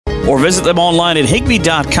or visit them online at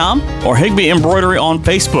Higbee.com or Higbee Embroidery on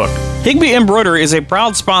Facebook. Higbee Embroidery is a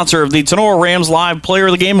proud sponsor of the Tinora Rams Live Player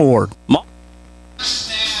of the Game Award.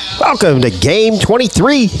 Welcome to Game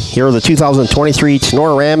 23 here of the 2023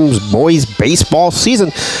 Tinora Rams boys baseball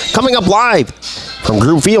season. Coming up live from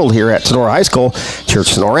Group Field here at Tinora High School,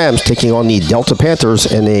 Tinora Rams taking on the Delta Panthers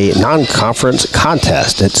in a non-conference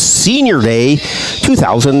contest. It's Senior Day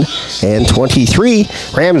 2023.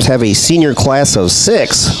 Rams have a senior class of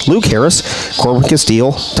 6. Luke Harris, Corbin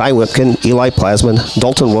Castile, Ty Whipkin, Eli Plasman,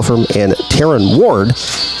 Dalton Wolfram, and Taryn Ward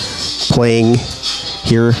playing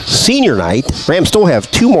here senior night. Rams still have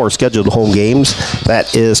 2 more scheduled home games.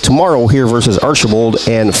 That is tomorrow here versus Archibald,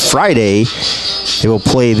 and Friday they will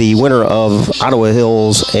play the winner of Ottawa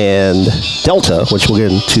Hills and Delta, which we'll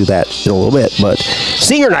get into that in a little bit. But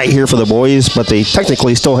senior night here for the boys, but they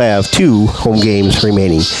technically still have 2 home games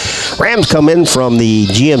remaining. Rams come in from the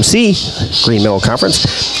GMC Green Meadow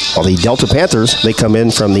Conference, while the Delta Panthers, they come in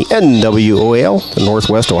from the NWOAL, the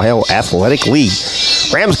Northwest Ohio Athletic League.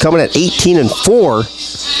 Rams coming at 18-4.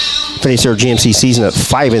 Finished their GMC season at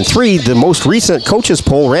 5-3. The most recent coaches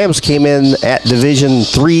poll, Rams came in at Division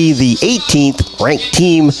III, the 18th ranked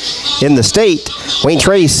team in the state. Wayne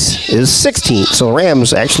Trace is 16th, so the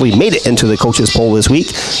Rams actually made it into the coaches poll this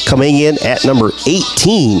week, coming in at number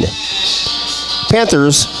 18.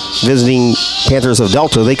 Panthers, visiting Panthers of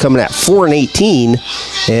Delta, they come in at 4-18,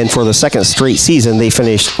 and for the second straight season, they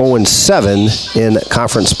finished 0-7 in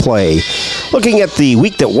conference play. Looking at the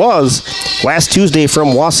week that was, last Tuesday from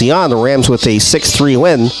Wauseon, the Rams with a 6-3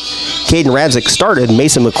 win. Caden Radzik started.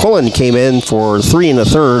 Mason McQuillan came in for 3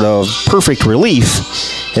 1/3 of perfect relief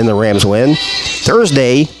in the Rams win.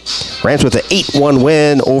 Thursday, Rams with an 8-1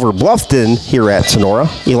 win over Bluffton here at Tinora.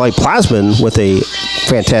 Eli Plasman with a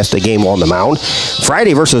fantastic game on the mound.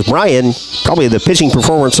 Friday versus Bryan, probably the pitching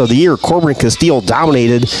performance of the year. Corbin Castile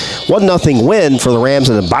dominated. 1-0 win for the Rams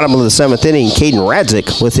in the bottom of the 7th inning. Caden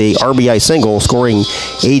Radzik with a RBI single, scoring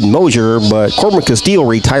Aiden Mosier, but Corbin Castile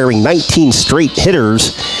retiring 19 straight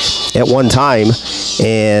hitters at one time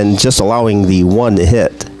and just allowing the 1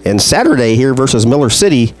 hit. And Saturday here versus Miller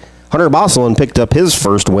City, Hunter Bosselin picked up his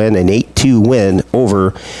first win, an 8-2 win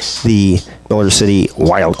over the Miller City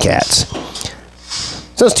Wildcats.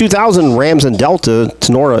 Since 2000, Rams and Delta,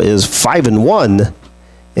 Tinora is 5-1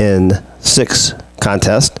 in 6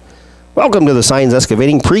 contests. Welcome to the Signs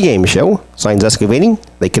Excavating pregame show. Signs Excavating,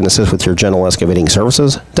 they can assist with your general excavating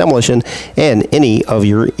services, demolition, and any of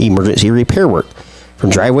your emergency repair work. From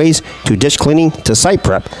driveways to ditch cleaning to site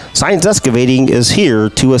prep, Signs Excavating is here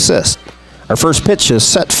to assist. Our first pitch is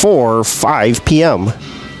set for 5 p.m.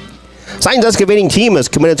 Signs Excavating team is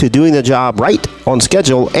committed to doing the job right, on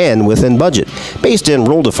schedule, and within budget. Based in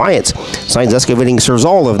rural Defiance, Signs Excavating serves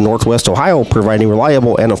all of Northwest Ohio, providing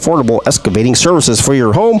reliable and affordable excavating services for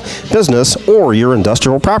your home, business, or your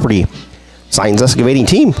industrial property. Signs Excavating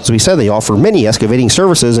team, as we said, they offer many excavating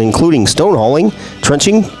services, including stone hauling,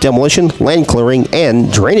 trenching, demolition, land clearing,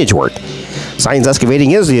 and drainage work. Signs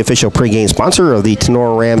Excavating is the official pregame sponsor of the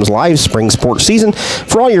Tinora Rams Live Spring Sports Season.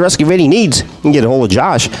 For all your excavating needs, you can get a hold of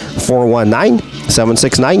Josh,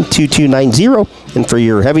 419-769-2290. And for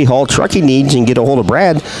your heavy haul trucking needs, you can get a hold of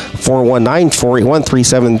Brad,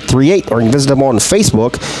 419-481-3738. Or you can visit them on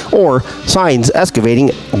Facebook or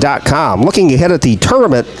signsexcavating.com. Looking ahead at the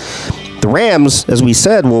tournament, the Rams, as we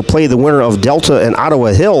said, will play the winner of Delta and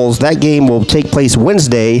Ottawa Hills. That game will take place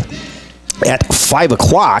Wednesday at 5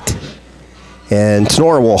 o'clock. And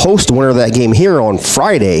Tinora will host the winner of that game here on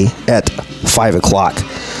Friday at 5 o'clock.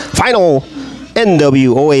 Final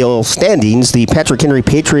NWOAL standings, the Patrick Henry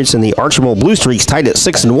Patriots and the Archibald Blue Streaks tied at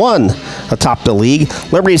 6-1 atop the league.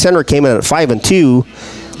 Liberty Center came in at 5-2.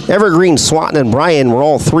 Evergreen, Swanton, and Bryan were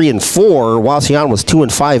all 3-4. Wauseon was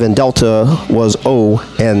 2-5, and Delta was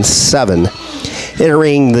 0-7.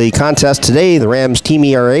 Entering the contest today, the Rams team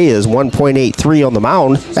ERA is 1.83 on the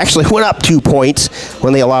mound. Actually went up 2 points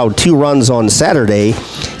when they allowed 2 runs on Saturday.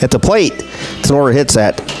 At the plate, Tinora hits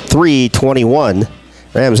at .321.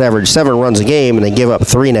 Rams average 7 runs a game, and they give up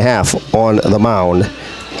 3.5 on the mound.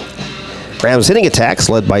 Rams hitting attacks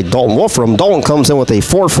led by Dalton Wolfram. Dalton comes in with a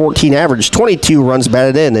 .414 average, 22 runs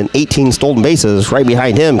batted in, and 18 stolen bases. Right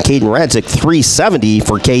behind him, Caden Radzik, .370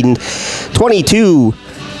 for Caden, 22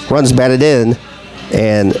 runs batted in,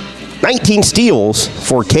 and 19 steals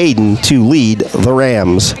for Caden to lead the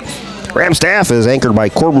Rams. Ram staff is anchored by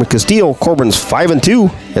Corbin Castile. Corbin's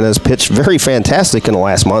 5-2 and has pitched very fantastic in the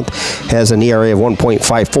last month. Has an ERA of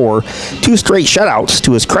 1.54. 2 straight shutouts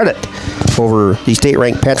to his credit over the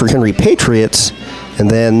state-ranked Patrick Henry Patriots, and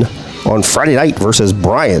then on Friday night versus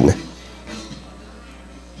Bryan.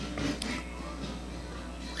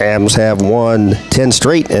 Rams have won 10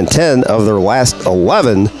 straight, and 10 of their last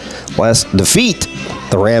 11. Last defeat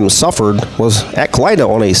the Rams suffered was at Kalida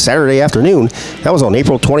on a Saturday afternoon. That was on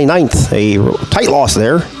April 29th. A tight loss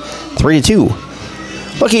there, 3-2.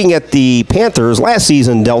 Looking at the Panthers, last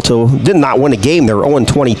season Delta did not win a game. They were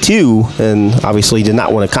 0-22, and obviously did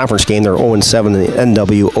not win a conference game. They're 0-7 in the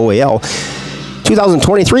NWOAL.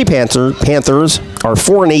 2023 Panthers are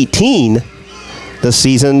 4-18 this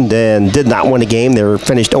season and did not win a game. They were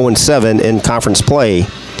finished 0-7 in conference play.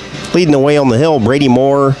 Leading the way on the hill, Brady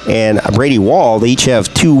Moore and Brady Wall. They each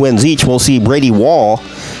have 2 wins each. We'll see Brady Wall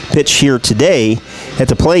pitch here today. At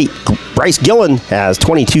the plate, Bryce Gillen has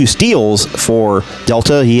 22 steals for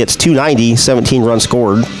Delta. He hits .290, 17 runs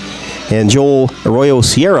scored. And Joel Arroyo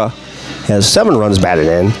Sierra has 7 runs batted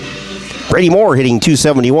in. Brady Moore hitting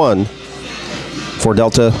 .271 for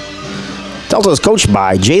Delta. Delta is coached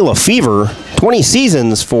by Jay LaFever. 20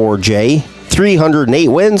 seasons for Jay. 308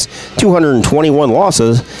 wins, 221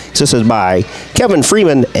 losses. Assisted by Kevin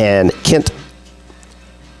Freeman and Kent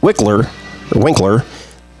Winkler.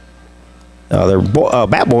 Their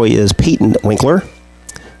bat boy is Peyton Winkler.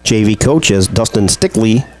 JV coach is Dustin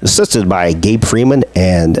Stickley, assisted by Gabe Freeman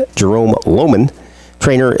and Jerome Lohman.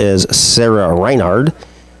 Trainer is Sarah Reinhard.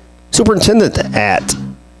 Superintendent at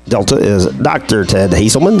Delta is Dr. Ted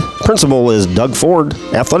Hazelman. Principal is Doug Ford.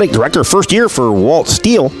 Athletic director, first year for Walt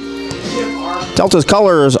Steele. Delta's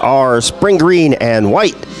colors are spring green and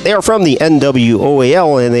white. They are from the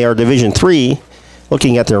NWOAL, and they are Division III.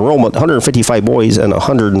 Looking at their enrollment, 155 boys and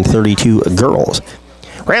 132 girls.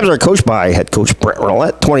 Rams are coached by head coach Brett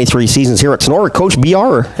Roulette, 23 seasons here at Tinora. Coach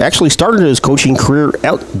BR actually started his coaching career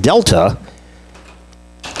at Delta,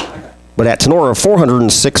 but at Tinora,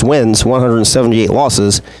 406 wins, 178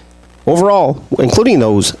 losses. Overall, including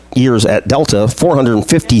those years at Delta,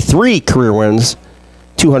 453 career wins,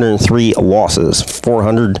 203 losses.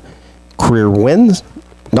 400 career wins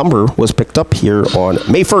number was picked up here on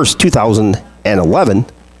May 1st, 2011.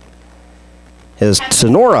 His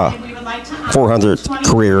Tinora 400th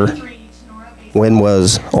career win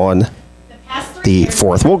was on the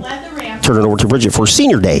 4th. We'll turn it over to Bridget for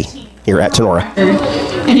Senior Day here at Tinora.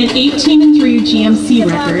 And an 18-3 GMC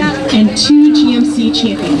record and 2 GMC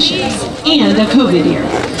championships and a COVID year.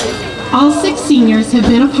 All 6 seniors have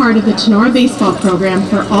been a part of the Tinora baseball program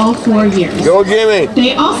for all 4 years. Go Jimmy!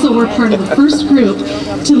 They also were part of the first group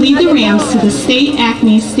to lead the Rams to the State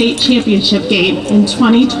Acme State Championship game in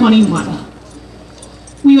 2021.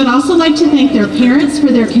 We would also like to thank their parents for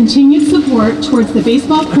their continued support towards the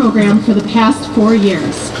baseball program for the past 4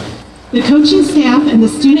 years. The coaching staff and the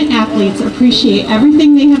student athletes appreciate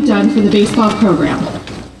everything they have done for the baseball program.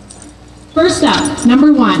 First up,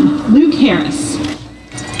 number 1, Luke Harris.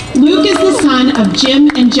 Luke is the son of Jim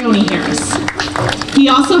and Joni Harris. He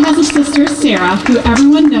also has a sister, Sarah, who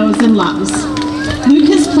everyone knows and loves. Luke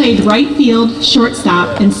has played right field,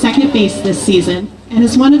 shortstop, and second base this season, and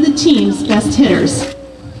is one of the team's best hitters.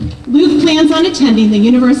 Luke plans on attending the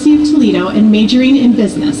University of Toledo and majoring in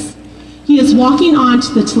business. He is walking on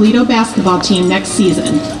to the Toledo basketball team next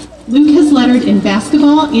season. Luke has lettered in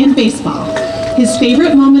basketball and baseball. His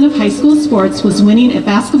favorite moment of high school sports was winning a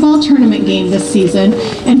basketball tournament game this season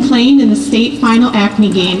and playing in the state final Acme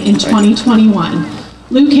game in 2021.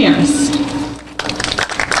 Luke Harris.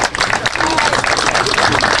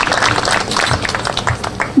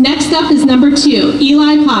 Next up is number 2,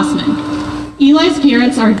 Eli Plasman. Eli's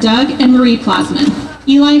parents are Doug and Marie Plasman.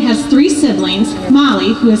 Eli has 3 siblings,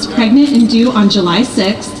 Molly, who is pregnant and due on July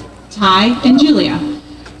 6th, Ty, and Julia.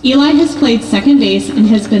 Eli has played second base and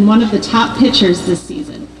has been one of the top pitchers this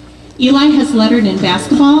season. Eli has lettered in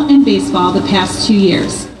basketball and baseball the past 2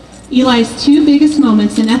 years. Eli's 2 biggest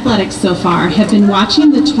moments in athletics so far have been watching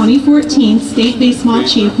the 2014 state baseball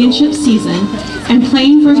championship season and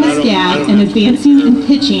playing for his dad and advancing and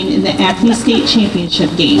pitching in the Acme State Championship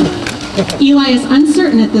game. Eli is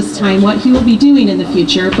uncertain at this time what he will be doing in the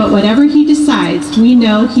future, but whatever he decides, we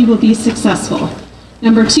know he will be successful.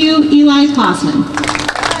 Number 2, Eli Plasman.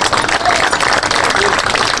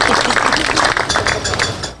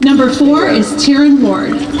 Number 4 is Taryn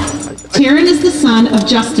Ward. Taryn is the son of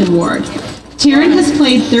Justin Ward. Taryn has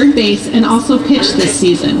played third base and also pitched this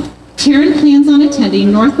season. Taryn plans on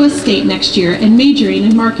attending Northwest State next year and majoring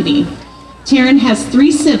in marketing. Taryn has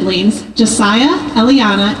 3 siblings, Josiah,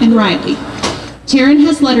 Eliana, and Riley. Taryn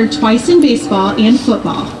has lettered twice in baseball and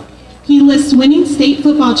football. He lists winning state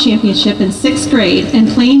football championship in 6th grade and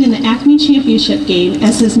playing in the Acme Championship game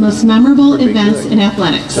as his most memorable events in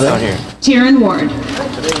athletics. Taryn Ward.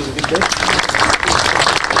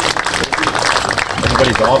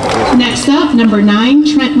 Next up, number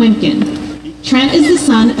 9, Trent Winkin. Trent is the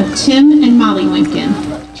son of Tim and Molly Winkin.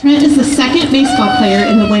 Trent is the second baseball player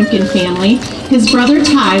in the Wimpkin family. His brother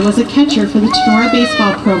Ty was a catcher for the Tinora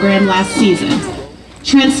baseball program last season.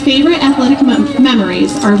 Trent's favorite athletic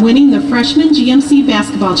memories are winning the freshman GMC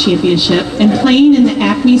basketball championship and playing in the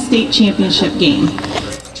Acme State Championship game.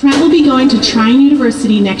 Trent will be going to Trine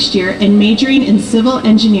University next year and majoring in civil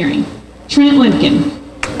engineering. Trent Wimpkin.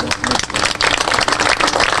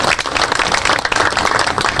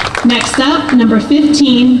 Next up, number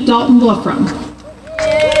 15, Dalton Wolfram.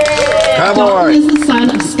 Dalton is the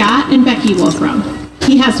son of Scott and Becky Wolfram.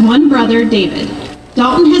 He has one brother, David.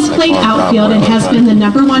 Dalton has played outfield and has been the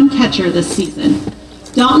 #1 catcher this season.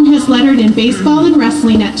 Dalton has lettered in baseball and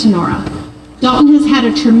wrestling at Tinora. Dalton has had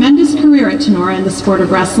a tremendous career at Tinora in the sport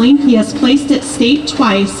of wrestling. He has placed at state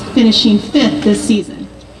twice, finishing 5th this season.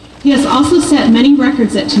 He has also set many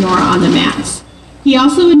records at Tinora on the mats. He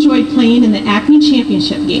also enjoyed playing in the Acme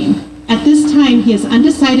Championship game. At this time, he is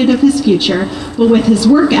undecided of his future, but with his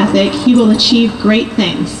work ethic, he will achieve great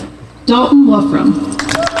things. Dalton Wolfram.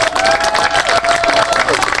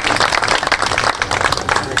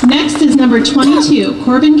 Next is number 22,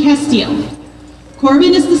 Corbin Castile.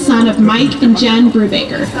 Corbin is the son of Mike and Jen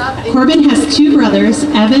Brubaker. Corbin has 2 brothers,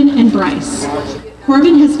 Evan and Bryce.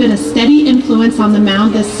 Corbin has been a steady influence on the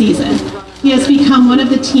mound this season. He has become one of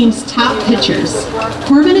the team's top pitchers.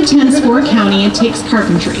 Corbin attends Fort County and takes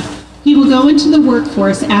carpentry. He will go into the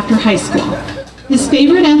workforce after high school. His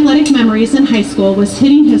favorite athletic memories in high school was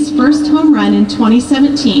hitting his first home run in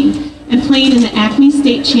 2017 and playing in the Acme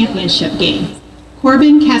State Championship game.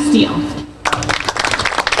 Corbin Castile.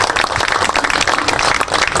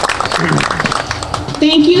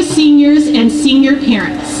 Thank you, seniors and senior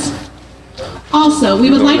parents. Also, we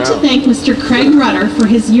would like to thank Mr. Craig Rutter for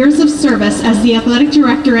his years of service as the athletic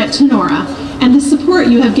director at Tinora and the support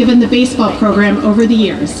you have given the baseball program over the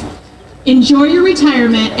years. Enjoy your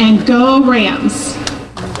retirement and go Rams!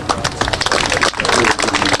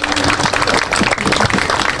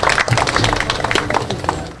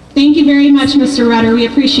 Thank you very much, Mr. Rutter. We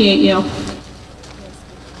appreciate you.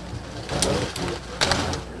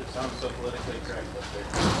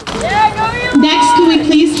 Next, can we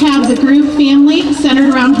please have the group family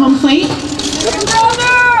centered around home plate?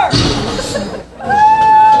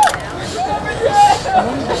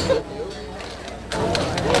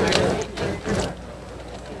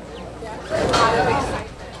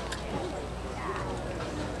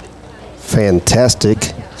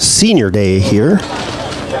 Fantastic senior day here,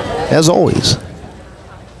 as always.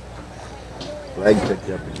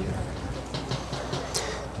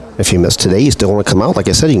 If you missed today, you still want to come out. Like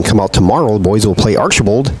I said, you can come out tomorrow. The boys will play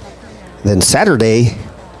Archibald. Then Saturday,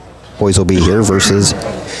 boys will be here versus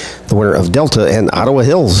the winner of Delta and Ottawa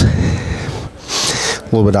Hills. A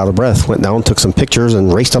little bit out of breath. Went down, took some pictures,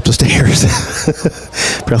 and raced up the stairs.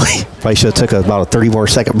 Probably should have took about a 30 more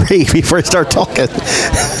second break before I start talking.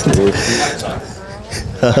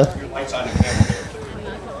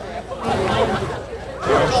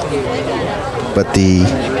 But the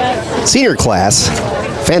senior class,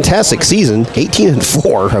 fantastic season,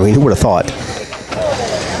 18-4. I mean, who would have thought?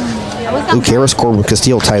 Luke Harris, Corbin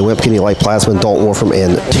Castile, Ty Wimpkin, Eli Plasman, Dalton Wolfram,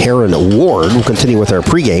 and Taryn Ward. We'll continue with our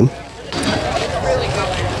pregame.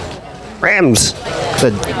 Rams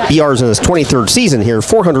said BR's in his 23rd season here,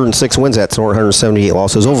 406 wins at 478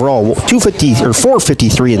 losses. Overall,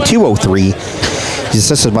 453 and 203. He's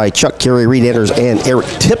assisted by Chuck Carey, Reed Anders, and Eric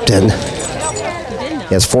Tipton.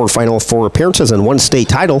 He has 4 Final Four appearances and 1 state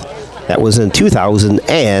title. That was in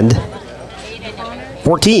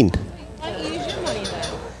 2014.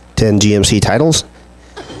 10 GMC titles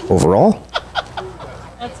overall.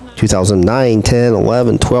 2009, 10,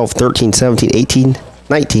 11, 12, 13, 17, 18,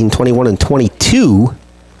 19, 21, and 22.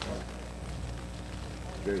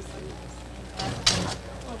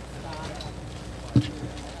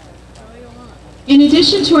 In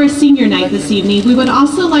addition to our senior night this evening, we would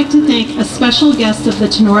also like to thank a special guest of the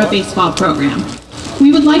Tinora baseball program.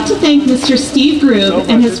 We would like to thank Mr. Steve Grube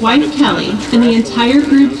and his wife Kelly and the entire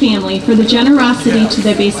Grube family for the generosity to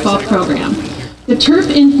the baseball program. The turf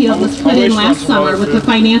infield was put in last summer with the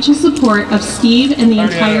financial support of Steve and the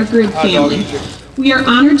entire Grube family. We are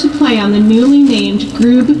honored to play on the newly named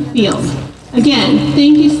Grube Field. Again,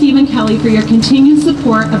 thank you, Steve and Kelly, for your continued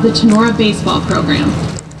support of the Tinora baseball program.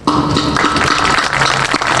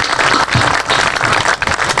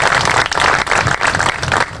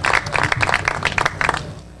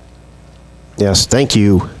 Yes, thank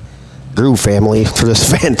you, Grube family, for this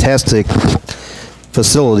fantastic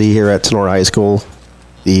facility here at Tinora High School.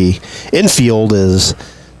 The infield is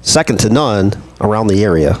second to none around the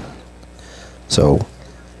area. So,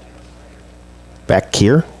 back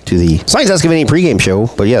here to the Science Excavating pregame show.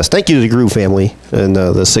 But yes, thank you to the Groove family and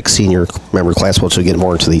the 6 senior member class, which we'll get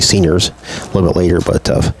more into the seniors a little bit later. But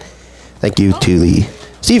thank you to the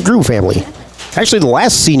Steve Groove family. Actually, the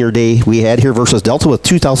last senior day we had here versus Delta with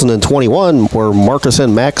 2021, where Marcus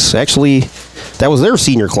and Max, actually, that was their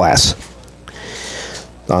senior class.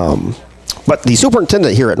 But the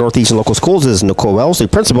superintendent here at Northeastern Local Schools is Nicole Wells. The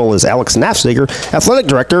principal is Alex Nafziger. Athletic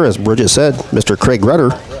director, as Bridget said, Mr. Craig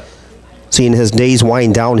Rudder. Seeing his days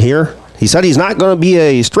wind down here. He said he's not going to be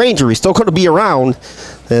a stranger. He's still going to be around.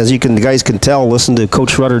 As you guys can tell, listen to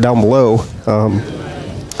Coach Rudder down below.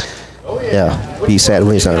 Yeah, he's sad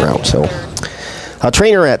when he's not around. So,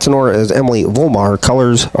 trainer at Tinora is Emily Volmar.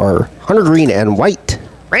 Colors are hunter green and white.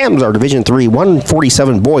 Rams are Division III,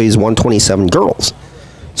 147 boys, 127 girls.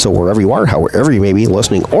 So wherever you are, however you may be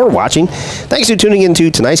listening or watching, thanks for tuning into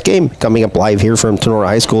tonight's game. Coming up live here from Tinora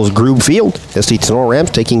High School's Grube Field, it's the Tinora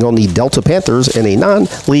Rams taking on the Delta Panthers in a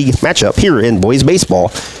non-league matchup here in boys baseball.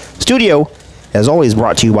 Studio, as always,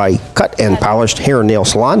 brought to you by Cut and Polished Hair and Nail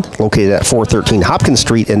Salon, located at 413 Hopkins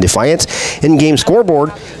Street in Defiance. In-game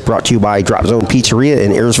scoreboard, brought to you by Drop Zone Pizzeria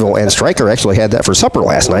in Ayersville and Stryker. Actually had that for supper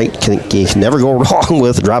last night. You can never go wrong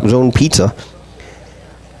with Drop Zone Pizza.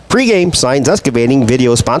 Pre-game, Signs Excavating,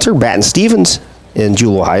 video sponsor, Baton Stevens in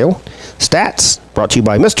Jewel, Ohio. Stats, brought to you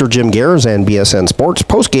by Mr. Jim Gares and BSN Sports.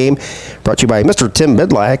 Post-game, brought to you by Mr. Tim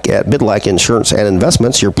Bidlack at Bidlack Insurance and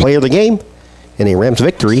Investments. Your player of the game in a Rams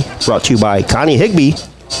victory, brought to you by Connie Higbee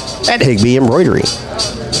at Higbee Embroidery.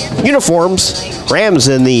 Uniforms, Rams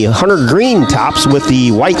in the hunter green tops with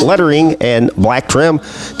the white lettering and black trim.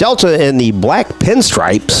 Delta in the black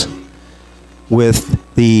pinstripes with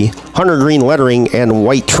the hunter green lettering and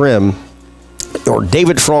white trim. Or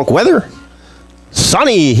David Frank weather.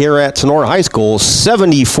 Sunny here at Tinora High School,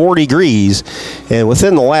 74 degrees. And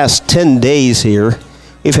within the last 10 days here,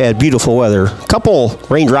 we've had beautiful weather. A couple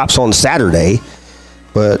raindrops on Saturday,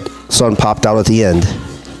 but sun popped out at the end.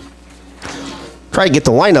 Try to get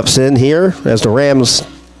the lineups in here as the Rams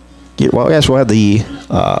get, well, I guess we'll have the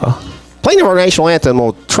playing of our national anthem.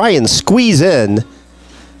 We'll try and squeeze in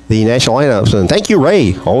the national lineups. And thank you,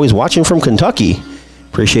 Ray, always watching from Kentucky.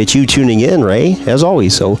 Appreciate you tuning in, Ray, as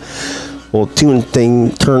always. So we'll turn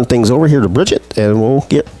things over here to Bridget, and we'll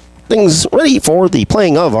get things ready for the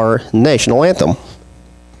playing of our national anthem.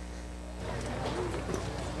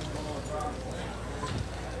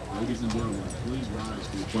 Ladies and gentlemen, please rise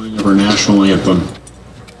for the playing of our national anthem.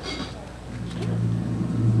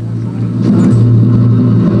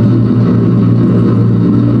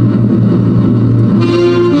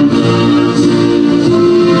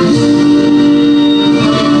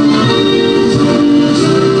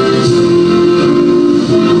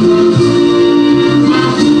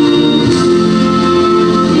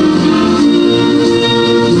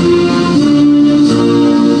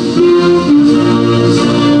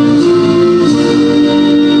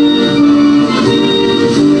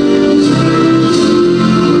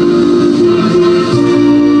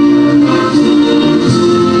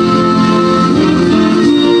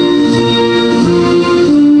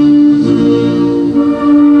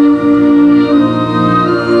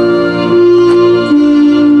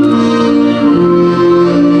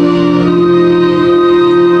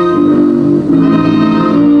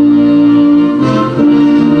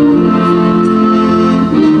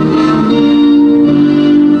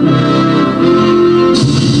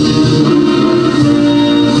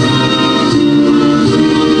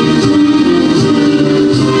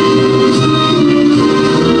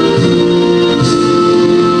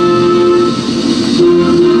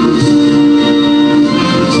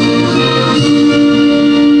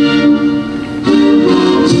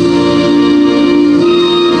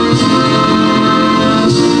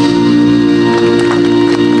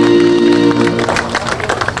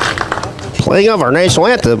 Playing of our national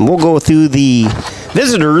anthem, we'll go through the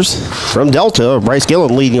visitors from Delta. Bryce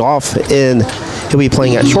Gillen leading off, and he'll be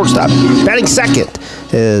playing at shortstop. Batting second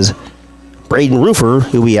is Braden Roofer,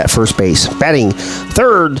 who'll be at first base. Batting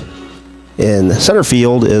third in center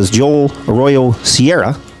field is Joel Arroyo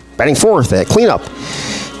Sierra. Batting fourth at cleanup.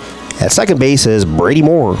 At second base is Brady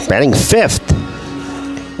Moore. Batting fifth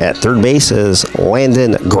at third base is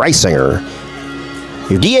Landon Greisinger.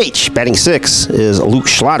 Your DH, batting sixth, is Luke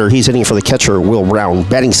Schlatter. He's hitting for the catcher, Will Brown.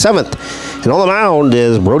 Batting seventh, and on the mound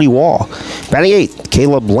is Brody Wall. Batting eighth,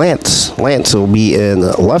 Caleb Lance. Lance will be in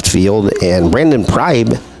left field, and Brandon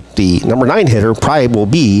Pribe, the number 9 hitter, Pribe will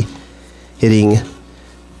be hitting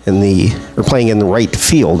playing in the right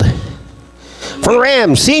field. For the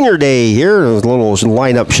Rams, Senior Day here, a little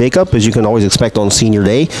lineup shakeup, as you can always expect on Senior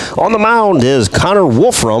Day. On the mound is Connor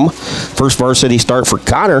Wolfram. First varsity start for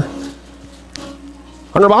Connor.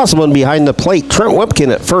 Hunter Bosselman behind the plate. Trent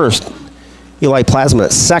Whipkin at first. Eli Plasma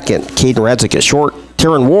at second. Caden Radzik at short.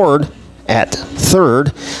 Taryn Ward at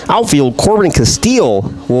third. Outfield, Corbin Castile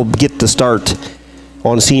will get the start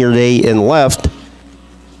on senior day in left.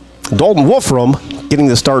 Dalton Wolfram getting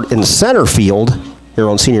the start in center field here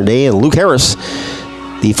on senior day. And Luke Harris,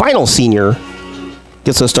 the final senior,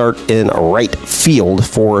 gets a start in right field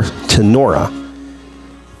for Tinora.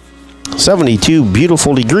 72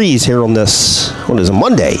 beautiful degrees here on this, what is a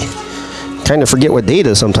Monday? Kind of forget what date it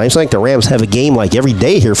is sometimes. I think the Rams have a game like every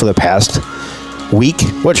day here for the past week,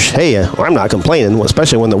 which, hey, I'm not complaining,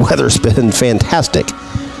 especially when the weather's been fantastic.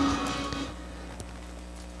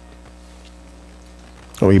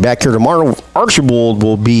 We'll be back here tomorrow. Archibald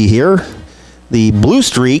will be here. The Blue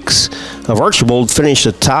Streaks of Archibald finished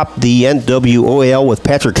atop the NWOAL with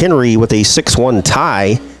Patrick Henry with a 6-1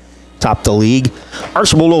 tie. Top the league.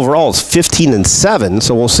 Archibald overall is 15-7,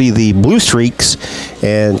 so we'll see the Blue Streaks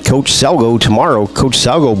and Coach Salgo tomorrow. Coach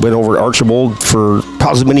Salgo been over at Archibald for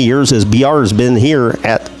probably as many years as BR has been here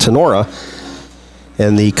at Tinora.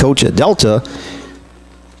 And the coach at Delta,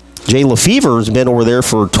 Jay Lefevre, has been over there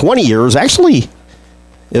for 20 years. Actually,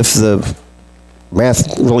 if the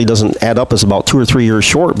math really doesn't add up, it's about 2 or 3 years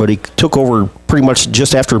short, but he took over pretty much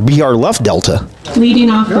just after BR left Delta. Leading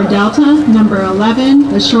off for Delta, number 11,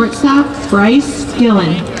 the shortstop, Bryce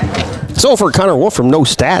Gillen. So for Connor Wolfram, no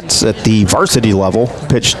stats at the varsity level.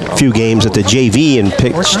 Pitched a few games at the JV and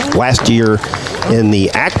pitched last year in the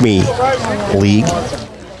Acme League.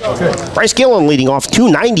 Bryce Gillen leading off,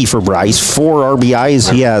 290 for Bryce, 4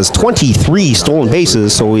 RBIs. He has 23 stolen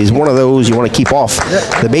bases, so he's one of those you want to keep off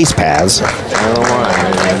the base paths.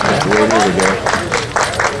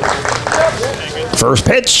 First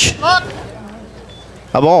pitch.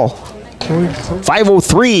 A ball.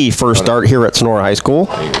 5:03 first start here at Tinora High School.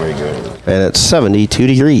 And it's 72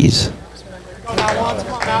 degrees.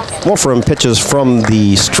 Wolfram pitches from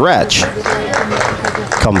the stretch.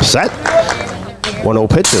 Comes set. 1-0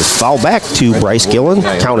 pitch is fouled back to Bryce Gillen.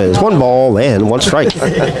 Count is 1 ball and 1 strike.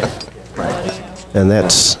 And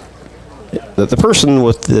that's the person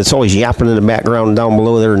that's always yapping in the background down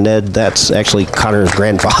below there, Ned. That's actually Connor's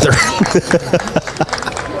grandfather.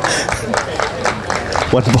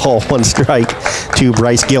 1 ball, 1 strike to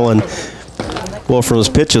Bryce Gillen. Wolfram's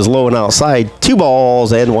pitch is low and outside. 2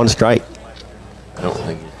 balls and 1 strike. I don't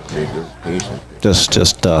think he's a big good patient.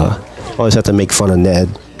 Just always have to make fun of Ned.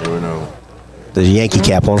 Never know. The Yankee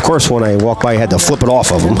cap on. Of course, when I walked by, I had to flip it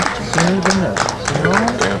off of him.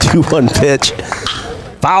 2-1 pitch.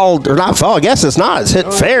 Fouled, or not fouled, I guess it's not. It's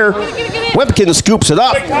hit fair. Whipkin scoops it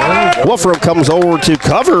up. Wolfram comes over to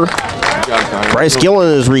cover. Bryce Gillen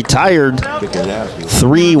is retired.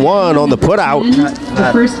 3-1 on the putout.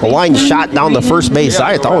 A line shot down the first base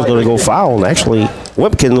side. I thought it was going to go foul, and actually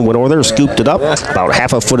Whipkin went over there, scooped it up, about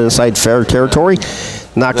half a foot inside fair territory,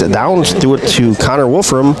 knocked it down, threw it to Connor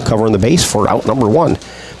Wolfram, covering the base for out number 1.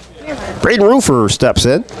 Braden Roofer steps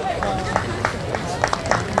in.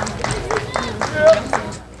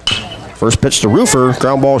 First pitch to Roofer,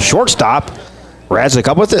 ground ball shortstop. Radzik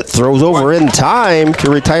up with it, throws over in time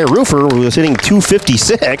to retire Roofer, who was hitting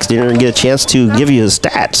 256. Didn't even get a chance to give you his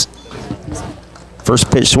stats.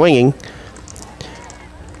 First pitch swinging.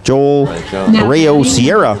 Joel Arroyo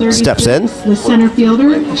Sierra steps in. The center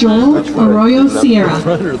fielder, Joel Arroyo Sierra.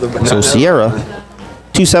 So Sierra,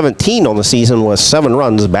 217 on the season with 7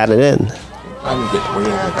 runs batted in.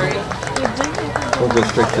 We'll go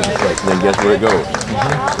straight to the plate, and then guess where it goes?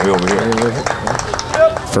 Way over here.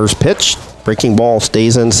 First pitch, breaking ball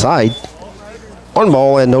stays inside. 1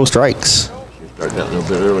 ball and no strikes. Start that a little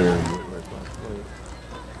bit earlier.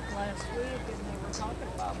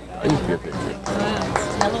 I used to be a pitcher.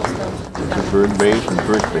 Third base and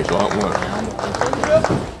first base all at once.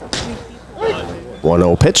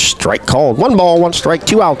 1-0 pitch, strike called. 1 ball, 1 strike,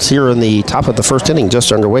 2 outs here in the top of the first inning,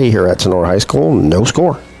 just underway here at Tinora High School. No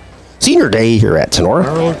score. Senior day here at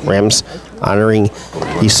Tinora. Rams honoring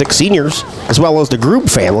the 6 seniors, as well as the group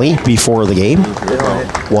family before the game.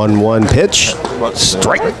 1-1 pitch,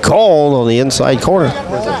 strike called on the inside corner.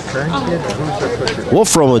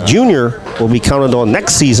 Wolfram, a junior, will be counted on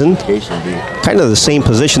next season. Kind of the same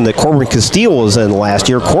position that Corbin Castile was in last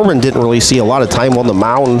year. Corbin didn't really see a lot of time on the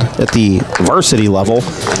mound at the varsity level.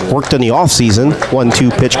 Worked in the offseason. 1-2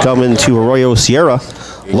 pitch coming to Arroyo Sierra,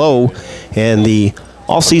 low, and the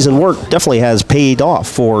all-season work definitely has paid off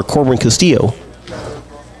for Corbin Castillo.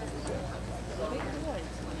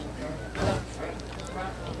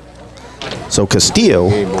 So Castillo,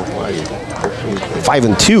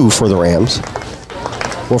 5-2 for the Rams.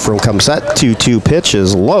 Wolfram comes set, 2-2 pitch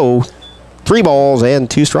is low, 3 balls and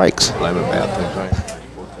 2 strikes.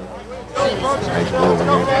 High school over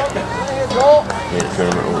here. Made a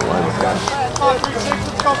tournament over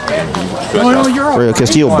Royal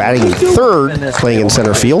Castillo batting third, playing in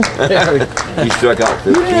center field. He struck out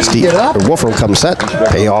 15. Steve Wolfram comes set.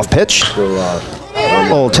 Payoff pitch.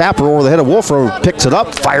 Little tapper over the head of Wolfram, picks it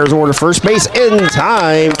up, fires over to first base in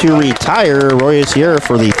time to retire Roy Sierra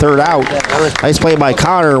for the third out. Nice play by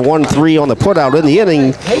Connor, 1-3 on the putout in the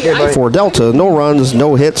inning for Delta. No runs,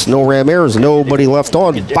 no hits, no ram errors, nobody left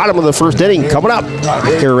on. Bottom of the first inning coming up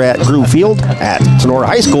here at Groove Field at Tinora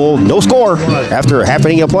High School. No score after a half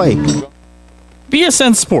inning of play.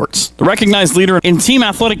 BSN Sports, the recognized leader in team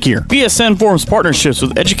athletic gear. BSN forms partnerships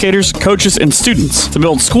with educators, coaches, and students to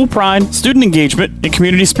build school pride, student engagement, and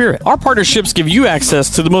community spirit. Our partnerships give you access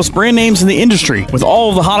to the most brand names in the industry with all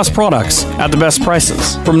of the hottest products at the best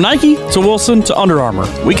prices. From Nike to Wilson to Under Armour,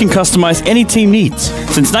 we can customize any team needs.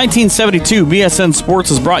 Since 1972, BSN Sports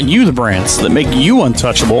has brought you the brands that make you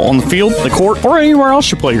untouchable on the field, the court, or anywhere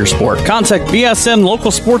else you play your sport. Contact BSN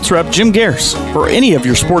local sports rep Jim Garris for any of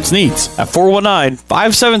your sports needs at 419-576-8940.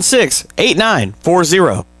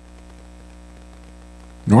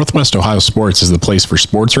 Northwest Ohio Sports is the place for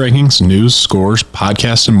sports rankings, news, scores,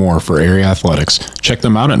 podcasts, and more for area athletics. Check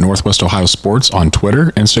them out at Northwest Ohio Sports on Twitter,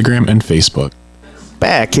 Instagram, and Facebook.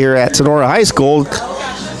 Back here at Tinora High School,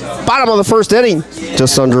 bottom of the first inning,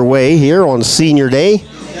 just underway here on Senior Day.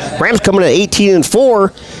 Rams coming at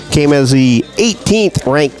 18-4, came as the 18th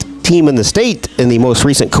ranked team in the state in the most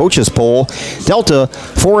recent coaches poll. Delta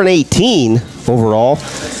 4-18 overall.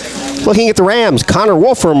 Looking at the Rams, Connor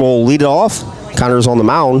Wolfram will lead it off. Connor's on the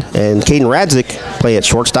mound, and Caden Radzik play at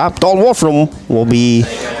shortstop. Dalton Wolfram will be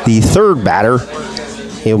the third batter.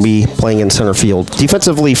 He'll be playing in center field.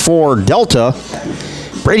 Defensively for Delta,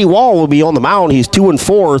 Brady Wall will be on the mound. He's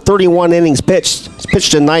 2-4, 31 innings pitched. He's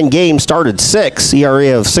pitched in 9 games, started 6,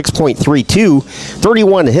 ERA of 6.32,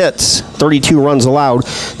 31 hits, 32 runs allowed,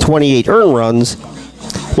 28 earned runs,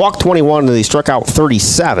 walked 21, and he struck out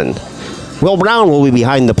 37. Will Brown will be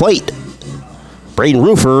behind the plate. Braden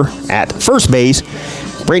Roofer at first base.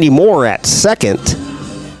 Brady Moore at second.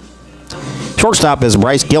 Shortstop is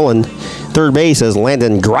Bryce Gillen. Third base is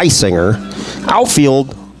Landon Greisinger.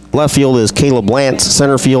 Outfield, left field is Caleb Lance.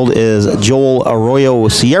 Center field is Joel Arroyo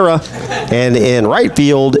Sierra. And in right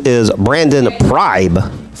field is Brandon Pribe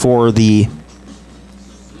for the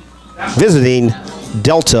visiting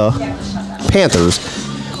Delta Panthers.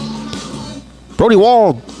 Brody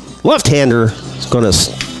Wall, left-hander, is going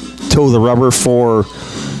to toe the rubber for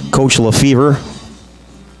Coach Lefevre.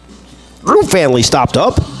 Group family stopped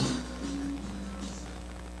up.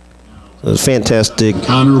 It was fantastic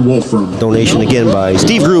Connor Wolfram. donation again by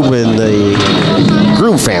Steve Grube and the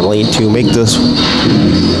Grube family to make this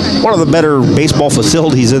one of the better baseball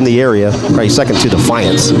facilities in the area, probably second to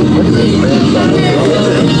Defiance.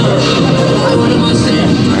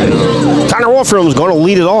 Connor Wolfram is going to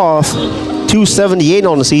lead it off. 278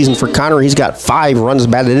 on the season for Connor. He's got 5 runs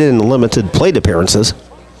batted in limited plate appearances.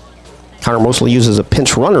 Connor mostly uses a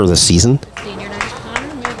pinch runner this season.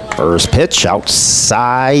 First pitch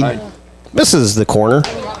outside. Misses the corner.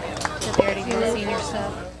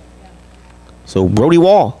 So Brody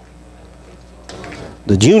Wall,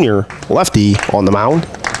 the junior lefty on the mound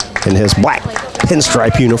in his black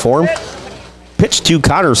pinstripe uniform. Pitch to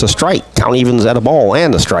Connor's a strike. Count evens at a ball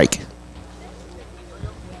and a strike.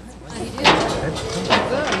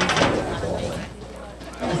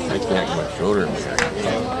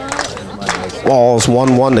 Balls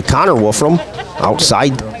 1-1 to Connor Wolfram.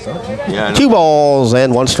 Outside. 2 balls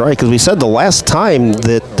and 1 strike. As we said, the last time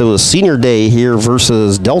that there was Senior Day here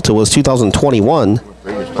versus Delta was 2021.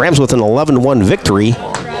 Rams with an 11-1 victory.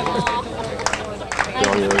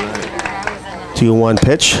 2-1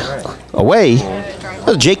 pitch away.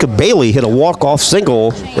 Jacob Bailey hit a walk-off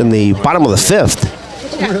single in the bottom of the 5th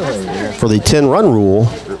for the 10-run rule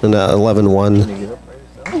in the 11-1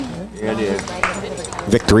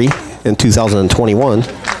 victory in 2021.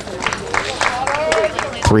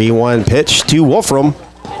 3-1 pitch to Wolfram.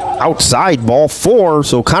 Outside, ball 4.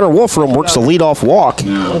 So Connor Wolfram works the leadoff walk.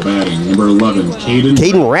 Now batting, number 11,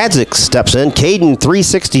 Caden Radzik steps in. Caden,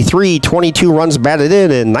 363, 22 runs batted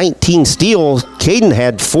in, and 19 steals. Caden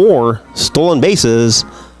had 4 stolen bases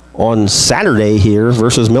on Saturday here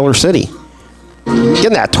versus Miller City.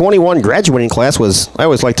 Again, that 21 graduating class was, I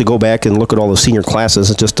always like to go back and look at all the senior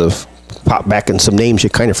classes just to pop back in some names you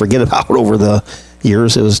kind of forget about over the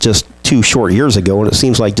years. It was just 2 short years ago, and it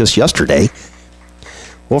seems like just yesterday.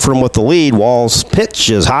 Wolfram with the lead. Wall's pitch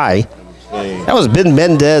is high. That was Ben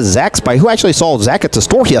Mendez, Zach's by, who actually saw Zach at the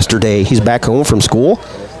store yesterday. He's back home from school.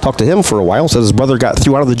 Talked to him for a while. Says his brother got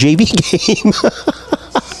thrown out of the JV game.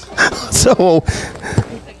 So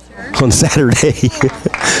on Saturday.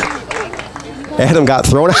 Adam got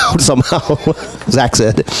thrown out somehow, Zach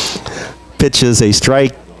said. Pitch is a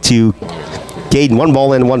strike to Caden, 1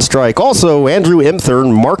 ball and 1 strike. Also, Andrew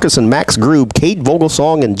Imthern, Marcus and Max Grube, Cade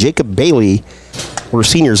Vogelsong, and Jacob Bailey were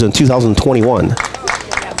seniors in 2021.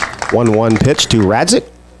 1-1 pitch to Radzik.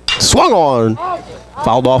 Swung on.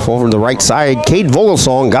 Fouled off over the right side. Cade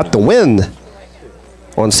Vogelsong got the win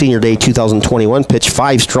on Senior Day 2021. Pitched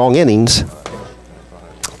 5 strong innings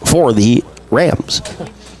for the Rams.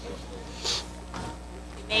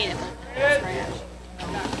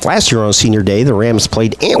 Last year on Senior Day, the Rams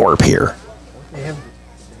played Antwerp here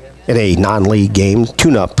in a non-league game,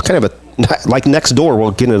 tune-up, kind of a like next door. We'll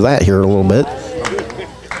get into that here in a little bit.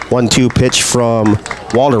 1-2 pitch from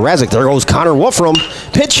Walter Radzik. There goes Connor Wolfram.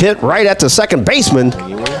 Pitch hit right at the second baseman.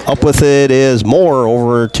 Up with it is Moore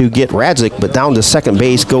over to get Radzik, but down to second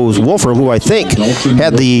base goes Wolfram, who I think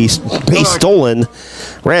had the base stolen.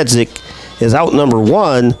 Radzik is out number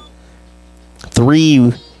 1.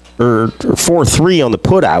 4-3 on the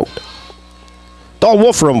put out. Dalton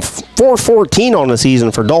Wolfram, 414 on the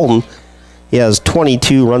season for Dalton. He has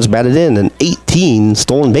 22 runs batted in and 18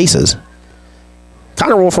 stolen bases.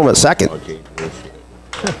 Connor Wolfram at second.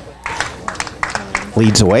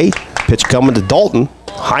 Leads away. Pitch coming to Dalton.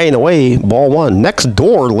 High and away. Ball 1. Next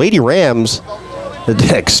door, Lady Rams.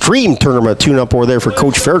 The extreme tournament tune-up over there for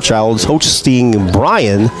Coach Fairchild. Hosting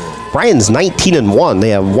Bryan. Bryan's 19-1. They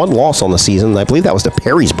have 1 loss on the season. I believe that was to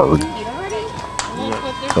Perrysburg.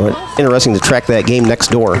 Interesting to track that game next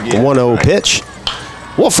door. 1-0 pitch.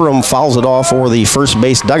 Wolfram fouls it off for the first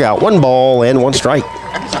base dugout. 1 ball and 1 strike.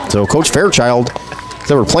 So Coach Fairchild, if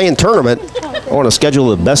they were playing tournament, I want to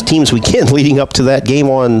schedule the best teams we can leading up to that game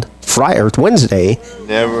on Friday or Wednesday.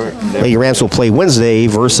 Never. Lady Rams will play Wednesday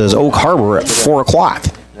versus Oak Harbor at 4 o'clock.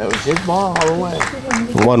 That was his ball all the way.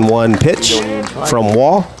 1-1 pitch from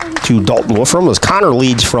Wall to Dalton Wolfram as Connor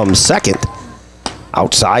leads from second.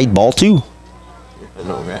 Outside, ball 2.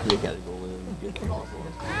 No, man, you got to go in and get the ball.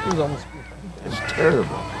 It's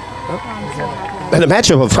terrible. And a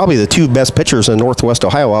matchup of probably the 2 best pitchers in Northwest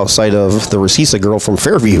Ohio outside of the Resisa girl from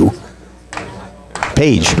Fairview.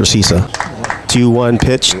 Paige Resisa. 2-1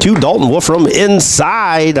 pitch to Dalton Wolfram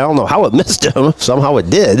inside. I don't know how it missed him. Somehow it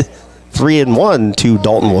did. 3-1 to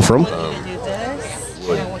Dalton Wolfram.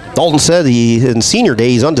 Dalton said in Senior Day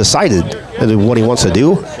he's undecided as to what he wants to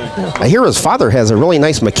do. I hear his father has a really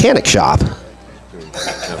nice mechanic shop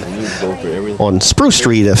on Spruce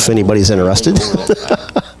Street if anybody's interested.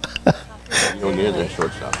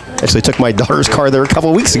 Actually took my daughter's car there a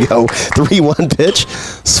couple weeks ago. 3-1 pitch.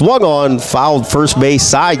 Swung on, fouled first base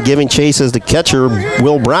side, giving chase as the catcher,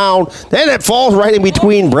 Will Brown. And it falls right in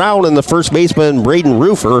between Brown and the first baseman, Braden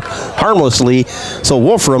Roofer, harmlessly. So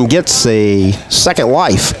Wolfram gets a second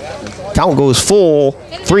life. Count goes full.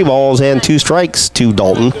 3 balls and 2 strikes to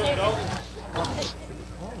Dalton.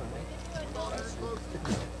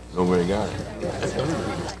 Nobody got it.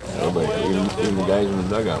 Nobody, even the guys in the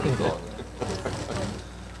dugout.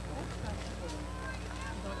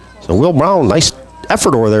 So Will Brown, nice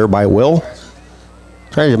effort over there by Will.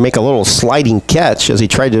 Trying to make a little sliding catch as he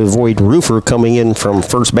tried to avoid Roofer coming in from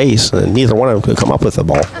first base, and neither one of them could come up with the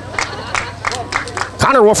ball.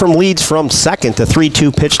 Connor Wolfram leads from second. The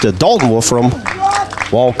 3-2 pitch to Dalton Wolfram.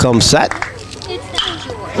 Ball comes set.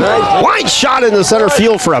 Line shot in the center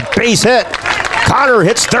field for a base hit. Connor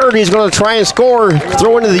hits third. He's going to try and score.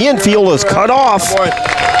 Throw into the infield is cut off.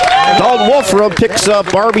 Dalton Wolfram picks up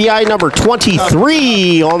RBI number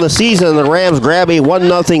 23 on the season. The Rams grab a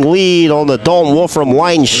 1-0 lead on the Dalton Wolfram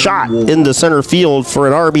line shot into center field for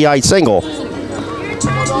an RBI single.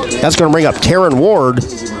 That's going to bring up Taryn Ward.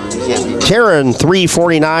 Taryn,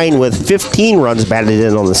 349 with 15 runs batted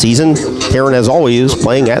in on the season. Taryn, as always,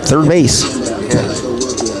 playing at third base.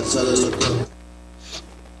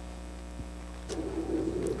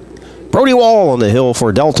 Brody Wall on the hill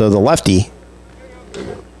for Delta, the lefty.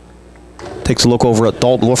 Takes a look over at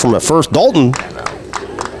Dalton Wolfram at first. Dalton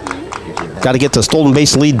got to get the stolen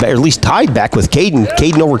base lead, or at least tied back with Caden.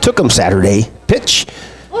 Caden overtook him Saturday. Pitch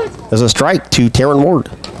as a strike to Taryn Ward.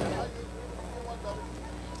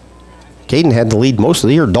 Caden had the lead most of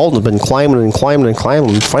the year. Dalton's been climbing and climbing and climbing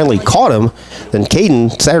and finally caught him. Then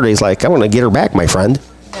Caden Saturday's like, I'm going to get her back, my friend.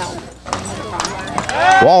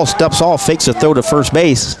 Wall steps off, fakes a throw to first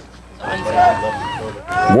base.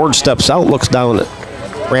 Ward steps out, looks down at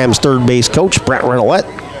Rams third base coach, Brent Renolette.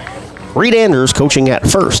 Reed Anders coaching at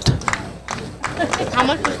first. How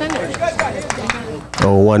much percentage?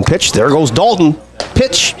 0-1 pitch. There goes Dalton.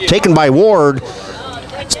 Pitch taken by Ward.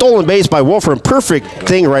 Stolen base by Wolfram. Perfect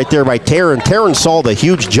thing right there by Taryn. Taryn saw the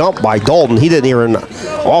huge jump by Dalton. He didn't even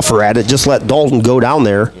offer at it. Just let Dalton go down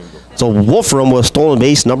there. So Wolfram with stolen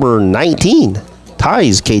base number 19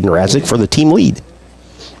 ties Caden Radzik for the team lead.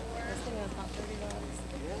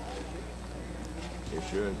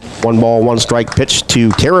 One ball, one strike pitch to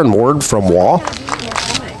Taryn Ward from Wall.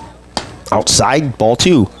 Outside, ball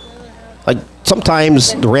two. Like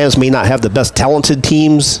sometimes the Rams may not have the best talented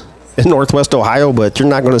teams in Northwest Ohio, but you're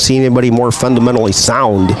not going to see anybody more fundamentally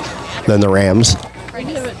sound than the Rams.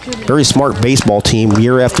 Very smart baseball team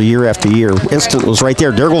year after year after year. Instant was right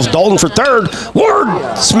there. There goes Dalton for third.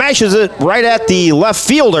 Ward smashes it right at the left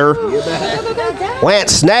fielder.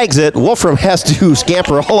 Lance snags it. Wolfram has to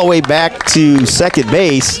scamper all the way back to second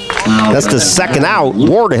base. That's the second out.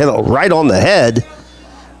 Ward hit it right on the head.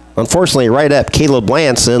 Unfortunately, right at Caleb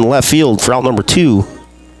Lance in left field for out number 2.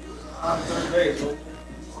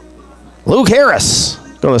 Luke Harris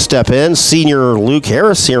going to step in. Senior Luke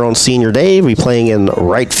Harris here on senior day. Be playing in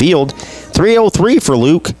right field. 303 for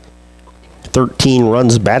Luke. 13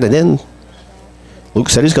 runs batted in. Luke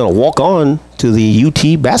said he's going to walk on to the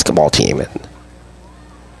UT basketball team.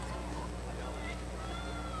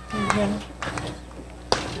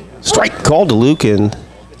 Strike called to Luke, and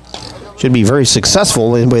should be very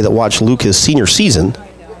successful. Anybody that watched Luke his senior season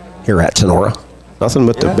here at Tinora. Nothing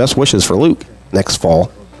but the best wishes for Luke next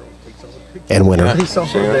fall and winter. Ball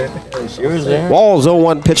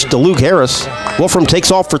 0-1 pitch to Luke Harris. Wolfram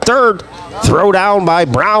takes off for third. Throw down by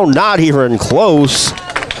Brown, not even close.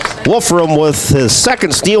 Wolfram with his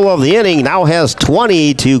second steal of the inning now has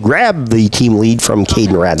 20 to grab the team lead from Caden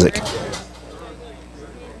Radzik.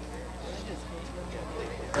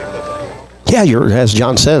 Yeah, as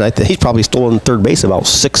John said, I think he's probably stolen third base about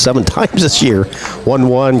 6-7 times this year.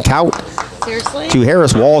 1-1 count. Seriously? To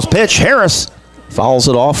Harris. Wall's pitch. Harris fouls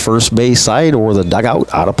it off first base side or the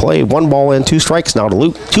dugout, out of play. 1 ball and 2 strikes now to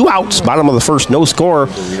Luke. 2 outs, bottom of the first, no score.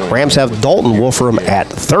 Rams have Dalton Wolfram at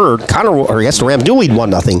third. The Rams do lead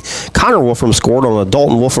 1-0. Connor Wolfram scored on a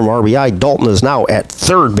Dalton Wolfram RBI. Dalton is now at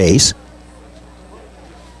third base.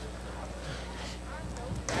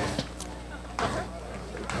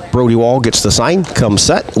 Brody Wall gets the sign, comes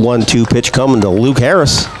set. 1-2 pitch coming to Luke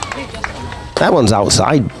Harris. That one's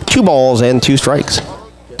outside. 2 balls and 2 strikes.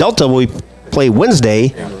 Delta will play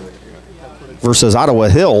Wednesday versus Ottawa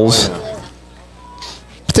Hills.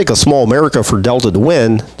 I think a small America for Delta to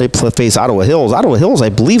win. They face Ottawa Hills. Ottawa Hills, I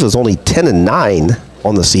believe, is only 10-9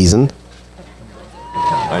 on the season.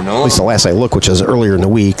 I know. At least the last I looked, which was earlier in the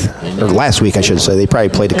week, or last week, I should say. They probably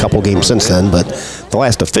played a couple games since then, but the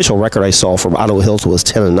last official record I saw from Ottawa Hills was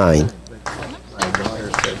 10-9.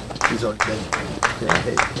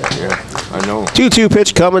 I know. 2-2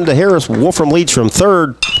 pitch coming to Harris. Wolfram leads from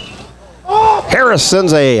third. Harris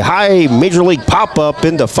sends a high major league pop-up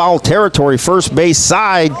into foul territory, first base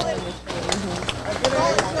side.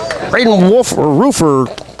 Braden Roofer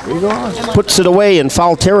puts it away in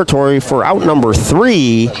foul territory for out number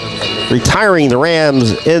 3, retiring the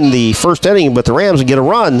Rams in the first inning, but the Rams get a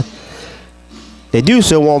run. They do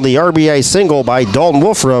so on the RBI single by Dalton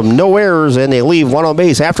Wolfram. No errors, and they leave 1 on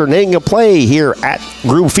base after an inning of play here at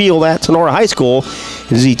Groove Field at Tinora High School.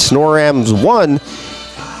 It is the Tinora Rams 1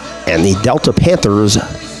 and the Delta Panthers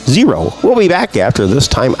 0. We'll be back after this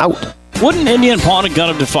time out. Wooden Indian Pawn and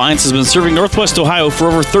Gun of Defiance has been serving Northwest Ohio for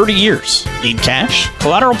over 30 years. Need cash?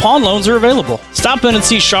 Collateral pawn loans are available. Stop in and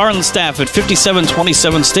see Shar and the staff at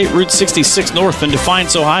 5727 State Route 66 North in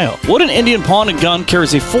Defiance, Ohio. Wooden Indian Pawn and Gun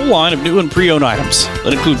carries a full line of new and pre-owned items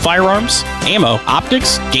that include firearms, ammo,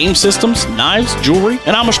 optics, game systems, knives, jewelry,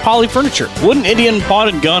 and Amish poly furniture. Wooden Indian Pawn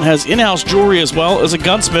and Gun has in-house jewelry as well as a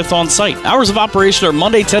gunsmith on site. Hours of operation are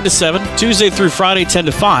Monday 10 to 7, Tuesday through Friday 10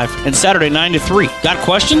 to 5, and Saturday 9 to 3. Got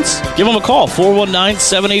questions? Give them a call,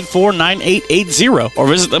 419-784-9880, or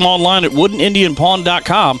visit them online at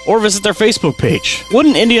woodenindianpawn.com, or visit their Facebook page.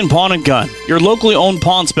 Wooden Indian Pawn and Gun, your locally owned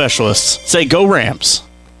pawn specialists. Say go Rams.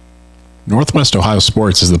 Northwest Ohio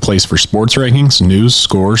Sports is the place for sports rankings, news,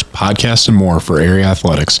 scores, podcasts, and more for area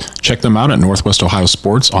athletics. Check them out at Northwest Ohio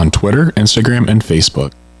Sports on Twitter, Instagram, and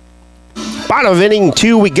Facebook. Bottom of inning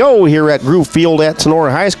 2 we go here at Groove Field at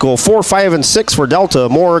Tinora High School. 4, 5, and 6 for Delta.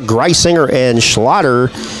 Moore, Greisinger, and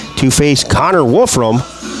Schlatter to face Connor Wolfram.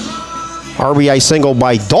 RBI single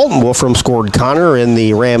by Dalton Wolfram scored Connor in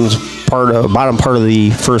the Rams bottom part of the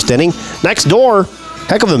first inning. Next door,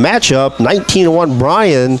 heck of a matchup. 19-1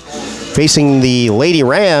 Bryan facing the Lady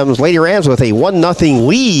Rams. Lady Rams with a 1-0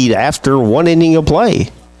 lead after 1 inning of play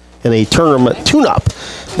in a tournament tune-up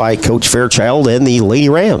by Coach Fairchild and the Lady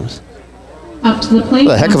Rams. Up to the plate.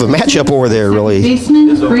 A heck of a matchup over there, really.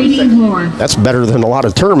 Baseman Brady Moore. That's better than a lot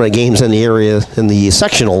of tournament games in the area in the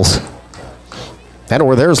sectionals. That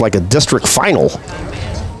over there is like a district final.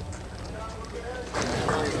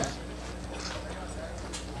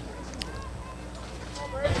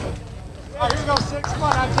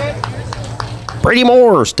 Brady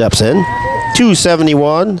Moore steps in.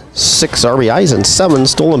 271, 6 RBIs, and 7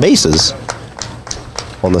 stolen bases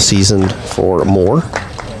on the season for Moore.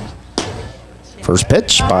 First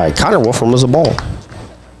pitch by Connor Wolfram was a ball.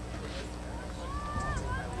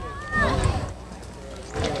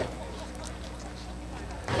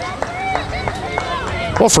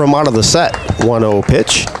 Wolfram out of the set. 1-0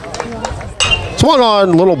 pitch. Swung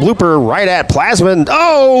on, little blooper right at Plasman.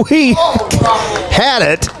 Oh, he had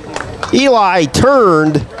it. Eli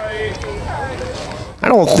turned. I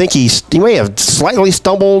don't think he may have slightly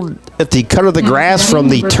stumbled at the cut of the grass from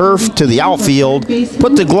the turf to the outfield.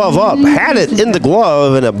 Put the glove up, had it in the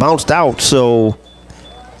glove, and it bounced out. So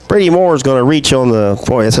Brady Moore is going to reach on the,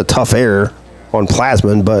 boy, it's a tough error on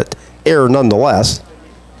Plasman, but error nonetheless.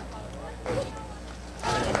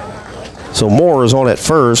 So Moore is on at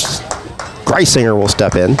first. Greisinger will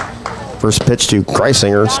step in. First pitch to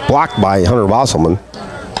Greisinger. It's blocked by Hunter Bosselman.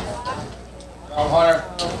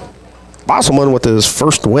 Bosselman with his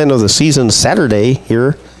first win of the season Saturday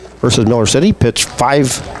here versus Miller City. Pitched 5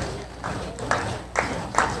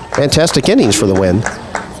 fantastic innings for the win.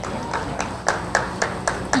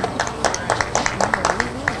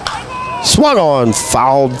 Swung on,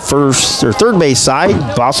 fouled first or third base side.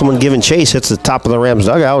 Bosselman giving chase, hits the top of the Rams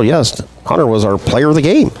dugout. Yes, Hunter was our player of the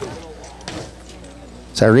game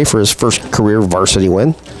Saturday for his first career varsity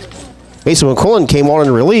win. Mason McQuillan came on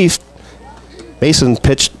in relief. Mason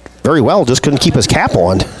pitched very well, just couldn't keep his cap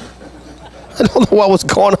on. I don't know what was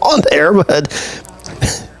going on there, but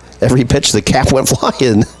every pitch the cap went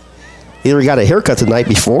flying. Either he got a haircut the night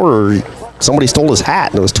before or somebody stole his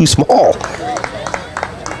hat and it was too small.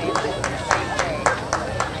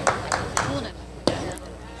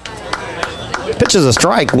 Pitch is a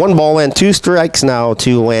strike. 1 ball and 2 strikes now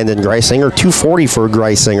to Landon Greisinger. 240 for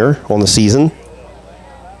Greisinger on the season.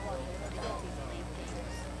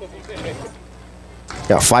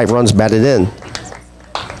 Got 5 runs batted in.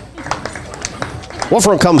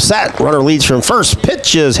 Wolfram comes set. Runner leads from first.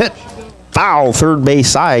 Pitch is hit. Foul, third base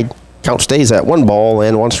side. Count stays at 1 ball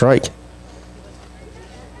and 1 strike.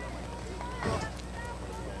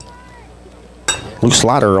 Luke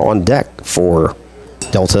Slaughter on deck for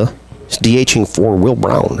Delta. He's DHing for Will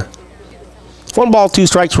Brown. 1 ball, 2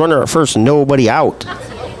 strikes, runner at first, nobody out.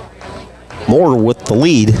 Moore with the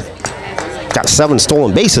lead. Got 7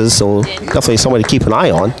 stolen bases, so definitely somebody to keep an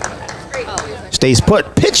eye on. Stays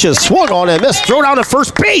put. Pitch is swung on and missed. Throw down to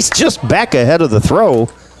first base. Just back ahead of the throw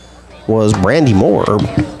was Brady Moore.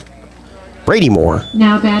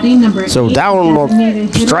 Now batting number 8. So down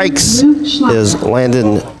on strikes is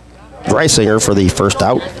Landon Greisinger for the first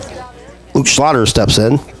out. Luke Slaughter steps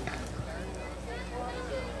in.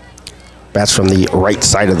 Bats from the right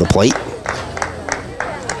side of the plate.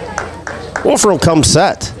 Wolfram comes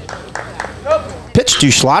set. Pitch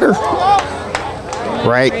to Slaughter.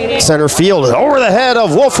 Right center field. Over the head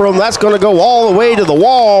of Wolfram. That's going to go all the way to the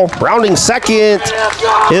wall. Rounding second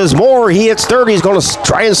is Moore. He hits third. He's going to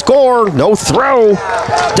try and score. No throw.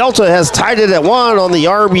 Delta has tied it at 1 on the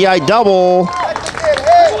RBI double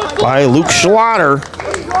by Luke Slaughter.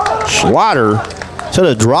 Slaughter to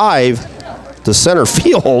the drive to center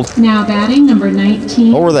field. Now batting number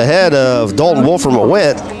 19. Over the head of Dalton Wolfram it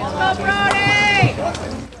went.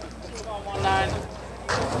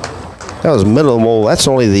 That was minimal. That's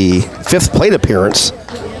only the 5th plate appearance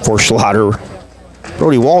for Slaughter.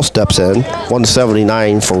 Brody Wall steps in.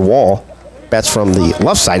 179 for Wall. Bats from the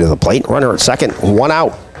left side of the plate. Runner at second. 1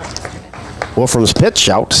 out. Wolfram's pitch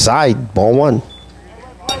outside. Ball 1.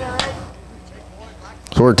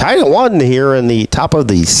 So we're tied at 1 here in the top of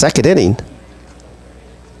the 2nd inning.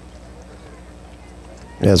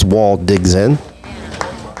 As Wall digs in.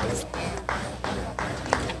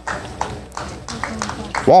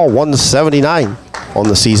 Wall 179 on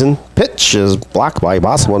the season. Pitch is blocked by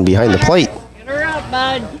Bosselman behind the plate.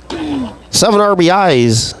 7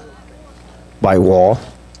 RBIs by Wall.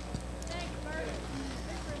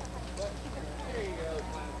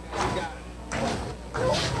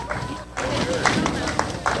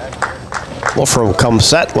 Wolfram comes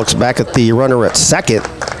set, looks back at the runner at second.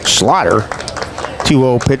 Slaughter.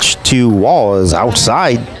 2-0 pitch to Wall is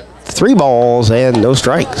outside. 3 balls and no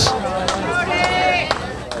strikes.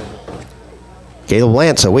 Caleb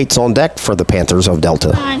Lance awaits on deck for the Panthers of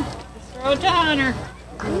Delta. Throw it to Hunter.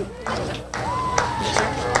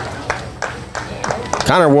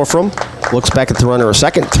 Connor Wolfram looks back at the runner a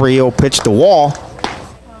second. 3-0 pitch to Wall.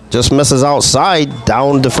 Just misses outside.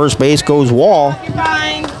 Down to first base goes Wall.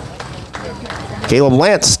 Caleb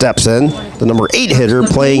Lance steps in. The number 8 hitter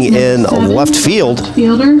playing in left field.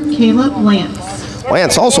 Fielder Caleb Lance.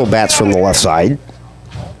 Lance also bats from the left side.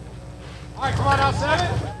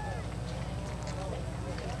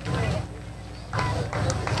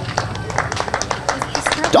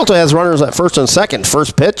 Delta has runners at first and second.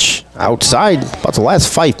 First pitch outside. About the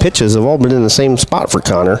last 5 pitches have all been in the same spot for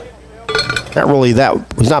Connor. Not really that,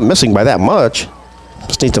 he's not missing by that much.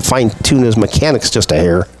 Just needs to fine tune his mechanics just a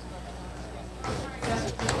hair.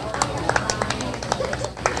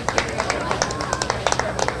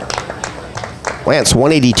 Lance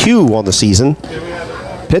 182 on the season.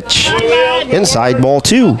 Pitch inside, ball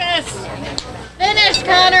 2. Finish,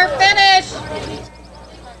 Connor, finish.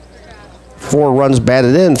 4 runs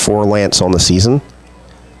batted in for Lance on the season.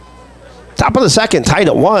 Top of the second, tied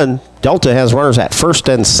at 1. Delta has runners at first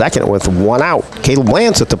and second with 1 out. Caleb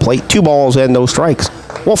Lance at the plate, 2 balls and no strikes.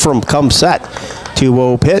 Wolfram comes set.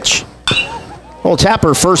 2-0 pitch. Little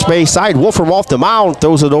tapper first base side. Wolfram off the mound,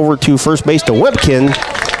 throws it over to first base to Whipkin.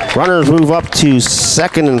 Runners move up to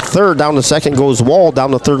second and third. Down to second goes Wall. Down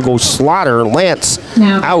to third goes Slaughter. Lance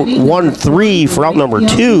out 1-3 for out number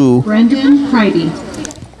 2. Brendan Pryby.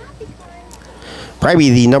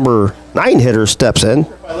 Pryby, the number 9 hitter, steps in.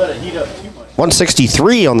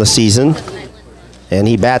 163 on the season. And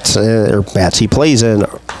he he plays in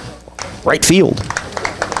right field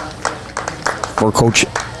for Coach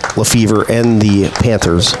Lefevre and the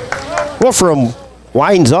Panthers. Wolfram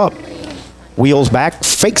winds up. Wheels back,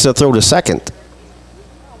 fakes a throw to second.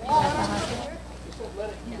 Don't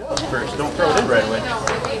throw it in right away.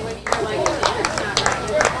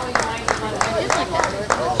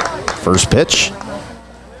 First pitch.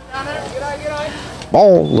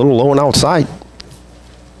 Ball a little low and outside.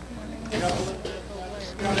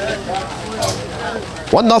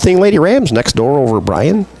 1-0 Lady Rams next door over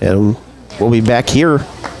Bryan. And we'll be back here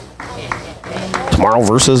tomorrow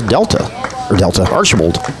versus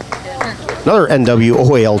Archibald. Another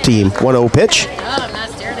NWOAL team. 1-0 pitch.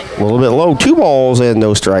 A little bit low. 2 balls and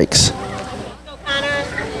no strikes.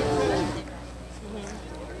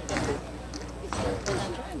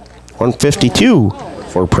 152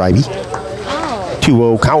 for Pryby.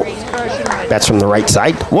 2-0 count. Bats from the right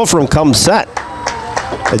side. Wolfram comes set.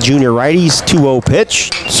 The junior righties, 2-0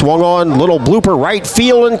 pitch. Swung on, little blooper right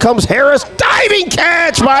field, and comes Harris. Diving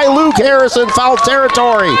catch by Luke Harris in foul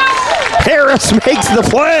territory. Harris makes the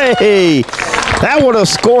play. That would have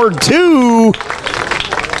scored 2.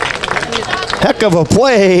 Heck of a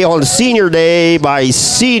play on senior day by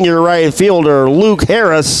senior right fielder Luke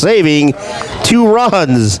Harris, saving 2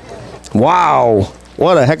 runs. Wow,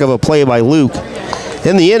 what a heck of a play by Luke.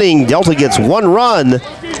 In the inning, Delta gets 1 run.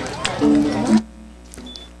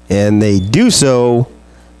 And they do so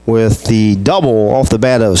with the double off the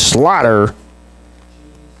bat of Slaughter.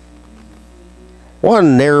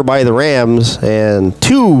 1 error by the Rams and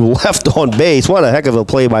 2 left on base. What a heck of a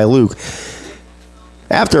play by Luke.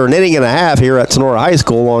 After an inning and a half here at Tinora High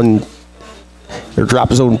School on their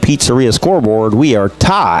Drop Zone Pizzeria scoreboard, we are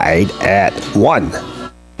tied at 1.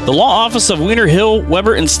 The law office of Wiener, Hill,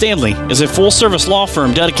 Weber, and Stanley is a full-service law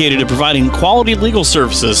firm dedicated to providing quality legal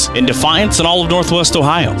services in Defiance and all of Northwest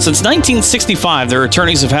Ohio. Since 1965, their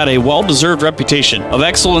attorneys have had a well-deserved reputation of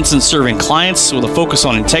excellence in serving clients with a focus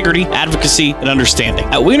on integrity, advocacy, and understanding.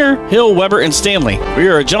 At Wiener, Hill, Weber, and Stanley, we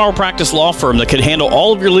are a general practice law firm that can handle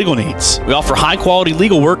all of your legal needs. We offer high-quality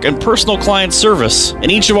legal work and personal client service, and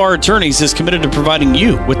each of our attorneys is committed to providing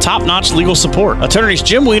you with top-notch legal support. Attorneys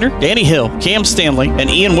Jim Wiener, Danny Hill, Cam Stanley, and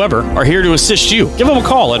Ian Weber are here to assist you. Give them a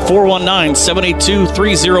call at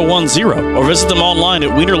 419-782-3010 or visit them online at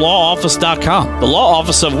wienerlawoffice.com. The law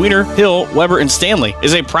office of Wiener, Hill, Weber, and Stanley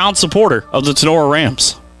is a proud supporter of the Tinora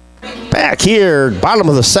Rams. Back here, bottom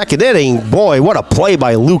of the second inning. Boy, what a play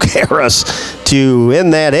by Luke Harris to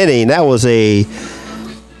end that inning. That was a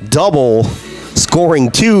double, scoring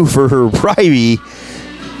 2 for Pryby.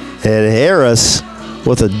 And Harris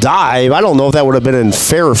with a dive. I don't know if that would have been in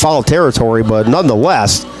fair or foul territory, but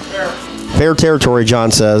nonetheless, fair territory, John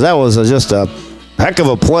says. That was just a heck of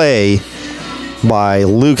a play by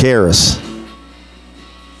Luke Harris.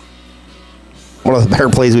 One of the better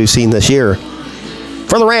plays we've seen this year.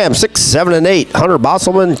 For the Rams, 6, 7, and 8, Hunter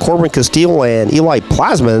Bosselman, Corbin Castile, and Eli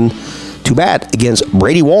Plasman to bat against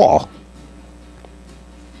Brady Wall.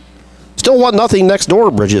 Still 1-0 next door,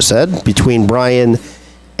 Bridget said, between Bryan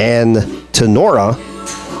and Tinora.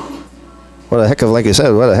 What a heck of, like I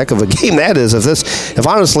said, what a heck of a game that is. If this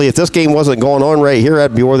game wasn't going on right here,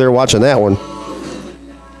 I'd be over there watching that one.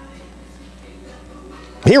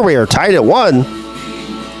 Here we are tied at 1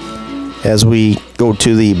 as we go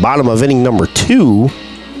to the bottom of inning number 2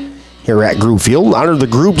 here at Grube Field. Honored the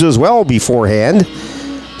Grubes as well beforehand.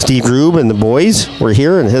 Steve Grube and the boys were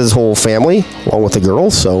here and his whole family along with the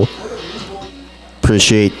girls, so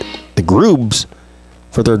appreciate the Grubes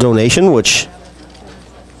for their donation, which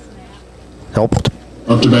helped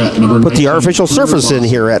Up to bat, number Put the artificial surface in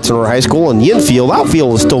here at Tinora High School, and the infield,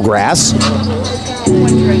 outfield is still grass.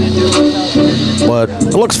 But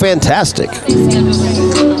it looks fantastic. Did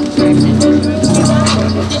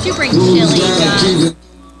you bring chili, John?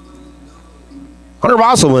 Hunter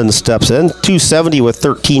Bosselman steps in, 270 with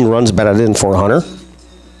 13 runs batted in for Hunter.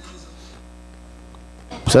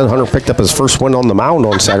 Said Hunter picked up his first win on the mound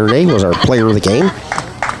on Saturday, was our player of the game.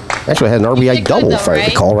 Actually had an RBI double, if I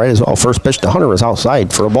recall right as well. First pitch to Hunter was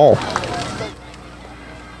outside for a ball.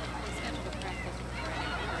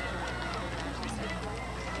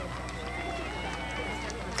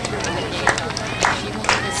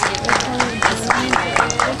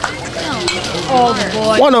 Oh,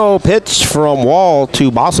 boy. 1-0 pitch from Wall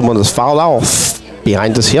to Bosselman is fouled off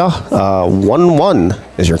behind us here. 1-1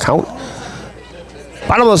 is your count.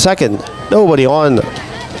 Bottom of the second, nobody on,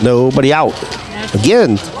 nobody out.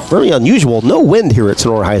 Again, very unusual. No wind here at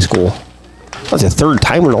Tinora High School. That's the third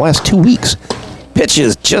time in the last 2 weeks. Pitch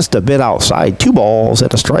is just a bit outside. 2 balls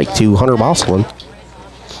and a strike to Hunter Bosselman.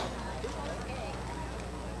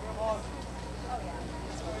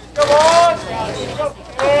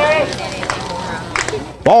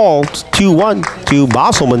 Ball 2-1 to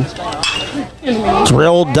Bosselman.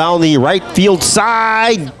 Drilled down the right field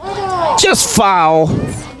side. Just foul.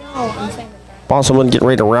 Bosselman getting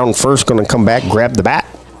ready to round first. Going to come back, grab the bat.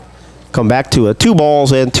 Come back to a 2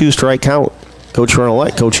 balls and 2 strike count. Coach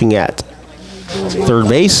Ronalette coaching at third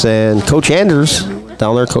base, and Coach Anders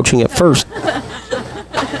down there coaching at first.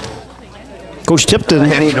 Coach Tipton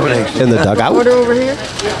in the dugout. Order over here.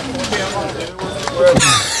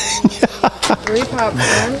 3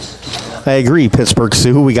 popcorns. I agree, Pittsburgh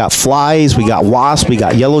Sioux. We got flies, we got wasps, we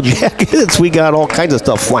got yellow jackets, we got all kinds of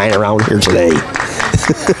stuff flying around here today.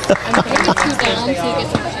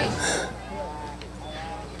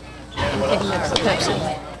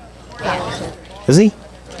 Is he?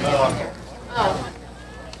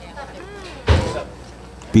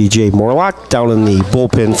 BJ Morlock down in the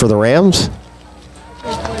bullpen for the Rams.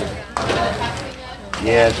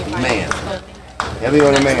 Yes, man. Heavy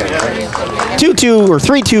on the man, right? 2-2 or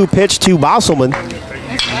 3-2 pitch to Bosselman.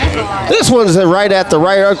 This one's right at the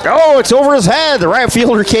right. Oh, it's over his head. The right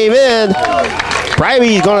fielder came in.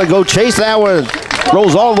 Privey's going to go chase that one.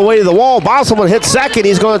 Rolls all the way to the wall. Bosselman hits second.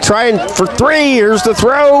 He's going to try and for 3. Here's the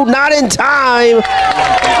throw. Not in time.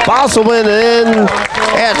 Bosselman in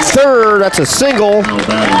at third. That's a single.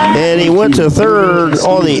 And he went to third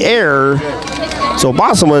on the air. So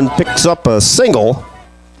Bosselman picks up a single.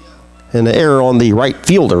 And the error on the right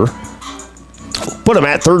fielder. Put him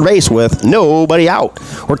at third base with nobody out.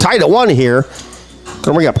 We're tied at 1 here. Going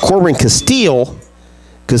to bring up Corbin Castile.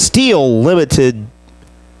 Castile limited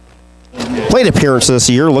plate appearance this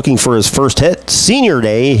year, looking for his first hit. Senior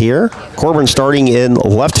day here. Corbin starting in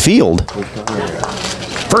left field.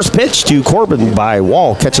 First pitch to Corbin by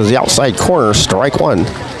Wall. Catches the outside corner. Strike 1.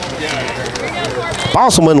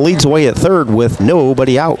 Bosselman leads away at third with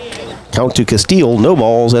nobody out. Count to Castile, no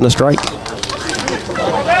balls and a strike.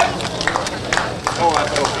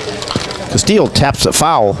 Castile taps a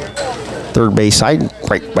foul. Third base side,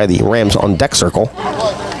 right by the Rams on deck circle.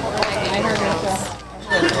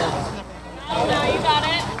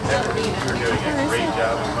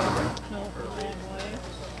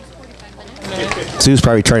 Sue's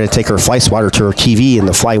probably trying to take her fly swatter to her TV and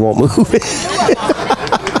the fly won't move.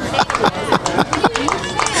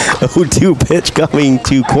 0-2 pitch coming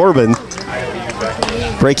to Corbin.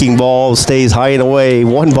 Breaking ball stays high and away.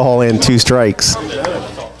 1 ball and 2 strikes.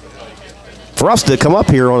 For us to come up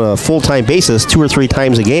here on a full-time basis 2 or 3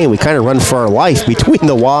 times a game, we kind of run for our life between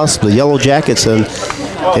the Wasps, the Yellow Jackets, and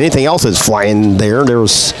anything else that's flying there. There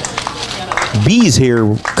was bees here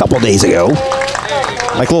a couple days ago,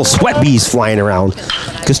 like little sweat bees flying around.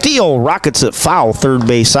 Castile rockets it foul, third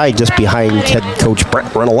base side, just behind head coach Brett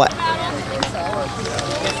Ronalette.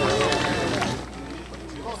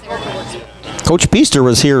 Coach Peaster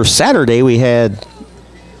was here Saturday. We had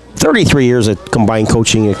 33 years of combined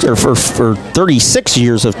coaching, or for 36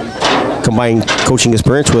 years of combined coaching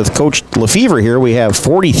experience. With Coach Lefevre here, we have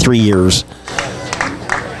 43 years.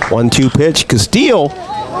 1-2 pitch, Castile.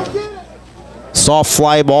 Soft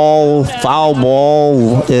fly ball, foul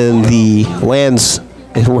ball in the lands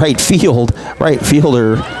in right field. Right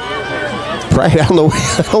fielder, probably, I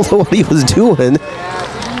don't know what he was doing.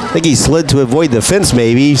 I think he slid to avoid the fence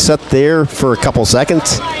maybe. Sat there for a couple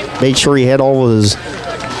seconds. Made sure he had all of his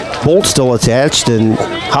bolts still attached and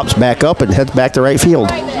hops back up and heads back to right field.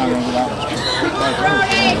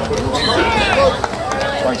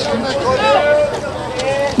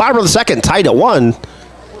 Bottom of the second, tied at 1.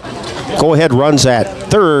 Go ahead runs at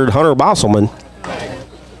third, Hunter Bosselman.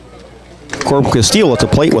 Corbin Castile at the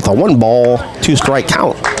plate with a 1-ball, 2-strike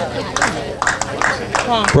count.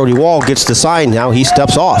 Brody Wall gets the sign now. He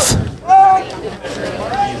steps off.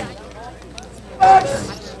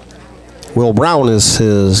 Will Brown is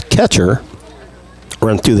his catcher.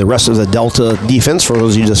 Run through the rest of the Delta defense for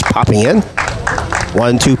those of you just popping in.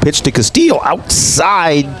 1-2 pitch to Castile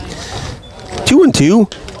outside.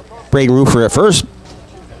 2-2. Braden Roofer at first.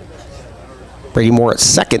 Brady Moore at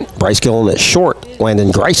second. Bryce Gillen at short.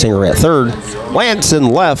 Landon Greisinger at third. Lance in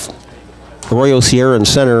left. Arroyo Sierra in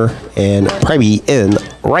center. And Preby in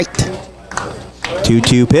right.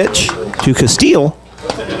 2-2 pitch to Castile.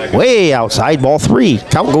 Way outside, ball 3.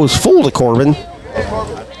 Count goes full to Corbin.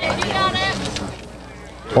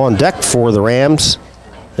 On deck for the Rams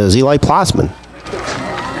is Eli Plossman.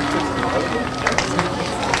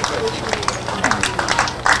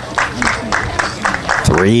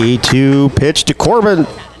 3-2 pitch to Corbin.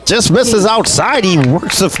 Just misses outside. He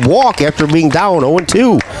works a walk after being down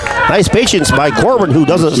 0-2. Nice patience by Corbin, who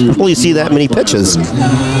doesn't really see that many pitches.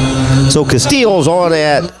 So Castillo's on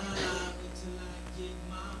at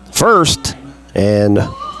first, and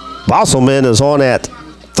Bosselman is on at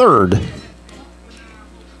third.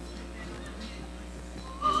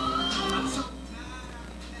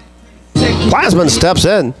 Plasman steps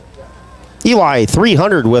in. Eli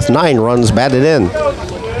 300 with 9 runs batted in.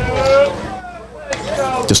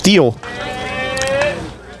 Castile.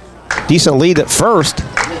 Decent lead at first.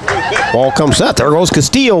 Ball comes set. There goes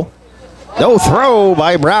Castile. No throw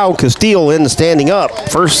by Brown. Castile in standing up.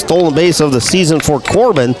 First stolen base of the season for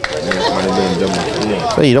Corbin.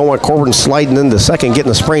 You don't want Corbin sliding into second,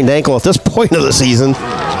 getting a sprained ankle at this point of the season.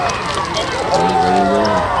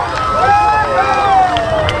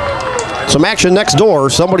 Some action next door.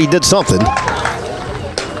 Somebody did something.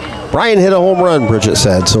 Brian hit a home run, Bridget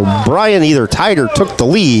said. So Brian either tied or took the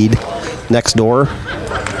lead next door.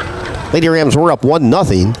 Lady Rams were up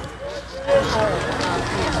 1-0.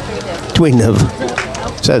 Between the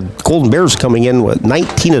said Golden Bears coming in with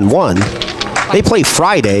 19-1. They play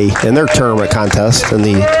Friday in their tournament contest in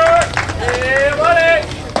the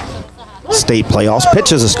state playoffs.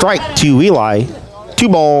 Pitch is a strike to Eli. 2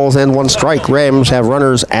 balls and 1 strike. Rams have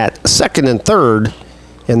runners at second and third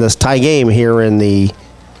in this tie game here in the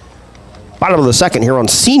bottom of the second here on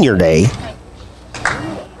Senior Day.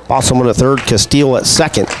 Bosselman at third, Castile at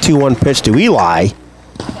second. 2-1 pitch to Eli.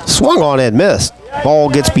 Swung on and missed. Ball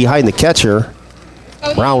gets behind the catcher.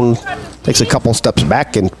 Brown takes a couple steps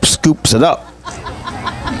back and scoops it up.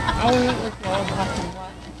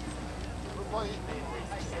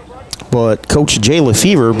 But Coach Jay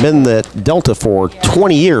Lefevre, been at Delta for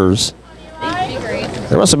 20 years.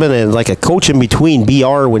 There must have been like a coach in between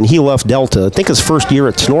BR when he left Delta. I think his first year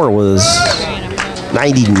at Tinora was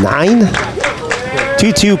 99.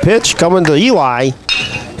 2-2 pitch coming to Eli.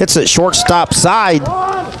 Hits it shortstop side.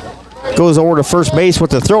 Goes over to first base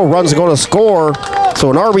with the throw. Run's going to score. So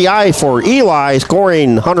an RBI for Eli,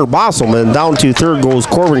 scoring Hunter Bosselman. Down to third goes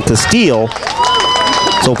Corbin Castile.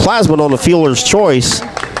 So Plasman on the fielder's choice.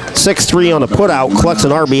 6-3 on the putout, collects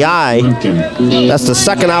an RBI. That's the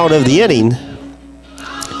second out of the inning.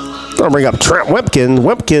 Going to bring up Trent Wimpkin.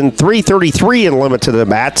 Wimpkin, 333 in limited at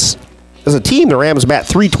bats. As a team, the Rams bat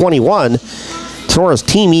 321. Tenora's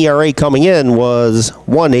team ERA coming in was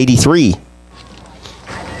 183.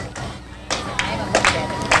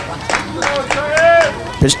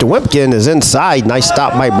 Pitch to Wimpkin is inside. Nice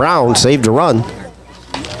stop by Brown. Saved a run.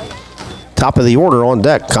 Top of the order on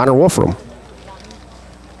deck, Connor Wolfram.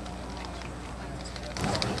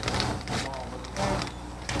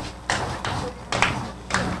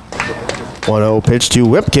 1-0 pitch to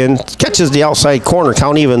Wimpkin. Catches the outside corner.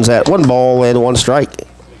 Count evens at 1 ball and 1 strike.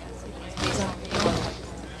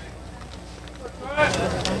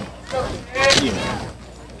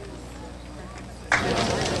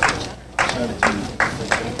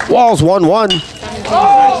 Walls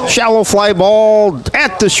 1-1. Shallow fly ball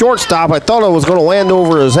at the shortstop. I thought it was going to land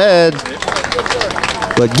over his head.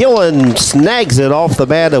 But Gillen snags it off the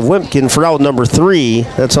bat of Wimpkin for out number 3.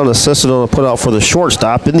 That's unassisted on a put out for the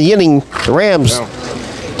shortstop. In the inning, the Rams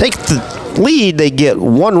take the lead. They get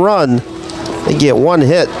 1 run. They get 1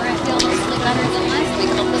 hit.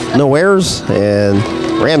 No errors. And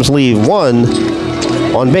Rams leave 1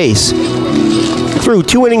 on base. Through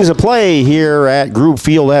 2 innings of play here at Grube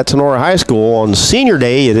Field at Tinora High School. On Senior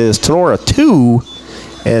Day, it is Tinora 2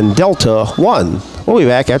 and Delta 1. We'll be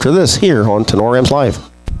back after this here on Tinora Rams Live.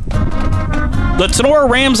 The Tinora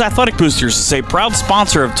Rams Athletic Boosters is a proud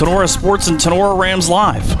sponsor of Tinora Sports and Tinora Rams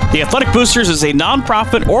Live. The Athletic Boosters is a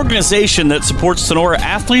nonprofit organization that supports Tinora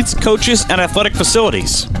athletes, coaches, and athletic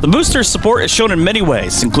facilities. The Boosters' support is shown in many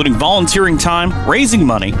ways, including volunteering time, raising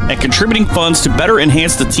money, and contributing funds to better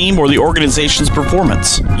enhance the team or the organization's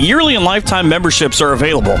performance. Yearly and lifetime memberships are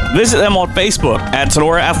available. Visit them on Facebook at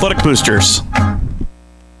Tinora Athletic Boosters.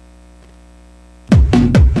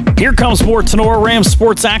 Here comes more Tinora Rams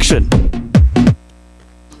sports action.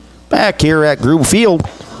 Back here at Grube Field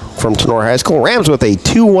from Tinora High School, Rams with a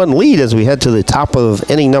 2-1 lead as we head to the top of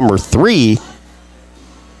inning number 3.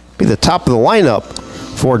 Be the top of the lineup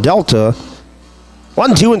for Delta.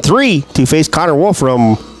 1, 2, and 3 to face Connor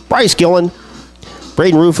Wolfram, Bryce Gillen,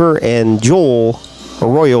 Braden Roofer, and Joel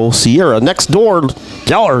Arroyo Sierra. Next door,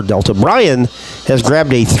 Delta Bryan has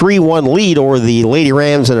grabbed a 3-1 lead over the Lady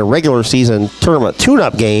Rams in a regular season tournament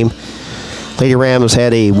tune-up game. Lady Rams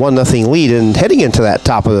had a 1-0 lead, and heading into that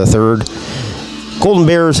top of the third, Golden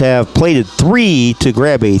Bears have plated 3 to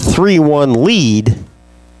grab a 3-1 lead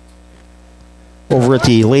over at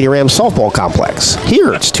the Lady Rams softball complex.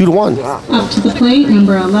 Here, it's 2-1. Up to the plate,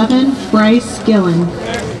 number 11, Bryce Gillen.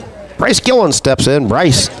 Bryce Gillen steps in.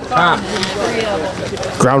 Bryce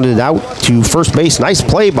grounded out to first base. Nice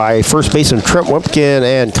play by first baseman Trent Whipkin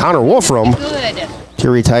and Connor Wolfram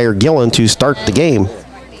to retire Gillen to start the game.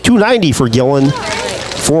 290 for Gillen,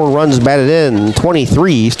 4 runs batted in,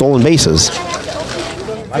 23 stolen bases.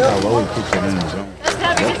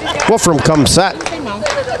 Wolfram comes set.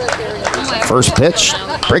 First pitch,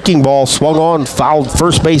 breaking ball swung on, fouled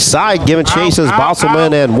first base side, giving chases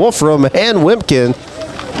Bosselman and Wolfram and Wimpkin,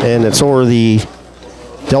 and it's over the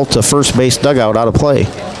Delta first base dugout out of play.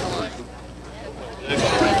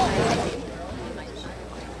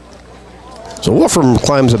 So Wolfram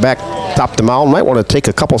climbs it back top the mound. Might want to take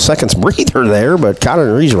a couple seconds breather there, but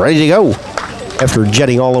he's ready to go after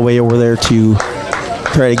jetting all the way over there to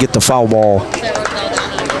try to get the foul ball.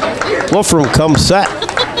 Wolfram comes set.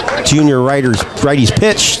 Junior righty's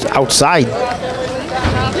pitch outside.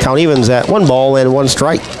 Count evens at 1 ball and 1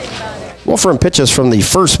 strike. Wolfram pitches from the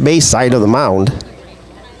first base side of the mound.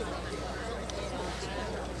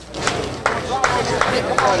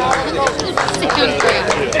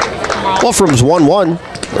 Wolfram's 1-1.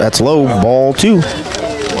 That's low, ball 2.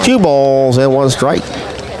 2 balls and 1 strike.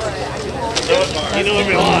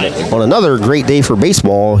 On another great day for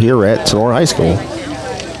baseball here at Tinora High School.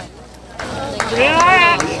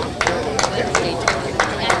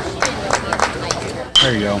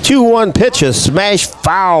 There you go. 2-1 pitch, a smash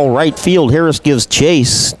foul right field. Harris gives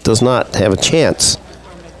chase, does not have a chance.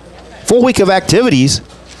 Full week of activities.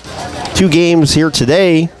 2 games here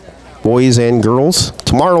today, boys and girls.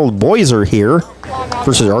 Tomorrow the boys are here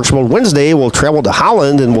versus Archibald. Wednesday we'll travel to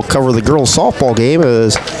Holland and we'll cover the girls softball game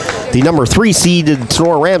as the number 3 seeded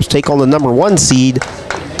Tinora Rams take on the number 1 seed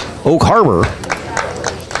Oak Harbor.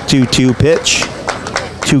 2-2 pitch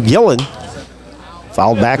to Gillen.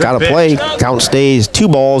 Fouled back out of play. Count stays 2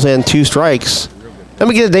 balls and 2 strikes. Then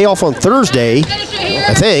we get a day off on Thursday,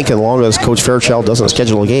 I think, as long as Coach Fairchild doesn't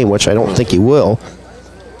schedule a game, which I don't think he will.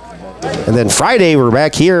 And then Friday, we're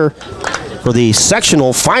back here for the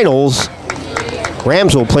sectional finals.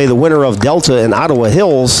 Rams will play the winner of Delta and Ottawa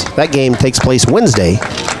Hills. That game takes place Wednesday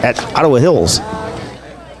at Ottawa Hills.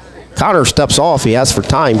 Connor steps off. He asks for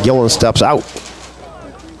time. Gillen steps out.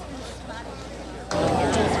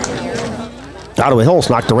 Ottawa Hills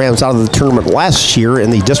knocked the Rams out of the tournament last year in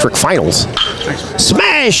the district finals.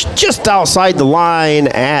 Smash just outside the line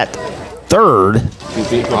at third.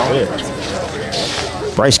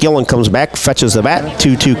 Bryce Gillen comes back, fetches the bat.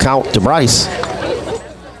 2-2 count to Bryce.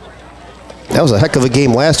 That was a heck of a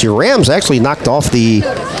game last year. Rams actually knocked off the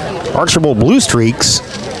Archibald Blue Streaks,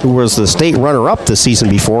 who was the state runner-up the season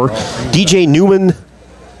before. DJ Newman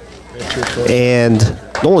and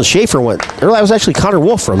Nolan Schaefer went. Or that was actually Connor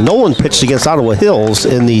Wolfram. Nolan pitched against Ottawa Hills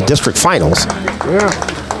in the district finals.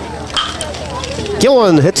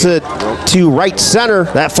 Gillen hits it to right center.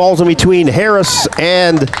 That falls in between Harris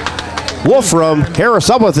and Wolfram.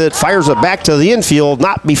 Harris up with it, fires it back to the infield.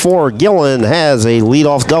 Not before Gillen has a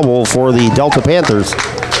leadoff double for the Delta Panthers.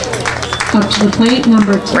 Up to the plate,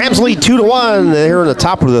 number 2. Rams lead 2-1. They're in the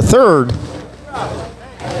top of the third.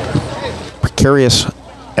 Precarious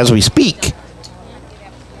as we speak,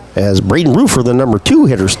 as Braden Roofer, the number 2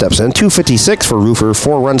 hitter, steps in. 256 for Roofer,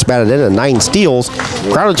 4 runs batted in and 9 steals.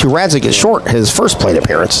 Grounded to Radzik at short, his first plate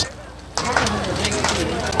appearance.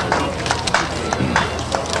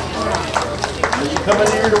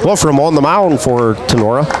 Wolfram on the mound for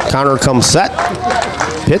Tinora. Connor comes set.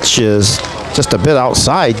 Pitch is just a bit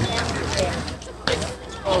outside.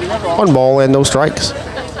 1 ball and no strikes.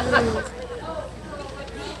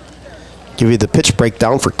 give you the pitch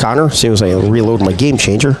breakdown for Connor as soon as I reload my game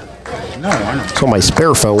changer. No, I know. It's on my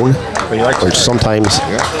spare phone, which sometimes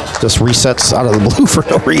just resets out of the blue for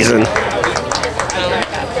no reason.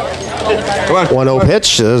 1-0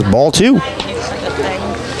 pitch is ball 2.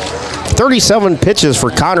 37 pitches for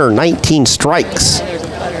Connor, 19 strikes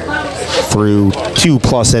through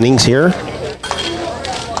 2+ innings here.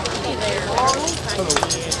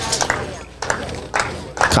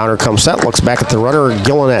 Connor comes set, looks back at the runner,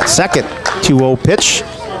 Gillen at second. 2-0 pitch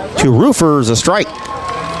to Roofer is a strike.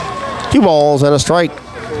 2 balls and a strike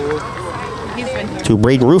to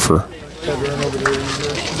Braden Roofer. I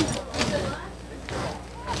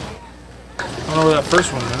don't know where that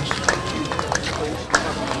first one is.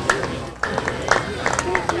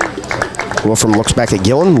 Wolfram looks back at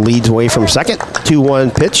Gillen, leads away from second.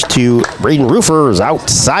 2-1 pitch to Braden Roofer is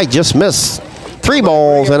outside, just missed. 3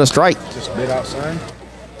 balls and a strike. Just bit outside. I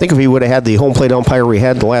think if he would have had the home plate umpire we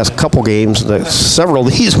had the last couple games, several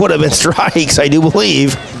of these would have been strikes, I do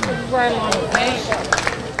believe.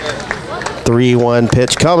 3-1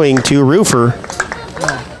 pitch coming to Roofer.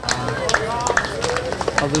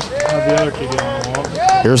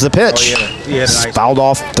 Here's the pitch. Fouled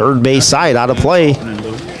off third base side, out of play.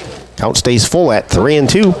 Count stays full at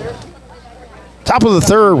 3-2. Top of the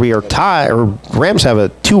third, we are tied. Rams have a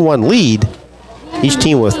 2-1 lead. Each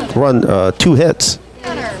team with 2 hits.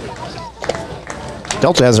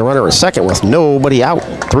 Delta has a runner at second with nobody out.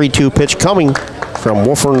 3-2 pitch coming from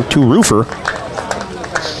Wolfram to Roofer.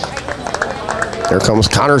 There comes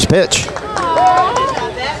Connor's pitch.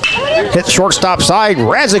 Hit shortstop side.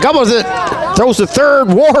 Radzic up with it. Throws to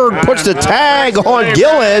third. Ward puts the tag on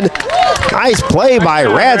Gillen. Nice play by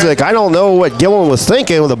Radzic. I don't know what Gillen was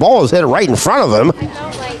thinking. The ball was hit right in front of him.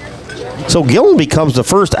 So Gillen becomes the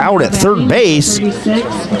first out at third base.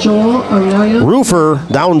 Roofer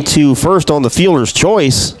down to first on the fielder's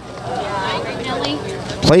choice.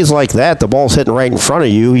 Plays like that, the ball's hitting right in front of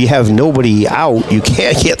you. You have nobody out. You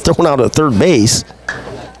can't get thrown out at third base.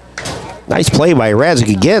 Nice play by Radzic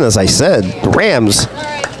again, as I said. The Rams,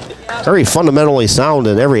 very fundamentally sound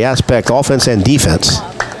in every aspect, offense and defense.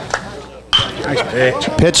 Nice pitch.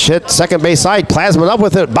 Pitch hit second base side. Plasman up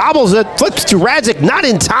with it. Bobbles it. Flips to Radzic. Not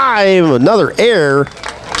in time. Another error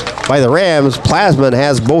by the Rams. Plasman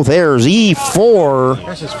has both errors. E4.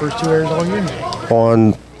 That's his first 2 errors all year.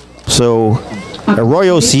 So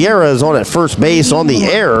Arroyo Sierra is on at first base on the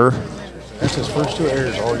error. That's his first 2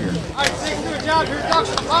 errors all year.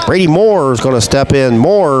 Brady Moore is going to step in.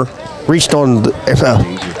 Moore reached on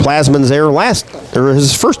Plasman's error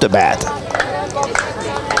his first at bat.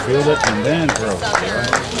 Field it and then throw.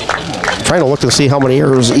 Trying to look to see how many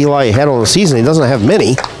errors Eli had on the season. He doesn't have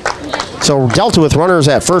many. So Delta with runners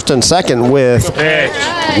at first and second with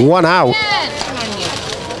 1 out.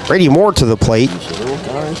 Brady Moore to the plate.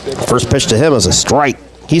 First pitch to him is a strike.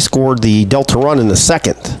 He scored the Delta run in the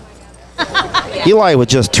second. Eli with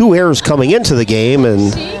just 2 errors coming into the game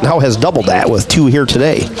and now has doubled that with 2 here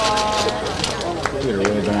today.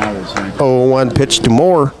 0-1 pitch to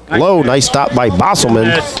Moore. Low, nice stop by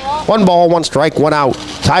Bosselman. 1 ball, 1 strike, 1 out.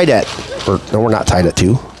 Tied at, no, we're not tied at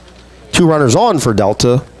 2. 2 runners on for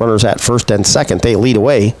Delta. Runners at first and second. They lead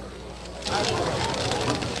away.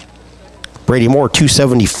 Brady Moore,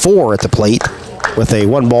 274 at the plate with a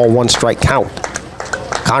 1 ball, 1 strike count.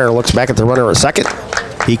 Connor looks back at the runner at second.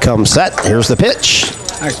 He comes set. Here's the pitch.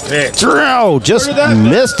 Nice pitch. Throw, just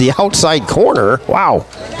missed the outside corner. Wow.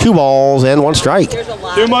 2 balls and 1 strike.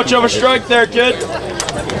 Too much of a strike there, kid.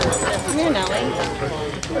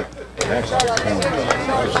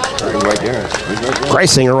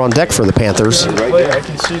 Greisinger on deck for the Panthers. I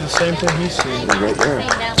can see the same thing he's seeing.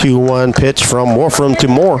 2-1 pitch from Wolfram to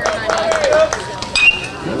Moore.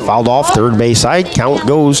 Fouled off third base side. Count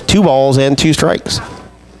goes 2 balls and 2 strikes.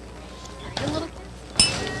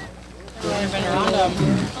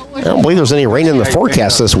 I don't believe there's any rain in the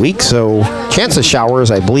forecast this week, so chance of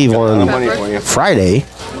showers, I believe, on Friday.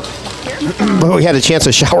 But we had a chance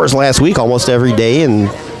of showers last week almost every day, and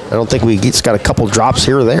I don't think we just got a couple drops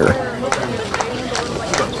here or there.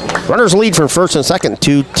 Runners lead from first and second.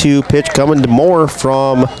 2-2 pitch coming to Moore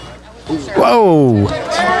from, whoa.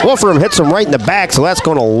 Wolfram hits him right in the back, so that's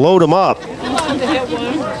going to load him up. Look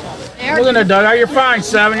in the dugout. You're fine,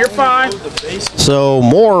 7. You're fine. So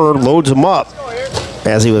Moore loads him up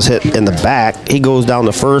as he was hit in the back. He goes down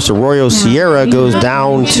to first. Arroyo Sierra goes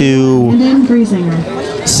down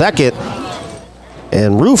to second.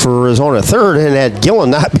 And Roofer is on a third, and had Gillen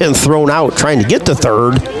not been thrown out trying to get to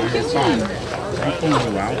third,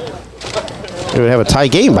 we would have a tie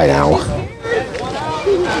game by now.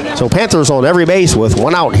 So Panthers on every base with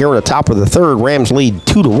 1 out here at the top of the third. Rams lead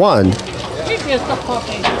 2-1.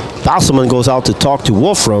 Bosselman goes out to talk to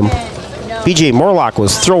Wolfram. BJ Morlock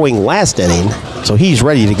was throwing last inning, so he's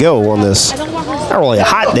ready to go on this, not really a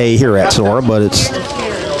hot day here at Tinora, but it's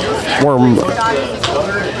warm.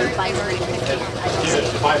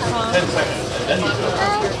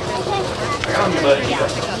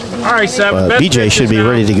 All right, Seb. BJ should be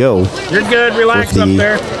ready to go. You're good. Relax up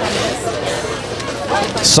there.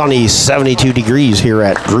 Sunny 72 degrees here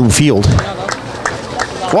at Groove Field.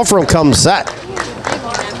 Wolfram comes set.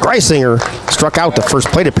 Greisinger struck out the first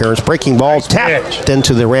plate appearance. Breaking ball tapped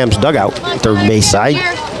into the Rams dugout, third base side.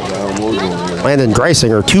 Landon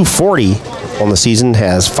Greisinger, 240 on the season,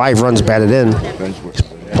 has 5 runs batted in. He's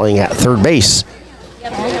playing at third base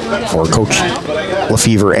for Coach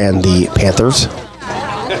Lefevre and the Panthers.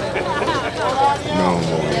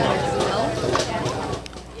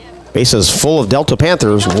 Bases full of Delta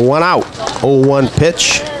Panthers. 1 out. 0-1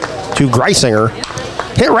 pitch to Greisinger.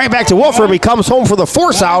 Hit right back to Wolfram. He comes home for the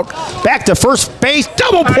force out. Back to first base.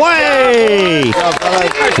 Double play.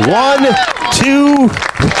 1, 2,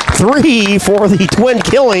 3 for the twin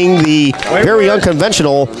killing. The very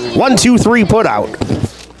unconventional 1, 2, 3 put out.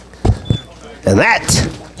 And that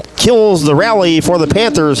kills the rally for the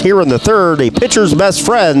Panthers here in the third. A pitcher's best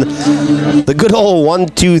friend. The good old 1,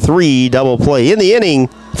 2, 3 double play. In the inning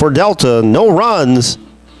for Delta, no runs.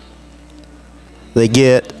 They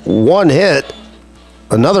get 1 hit.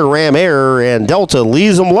 Another Ram error, and Delta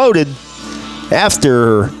leaves them loaded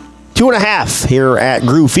after 2.5 here at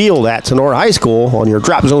Groove Field at Tinora High School on your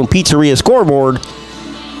Drop Zone Pizzeria scoreboard.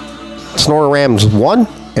 Tinora Rams 1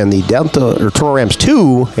 and the Tinora Rams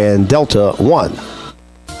 2 and Delta 1.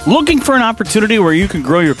 Looking for an opportunity where you can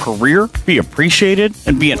grow your career, be appreciated,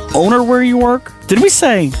 and be an owner where you work? Did we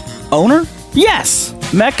say owner? Yes!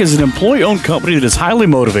 MEC is an employee-owned company that is highly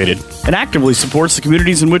motivated and actively supports the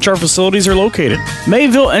communities in which our facilities are located.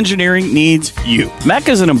 Mayville Engineering needs you. MEC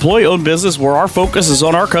is an employee-owned business where our focus is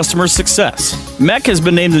on our customers' success. MEC has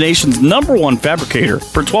been named the nation's #1 fabricator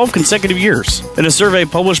for 12 consecutive years in a survey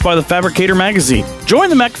published by the Fabricator magazine. Join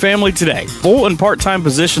the MEC family today. Full and part-time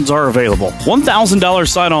positions are available. $1,000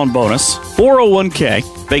 sign-on bonus, 401k,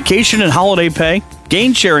 vacation and holiday pay,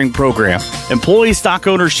 gain-sharing program, employee stock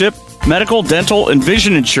ownership, medical, dental, and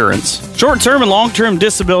vision insurance, short-term and long-term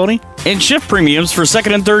disability, and shift premiums for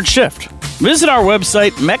second and third shift. Visit our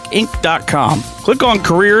website, mecinc.com. Click on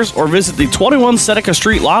Careers or visit the 21 Seneca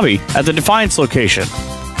Street lobby at the Defiance location.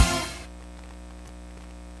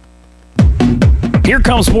 Here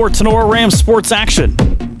comes more Tinora Rams sports action.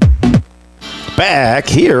 Back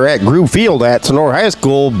here at Groove Field at Tinora High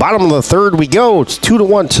School. Bottom of the third we go. It's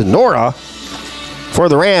 2-1 Tinora for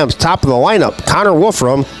the Rams. Top of the lineup, Connor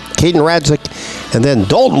Wolfram, Caden Radzik, and then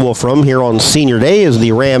Dalton Wolfram here on Senior Day as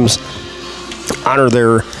the Rams honor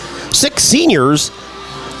their 6 seniors.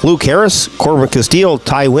 Luke Harris, Corbin Castile,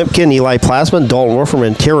 Ty Wimpkin, Eli Plasman, Dalton Wolfram,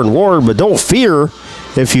 and Taryn Ward. But don't fear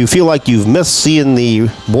if you feel like you've missed seeing the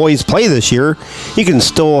boys play this year. You can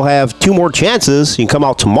still have 2 more chances. You can come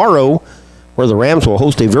out tomorrow where the Rams will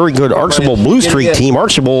host a very good Archibald Blue Streak team.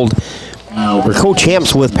 Archibald were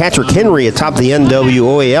co-champs with Patrick Henry atop the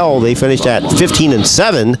NWOAL. They finished at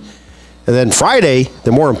 15-7. And then Friday,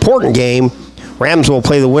 the more important game, Rams will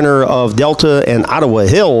play the winner of Delta and Ottawa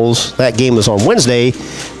Hills. That game is on Wednesday.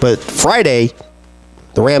 But Friday,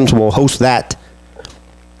 the Rams will host that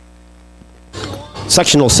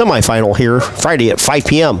sectional semifinal here Friday at 5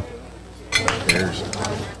 p.m.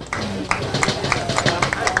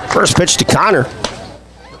 First pitch to Connor.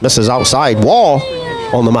 Misses outside. Wall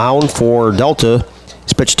on the mound for Delta.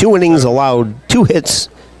 He's pitched 2 innings, allowed 2 hits,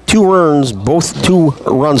 2 runs, both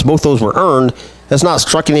those were earned. Has not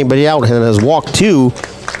struck anybody out and has walked 2,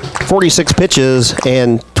 46 pitches,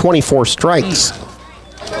 and 24 strikes.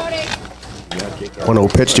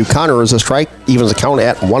 1-0 pitch to Connor is a strike, evens the count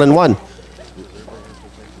at 1-1.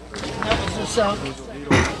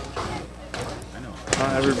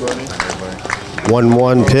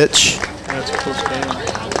 1-1 pitch.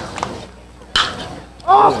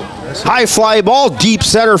 High fly ball, deep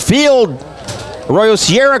center field. Arroyo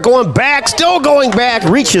Sierra going back, still going back,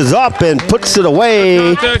 reaches up and puts it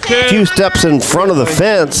away. A few steps in front of the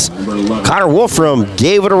fence. Connor Wolfram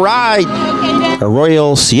gave it a ride.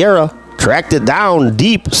 Arroyo Sierra tracked it down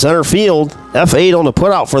deep center field. F8 on the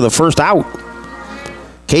putout for the first out.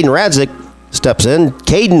 Caden Radzik steps in.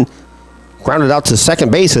 Caden grounded out to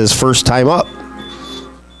second base his first time up.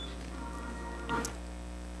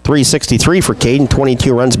 363 for Caden,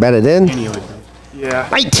 22 runs batted in.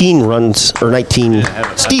 19 runs, or 19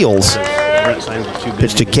 steals.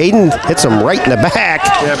 Pitch to Caden, hits him right in the back.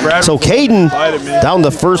 So Caden, down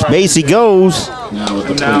the first base he goes.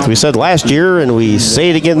 We said last year, and we say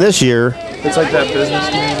it again this year, It's like that business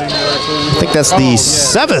meeting. I think that's the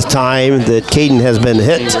 7th time that Caden has been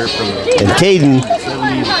hit. And Caden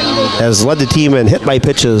has led the team in hit by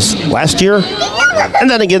pitches last year and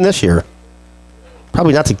then again this year.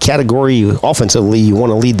 Probably not the category offensively you want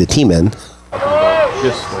to lead the team in.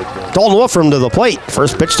 Dalton Wolfram to the plate.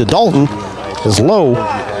 First pitch to Dalton is low.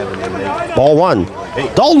 Ball 1.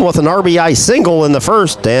 Dalton with an RBI single in the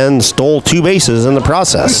first and stole 2 bases in the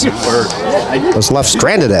process. Was left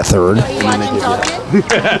stranded at third.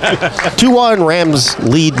 2-1, Rams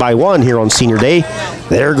lead by 1 here on Senior Day.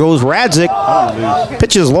 There goes Radzik.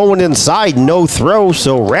 Pitches low and inside, no throw.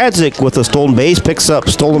 So Radzik with a stolen base picks up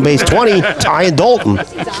stolen base 20, tying Dalton.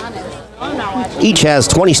 Each has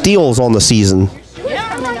 20 steals on the season.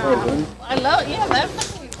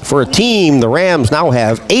 For a team, the Rams now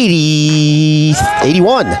have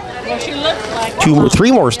 81.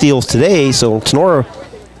 3 more steals today, so Tinora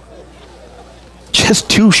just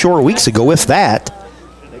 2 short weeks ago, if that. I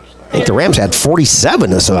think the Rams had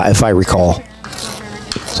 47, if I recall.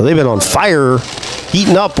 So they've been on fire,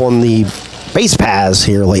 heating up on the base paths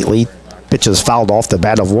here lately. Pitches fouled off the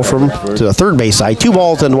bat of Wolfram to the third base side. 2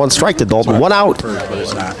 balls and 1 strike to Dalton. 1 out.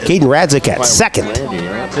 Caden Radzik at second.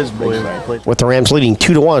 With the Rams leading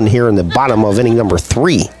 2-1 here in the bottom of inning number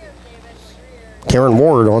 3. Taryn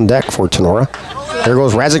Ward on deck for Tinora. There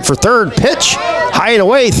goes Radzik for third. Pitch. High and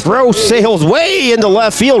away. Throw sails way into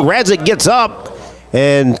left field. Radzik gets up.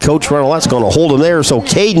 And Coach Reynolds going to hold him there. So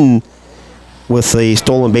Caden with a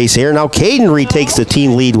stolen base here. Now Caden retakes the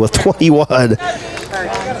team lead with 21.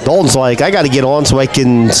 Dalton's like, I got to get on so I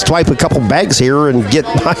can swipe a couple bags here and get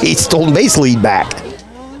my stolen base lead back.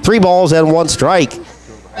 3 balls and 1 strike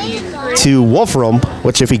to Wolfram,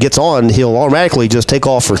 which if he gets on, he'll automatically just take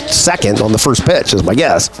off for second on the first pitch, is my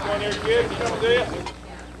guess.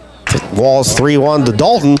 Walls 3-1 to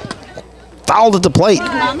Dalton. Fouled at the plate.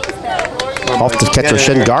 Off the catcher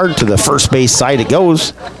shin guard to the first base side it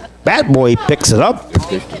goes. Bat Boy picks it up.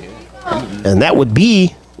 And that would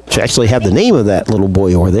be, to actually have the name of that little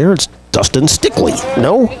boy over there, it's Dustin Stickley.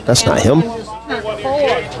 No, that's not him.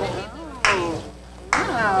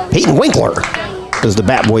 Peyton Winkler is the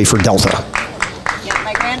bat boy for Delta. Yeah,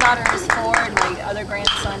 my granddaughter is 4 and my other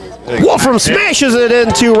grandson is 1. Wolfram smashes it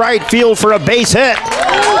into right field for a base hit.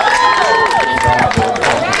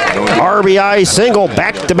 RBI single,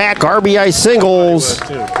 back-to-back RBI singles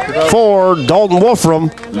for Dalton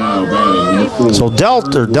Wolfram. So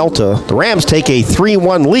Delta, the Rams take a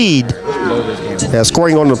 3-1 lead.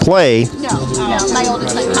 Scoring on the play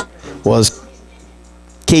was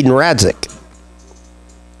Caden Radzik.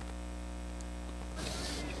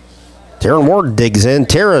 Taryn Ward digs in.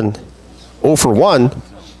 Taryn 0 for 1.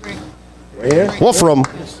 Wolfram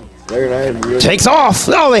takes off.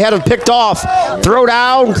 No, they had him picked off. Throw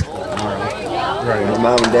down.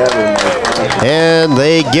 And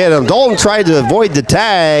they get him. Dalton tried to avoid the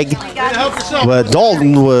tag, but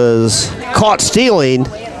Dalton was caught stealing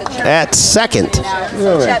at second.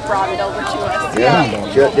 Chet brought it over to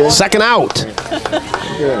us. Second out.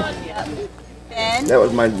 That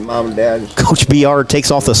was my mom and dad. Coach BR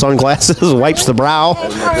takes off the sunglasses, wipes the brow.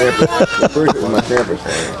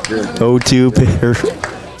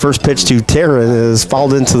 0-2. First pitch to Taryn is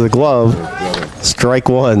fouled into the glove. Strike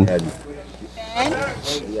 1.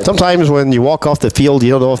 Sometimes when you walk off the field, you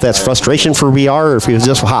don't know if that's frustration for BR or if he was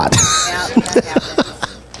just hot.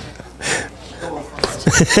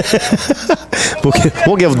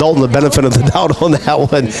 We'll give Dalton the benefit of the doubt on that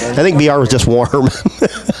one. I think BR was just warm.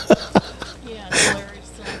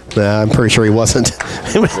 Nah, I'm pretty sure he wasn't.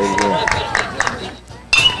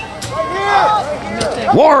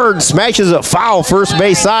 Ward smashes it foul, first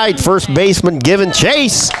base side. First baseman giving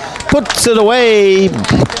chase. Puts it away.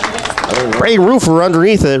 Ray Roofer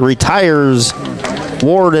underneath it retires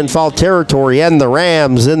Ward in foul territory, and the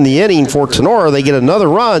Rams in the inning for Tinora. They get another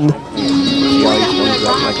run.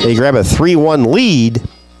 They grab a 3-1 lead,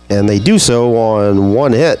 and they do so on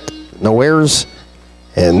 1 hit. No errors,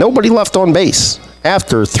 and nobody left on base.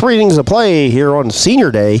 After 3 innings of play here on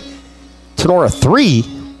Senior Day, Tinora 3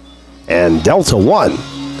 and Delta 1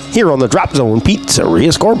 here on the Drop Zone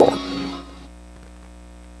Pizzeria Scoreboard.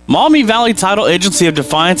 Maumee Valley Title Agency of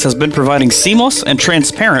Defiance has been providing seamless and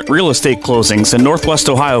transparent real estate closings in Northwest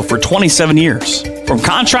Ohio for 27 years. From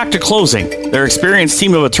contract to closing, their experienced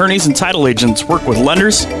team of attorneys and title agents work with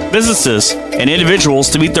lenders, businesses, and individuals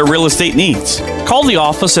to meet their real estate needs. Call the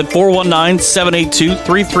office at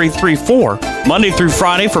 419-782-3334, Monday through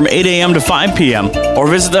Friday from 8 a.m. to 5 p.m., or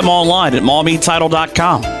visit them online at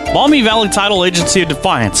MaumeeTitle.com. Maumee Valley Title Agency of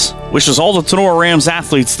Defiance wishes all the Tinora Rams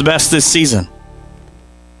athletes the best this season.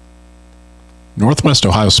 Northwest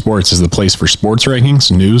Ohio Sports is the place for sports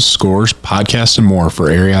rankings, news, scores, podcasts, and more for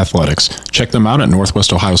area athletics. Check them out at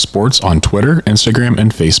Northwest Ohio Sports on Twitter, Instagram,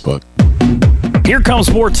 and Facebook. Here comes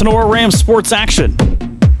more Tinora Rams sports action.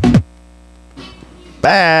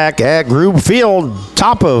 Back at Grube Field,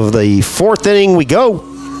 top of the fourth inning we go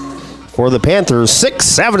for the Panthers, 6,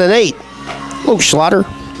 7, and 8. Luke Schlatter,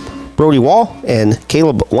 Brody Wall, and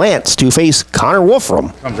Caleb Lance to face Connor Wolfram.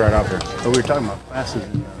 Comes right out there. What we were talking about classes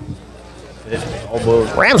and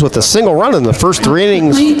Rams with a single run in the first 3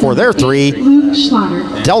 innings for their 3. Luke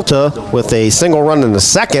Schlatter. Delta with a single run in the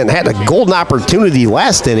second. Had a golden opportunity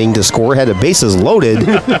last inning to score. Had the bases loaded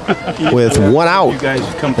with 1 out.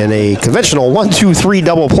 And a conventional 1-2-3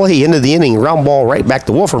 double play into the inning. Round ball right back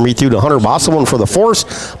to Wolfram. He threw to Hunter Bosselman for the force.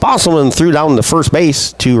 Bosselman threw down to first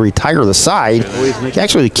base to retire the side.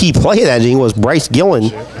 Actually, the key play of that inning was Bryce Gillen.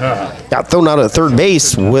 Got thrown out at third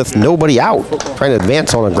base with nobody out. Trying to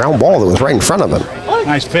advance on a ground ball that was right in front of him.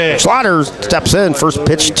 nice pitch. Schlatter steps in. First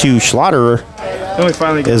pitch to Schlatter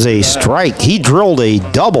is a strike. He drilled a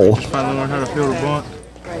double. Finally learned how to field a bunt.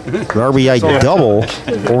 An RBI double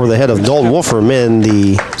over the head of Dalton Wolfram in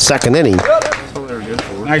the second inning.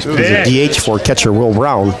 Nice It was a pitch. DH for catcher Will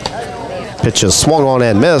Brown. Pitch is swung on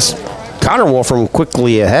and missed. Connor Wolfram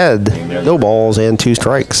quickly ahead. No balls and 2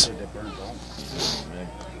 strikes.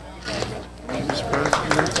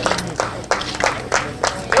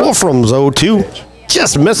 Wolfram's 0-2.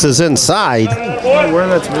 Just misses inside.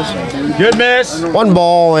 Good miss. 1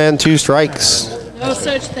 ball and 2 strikes. No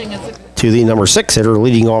such thing as a To the number 6 hitter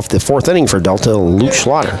leading off the fourth inning for Delta, Luke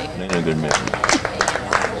Schlatter.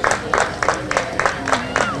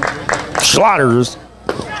 Schlatters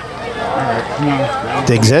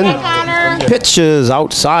digs in. Pitches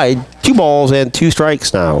outside. 2 balls and 2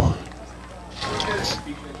 strikes now.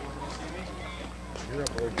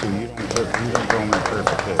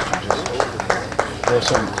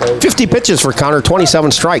 50 pitches for Connor,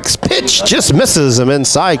 27 strikes. Pitch just misses him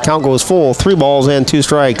inside. Count goes full. 3 balls and 2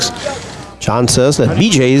 strikes. John says that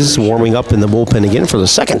BJ's warming up in the bullpen again for the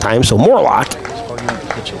second time, so Morlock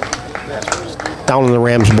down in the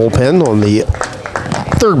Rams bullpen on the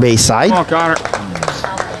third base side. Come on, Connor.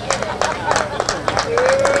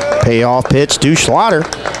 Payoff pitch to Schlatter.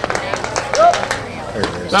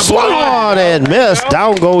 Swung on and missed.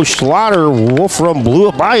 Down goes Schlatter. Wolfram blew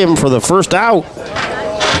it by him for the first out.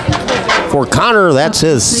 For Connor, that's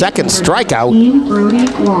his second strikeout. Brody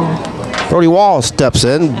Wall. Brody Wall steps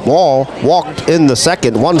in. Wall walked in the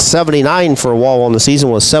second. 179 for Wall on the season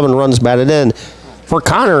with 7 runs batted in. For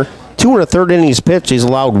Connor, 2 1/3 innings pitched. He's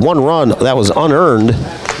allowed 1 run. That was unearned.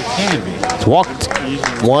 He's walked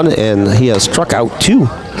 1 and he has struck out 2.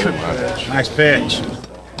 Nice pitch.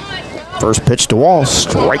 First pitch to Wall.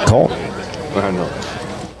 Strike call. I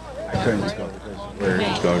couldn't tell where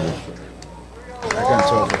he's going. I couldn't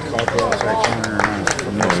tell if it caught the outside corner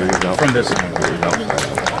or not from this angle.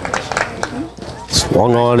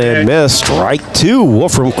 Swung on and missed. Strike 2.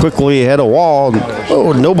 Wolfram quickly ahead of Wall.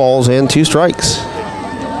 Oh, no balls and 2 strikes.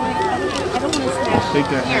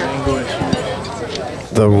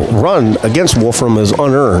 The run against Wolfram is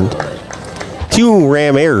unearned. 2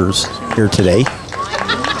 Ram errors here today.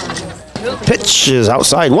 Pitch is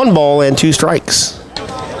outside. 1 ball and 2 strikes.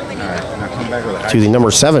 To the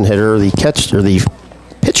number 7 hitter, the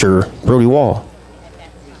pitcher, Brody Wall.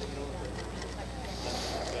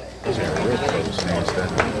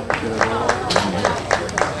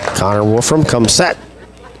 Connor Wolfram comes set.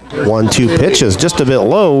 1-2 pitches, just a bit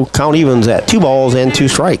low. Count evens at 2 balls and 2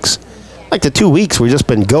 strikes. Like the 2 weeks, we've just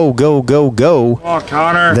been go, go, go, go. Come on,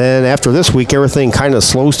 Connor. Then after this week, everything kind of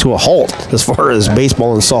slows to a halt as far as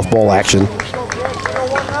baseball and softball action.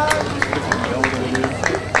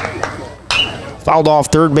 Fouled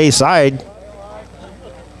off third base side.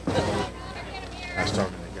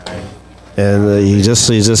 And he's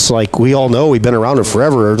just like, we all know, we've been around it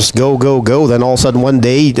forever. Just go, go, go. Then all of a sudden one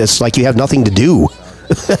day, it's like you have nothing to do.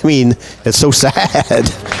 I mean, it's so sad.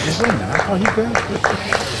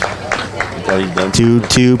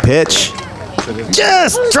 2-2 pitch.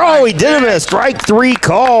 Just throw. He did it. Strike 3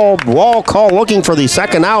 call. Wall call looking for the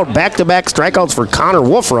second out. Back-to-back strikeouts for Connor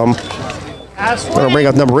Wolfram. Going to bring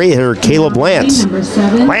up number 8 hitter, Caleb Lance. Number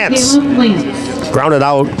 7, Lance. Caleb Lance. Grounded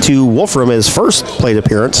out to Wolfram, his first plate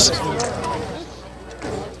appearance.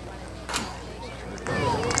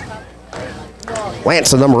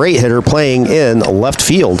 Lance, the number 8 hitter, playing in left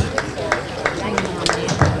field.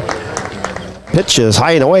 Pitch is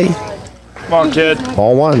high and away. Come on, kid.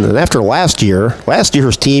 Ball 1. And after last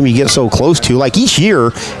year's team you get so close to, like each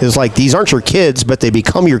year is like, these aren't your kids, but they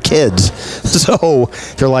become your kids. So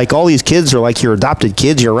they're like, all these kids are like your adopted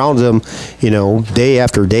kids. You're around them, day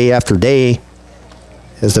after day after day.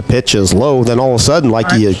 as the pitch is low. Then all of a sudden,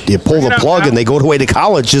 like you pull the plug and they go away to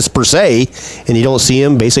college just per se, and you don't see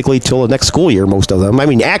them basically till the next school year, most of them. I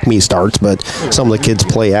mean, Acme starts, but some of the kids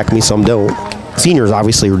play Acme, some don't. Seniors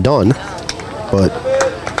obviously are done, but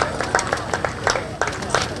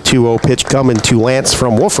 2-0 pitch coming to Lance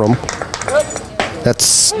from Wolfram.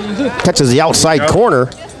 That's catches the outside corner.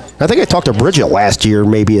 I think I talked to Bridget last year,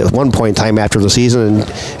 maybe at one point in time after the season,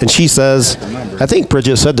 and she says, I think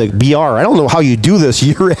Bridget said to BR, I don't know how you do this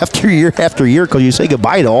year after year after year because you say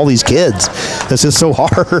goodbye to all these kids. This is so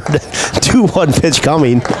hard. 2-1 pitch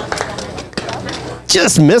coming.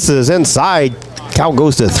 Just misses inside. Count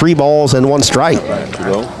goes to 3 balls and 1 strike.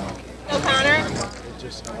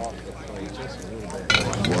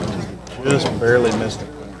 Just barely missed it.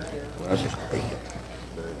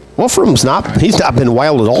 Wolfram's he's not been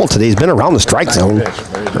wild at all today. He's been around the strike zone.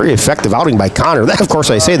 Very effective outing by Connor. That, of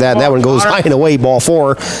course, I say that. That one goes high and away, ball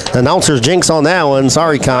 4. Announcer's jinx on that one.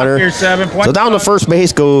 Sorry, Connor. So down to first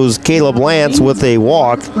base goes Caleb Lance with a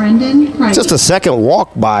walk. Just a second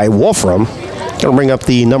walk by Wolfram. Going to bring up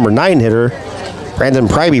the number 9 hitter, Brandon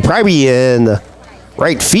Pryby. Pryby in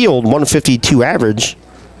right field, 152 average.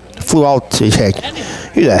 Flew out. He had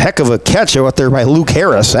a heck of a catch out there by Luke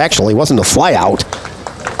Harris, actually. It wasn't a fly out.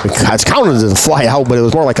 It's counted as a fly out, but it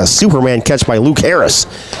was more like a Superman catch by Luke Harris.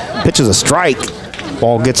 Pitches a strike.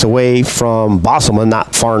 Ball gets away from Bosselman,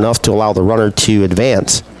 not far enough to allow the runner to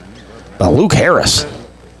advance. But Luke Harris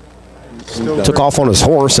took off on his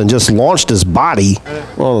horse and just launched his body.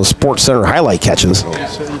 One of the Sports Center highlight catches,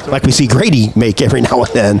 like we see Grady make every now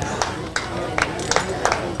and then.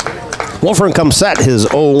 Wolfram comes set. His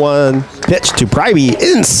 0-1 pitch to Pryby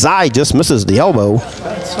inside, just misses the elbow.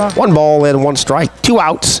 1 ball and 1 strike. 2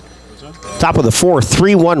 outs. Top of the 4th,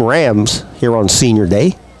 3-1 Rams here on Senior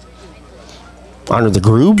Day. Honor the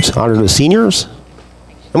Groobs, honor the seniors.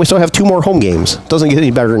 And we still have 2 more home games. Doesn't get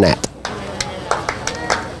any better than that.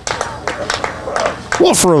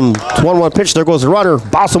 Wolfram, 1-1 pitch. There goes the runner.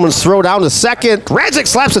 Bosselman's throw down to second. Radzik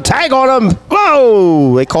slaps a tag on him.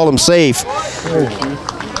 Whoa! They called him safe.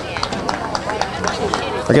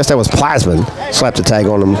 I guess that was Plasman. Slapped a tag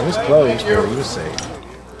on him. It was close, but he was safe.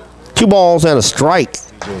 2 balls and a strike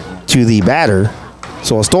to the batter.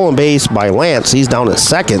 So a stolen base by Lance. He's down at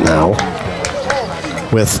second now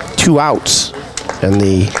with 2 outs. And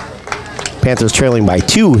the Panthers trailing by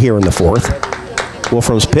 2 here in the 4th.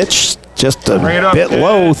 Wolfram's pitch just a bit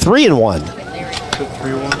low. 3-1.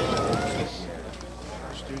 3-1.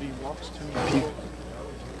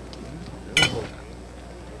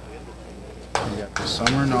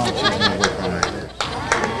 Summer knowledge is going to work on right here.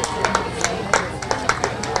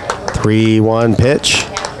 3-1 pitch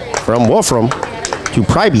from Wolfram to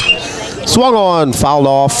Pryby. Swung on, fouled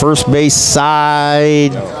off, first base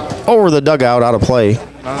side, over the dugout, out of play.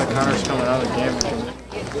 Now that Connor's coming out of the game. Coming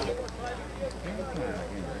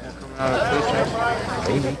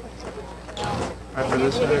out of after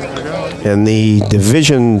this, In the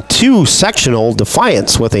Division II sectional,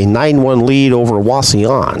 Defiance with a 9-1 lead over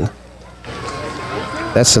Wauseon.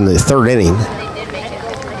 That's in the 3rd inning.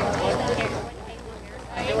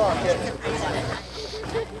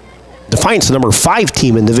 Defiance, the number 5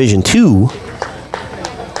 team in Division II.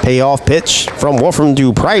 Payoff pitch from Wolfram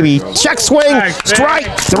to Pryby. Check swing,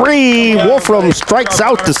 strike 3. Wolfram strikes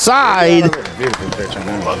out the side.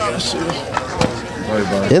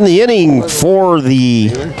 In the inning for the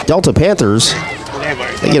Delta Panthers,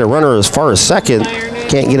 they get a runner as far as second.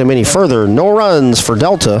 Can't get him any further. No runs for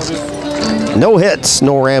Delta. No hits,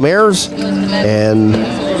 no Ram errors, and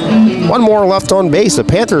 1 more left on base. The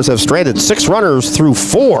Panthers have stranded 6 runners through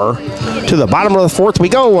 4. To the bottom of the 4th we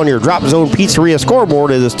go on your Drop Zone Pizzeria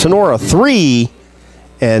scoreboard. It is Tinora 3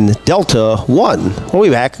 and Delta 1. We'll be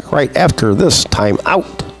back right after this time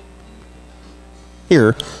out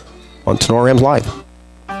here on Tinora Rams Live.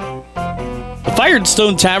 The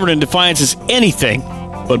Firestone Tavern in Defiance is anything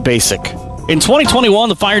but basic. In 2021,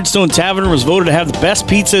 the Firestone Tavern was voted to have the best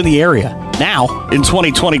pizza in the area. Now, in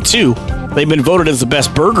 2022, they've been voted as the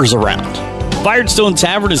best burgers around. Firestone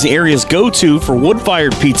Tavern is the area's go-to for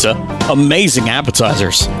wood-fired pizza, amazing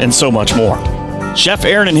appetizers, and so much more. Chef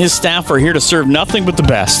Aaron and his staff are here to serve nothing but the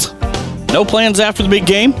best. No plans after the big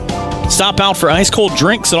game? Stop out for ice-cold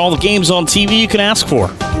drinks and all the games on TV you can ask for.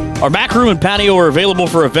 Our back room and patio are available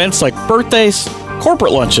for events like birthdays,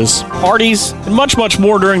 corporate lunches, parties, and much, much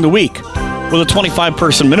more during the week, with a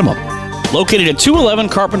 25-person minimum. Located at 211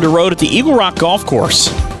 Carpenter Road at the Eagle Rock Golf Course.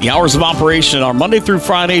 The hours of operation are Monday through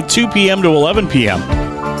Friday, 2 p.m. to 11 p.m.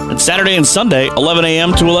 and Saturday and Sunday, 11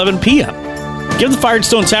 a.m. to 11 p.m. Give the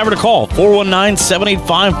Firestone Tavern a call,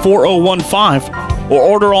 419-785-4015, or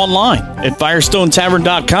order online at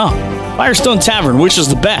firestonetavern.com. Firestone Tavern wishes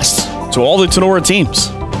the best to all the Tinora teams.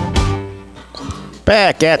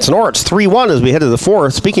 Back at Tinora, it's 3-1 as we head to the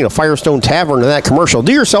fourth. Speaking of Firestone Tavern and that commercial,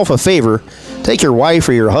 do yourself a favor. Take your wife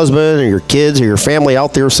or your husband or your kids or your family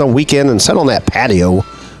out there some weekend and sit on that patio.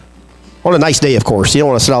 On a nice day, of course. You don't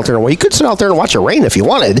want to sit out there and wait. You could sit out there and watch it rain if you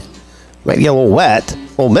wanted. Might get a little wet, a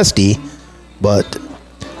little misty, but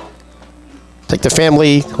take the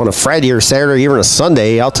family on a Friday or Saturday or even a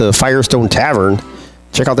Sunday out to Firestone Tavern.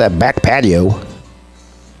 Check out that back patio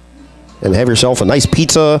and have yourself a nice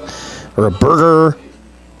pizza or a burger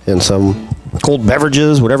and some cold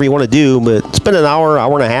beverages, whatever you want to do. But spend an hour,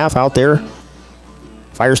 hour and a half out there.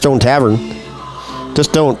 Firestone Tavern.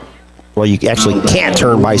 Just don't, well, you actually can't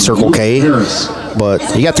turn by Circle K, but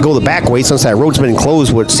you got to go the back way since that road's been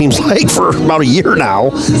closed, what seems like for about a year now.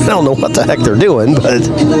 I don't know what the heck they're doing, but you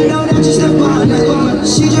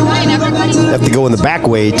have to go in the back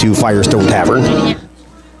way to Firestone Tavern.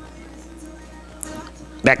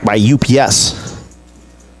 Back by UPS.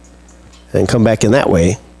 And come back in that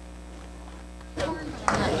way.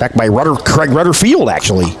 Back by Craig Rudder Field,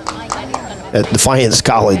 actually, at Defiance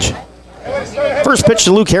College. First pitch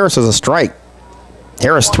to Luke Harris is a strike.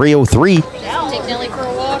 Harris 303. Take Nelly for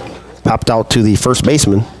a walk. Popped out to the first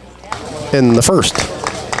baseman in the first.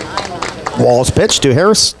 Wall's pitch to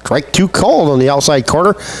Harris. Strike 2 called on the outside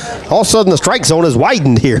corner. All of a sudden the strike zone is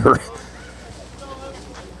widened here.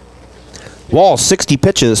 Wall, 60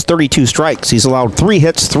 pitches, 32 strikes. He's allowed 3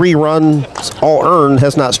 hits, 3 runs, all earned,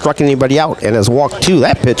 has not struck anybody out, and has walked 2.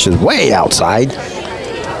 That pitch is way outside.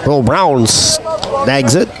 Will Brown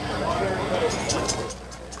snags it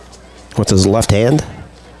with his left hand.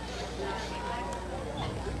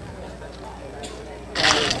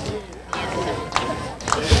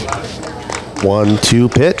 One, 2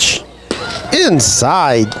 pitch.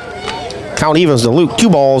 Inside. Count evens to Luke. 2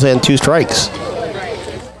 balls and 2 strikes.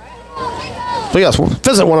 So yes, we'll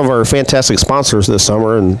visit one of our fantastic sponsors this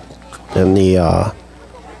summer, and the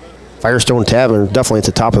Firestone Tavern, definitely at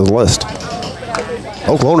the top of the list.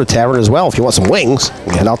 Oklahoma Tavern as well. If you want some wings,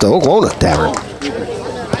 you head out to Oklahoma Tavern.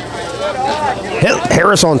 Hit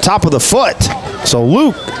Harris on top of the foot. So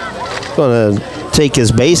Luke going to take his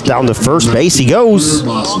base down to first base. He goes.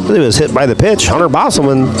 He was hit by the pitch. Hunter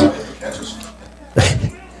Bosselman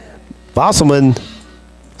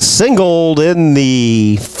singled in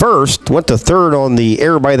the first, went to third on the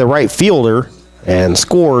air by the right fielder, and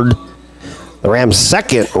scored the Rams'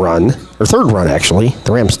 second run, or third run actually.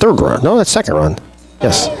 The Rams' third run. No, that's second run.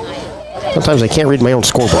 Yes. Sometimes I can't read my own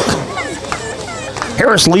scorebook.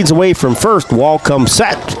 Harris leads away from first. Wall comes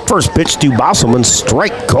set. First pitch to Bosselman.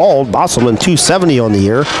 Strike called. Bosselman 270 on the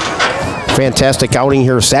year. Fantastic outing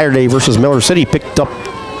here Saturday versus Miller City. Picked up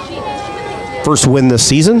first win this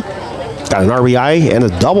season. Got an RBI and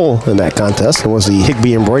a double in that contest, and was the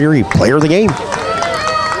Higbee Embroidery Player of the Game.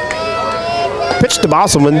 Pitch to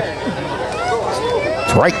Bosselman.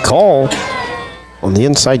 Strike call on the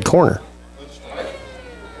inside corner.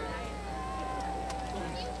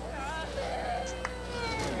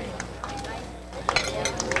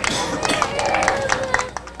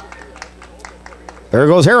 There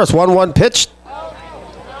goes Harris, 1-1 pitch.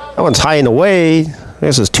 That one's high and away. I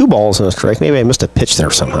guess it's 2 balls and a strike. Maybe I missed a pitch there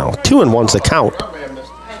somehow. 2-1's the count.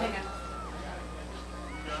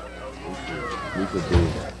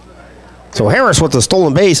 So Harris with the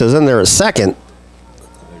stolen base is in there at second.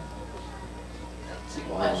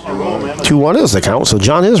 2-1 is the count, so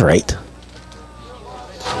John is right.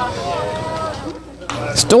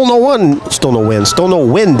 Still no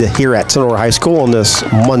wind here at Tinora High School on this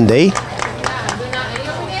Monday.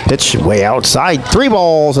 Pitch way outside. 3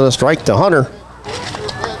 balls and a strike to Hunter.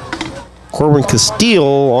 Corbin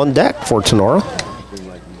Castile on deck for Tinora.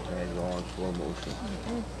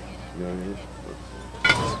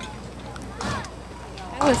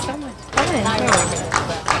 That was so much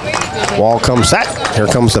fun. Wall comes set. Here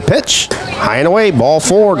comes the pitch. High and away. Ball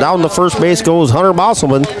 4. Down to first base goes Hunter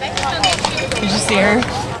Bosselman. Did you see her?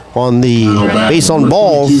 On the base on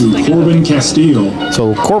balls. Corbin Castile.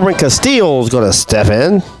 So Corbin Castile is going to step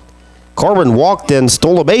in. Corbin walked in,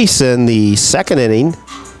 stole a base in the second inning.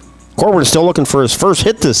 Corbin still looking for his first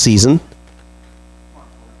hit this season.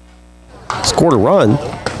 Scored a run.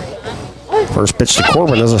 First pitch to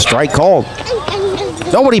Corbin is a strike called.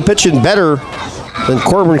 Nobody pitching better than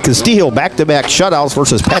Corbin Castile. Back-to-back shutouts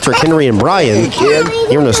versus Patrick Henry and Bryan.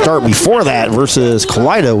 Even the start before that versus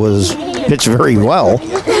Kalida was pitched very well.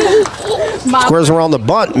 Squares around the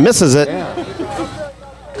bunt, misses it.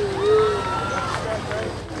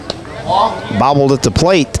 Bobbled at the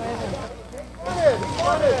plate.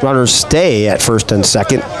 Runners stay at first and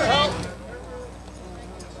second.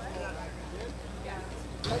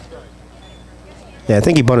 Yeah, I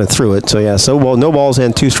think he bunted through it. So, yeah, no balls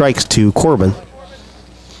and 2 strikes to Corbin.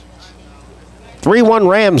 3-1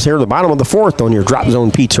 Rams here at the bottom of the 4th on your Drop Zone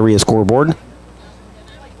Pizzeria scoreboard.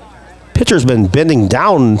 Pitcher's been bending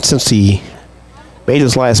down since he made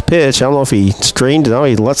his last pitch. I don't know if he strained. Now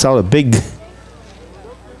he lets out a big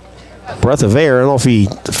breath of air. I don't know if he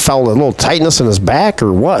felt a little tightness in his back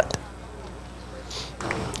or what.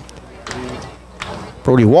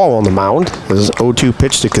 Brody Wall on the mound. His 0-2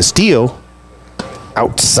 pitch to Castillo.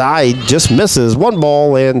 Outside, just misses. 1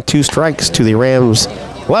 ball and 2 strikes to the Rams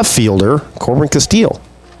left fielder, Corbin Castillo.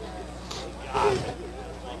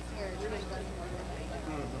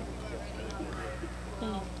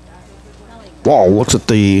 Wall looks at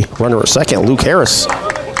the runner at second, Luke Harris.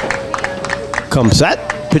 Comes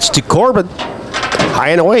set, pitch to Corbin.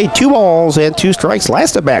 High and away, 2 balls and 2 strikes.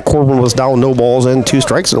 Last at bat, Corbin was down, no balls and 2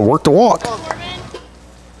 strikes, and worked a walk.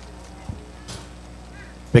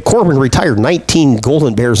 McCorbin retired 19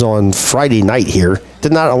 Golden Bears on Friday night here.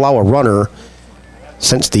 Did not allow a runner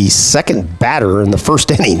since the second batter in the first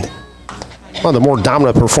inning. One of the more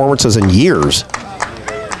dominant performances in years.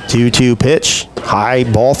 2-2 pitch, high,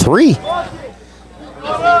 ball 3.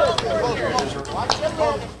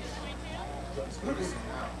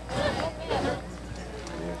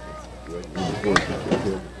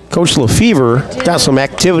 Coach Lefevre got some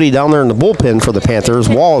activity down there in the bullpen for the Panthers.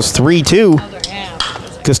 Wall is 3-2.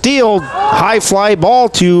 Castillo, high fly ball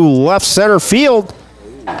to left center field.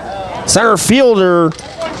 Center fielder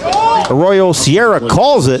Arroyo Sierra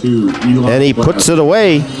calls it, and he puts it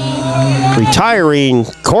away, retiring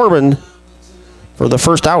Corbin for the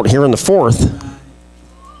first out here in the 4th.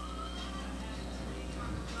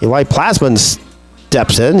 Eli Plasman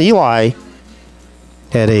steps in. Eli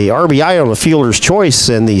had a RBI on the fielder's choice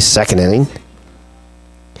in the second inning.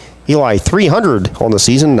 Eli 300 on the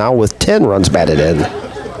season, now with 10 runs batted in.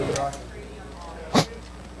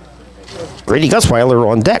 Grady Gusweiler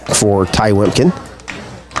on deck for Ty Wimpkin.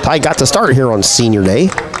 Ty got to start here on senior day.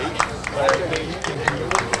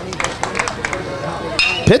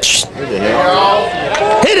 Pitch.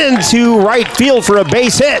 Hit into right field for a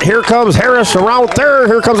base hit. Here comes Harris around third.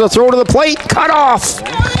 Here comes a throw to the plate. Cut off.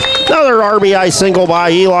 Another RBI single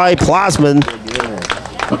by Eli Plasman.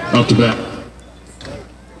 Up to bat.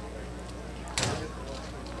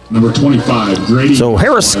 Number 25, Grady. So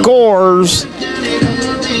Harris scores.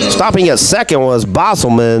 Stopping at second was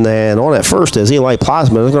Bosselman, and on at first is Eli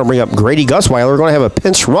Plasman. They're going to bring up Grady Gusweiler. We're going to have a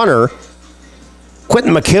pinch runner.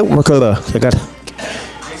 Quentin Mason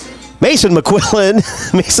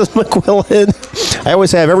McQuillan. Mason McQuillan. I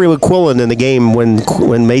always have every McQuillan in the game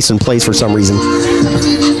when Mason plays for some reason.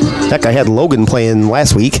 Heck, I had Logan playing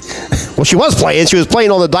last week. Well, she was playing. She was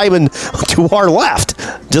playing on the diamond to our left,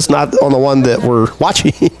 just not on the one that we're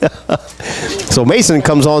watching. So Mason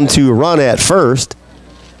comes on to run at first.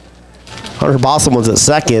 Hunter Bosselman's at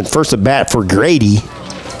second. First at bat for Grady.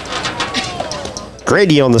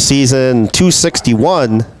 Grady on the season,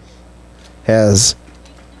 261, has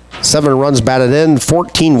 7 runs batted in,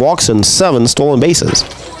 14 walks, and 7 stolen bases.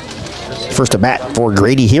 First at bat for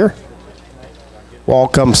Grady here. Wall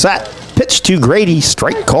comes set. Pitch to Grady.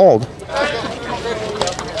 Strike called.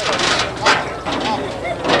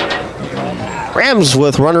 Rams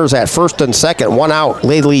with runners at first and second. 1 out.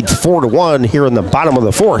 They lead 4-1 here in the bottom of the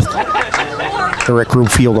 4th. Eric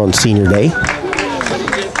Rubefield on senior day.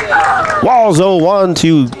 Wall's 0-1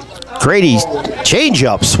 to Grady's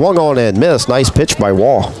changeup. Swung on and missed. Nice pitch by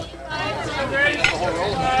Wall.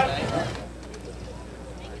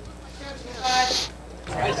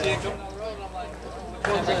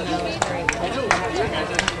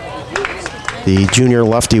 The junior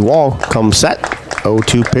lefty Wall comes set.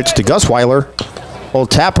 0-2 pitch to Gusweiler. Old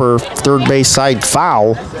Tapper, third base side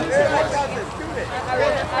foul.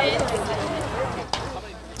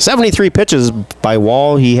 73 pitches by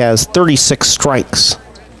Wall. He has 36 strikes.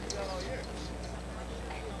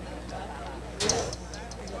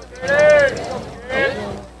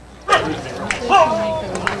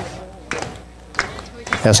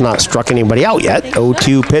 Has not struck anybody out yet.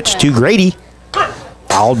 0-2 pitch to Grady.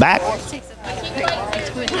 Fouled back.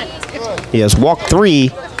 He has walked 3.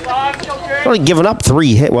 He's only given up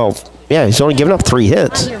 3 hits. Well, yeah, he's only given up 3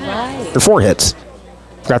 hits. Or 4 hits.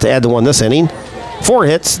 Forgot to add the one this inning. 4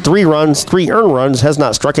 hits, 3 runs, 3 earned runs, has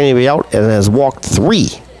not struck anybody out, and has walked 3.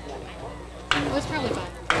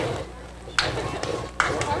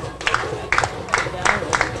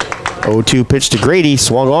 Oh, 0-2 pitch to Grady,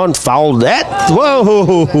 swung on, fouled at.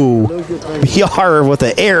 Whoa! BR with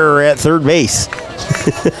an error at third base.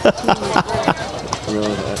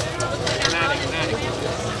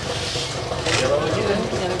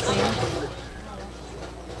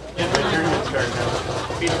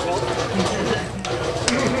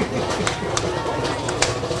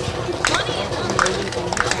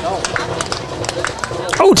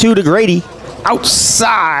 0-2 to Grady.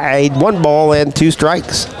 Outside, 1 ball and 2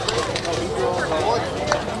 strikes.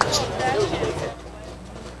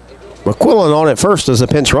 McQuillan on at first as a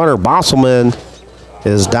pinch runner. Bosselman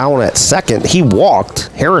is down at second. He walked.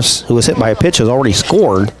 Harris, who was hit by a pitch, has already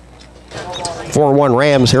scored. 4-1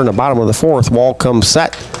 Rams here in the bottom of the 4th. Wall comes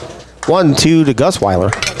set. 1-2 to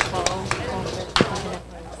Gusweiler.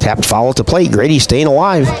 Tapped foul to plate. Grady staying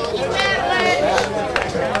alive.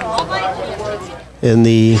 In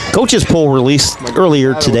the coaches poll released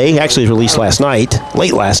earlier today, actually released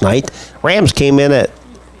late last night, Rams came in at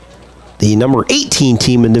the number 18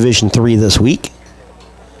 team in Division III this week.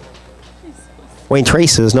 Wayne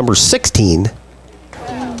Trace is number 16.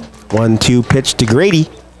 1-2 pitch to Grady.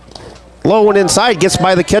 Low and inside, gets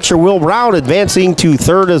by the catcher Will Brown, advancing to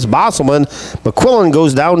third as Bosselman. McQuillan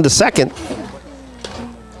goes down to second.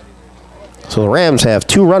 So the Rams have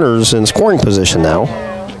 2 runners in scoring position now.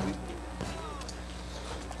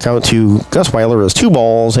 Count to Gusweiler as 2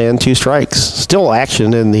 balls and 2 strikes. Still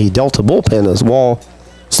action in the Delta bullpen as Wall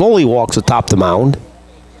slowly walks atop the mound.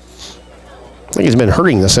 I think he's been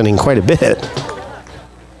hurting this inning quite a bit.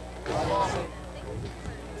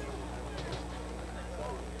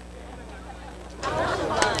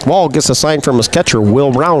 Wall gets a sign from his catcher,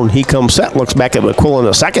 Will Brown. He comes set, looks back at McQuillan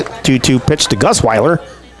a second. 2-2 pitch to Gusweiler.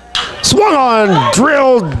 Swung on,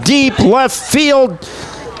 drilled deep left field.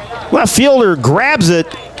 Left fielder grabs it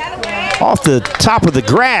off the top of the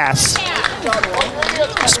grass.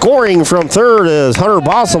 Scoring from third is Hunter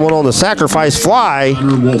Bosselman on the sacrifice fly.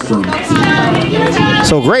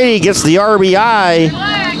 So Grady gets the RBI.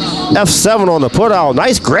 F7 on the putout.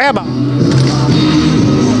 Nice grab.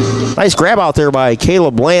 Nice grab out there by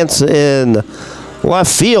Caleb Lance in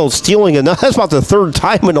left field, stealing enough. That's about the 3rd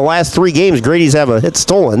time in the last 3 games Grady's have a hit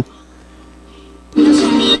stolen.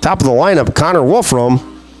 Top of the lineup, Connor Wolfram.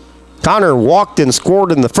 Connor walked and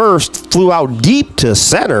scored in the 1st, flew out deep to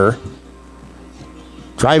center,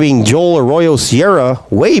 driving Joel Arroyo Sierra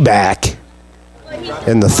way back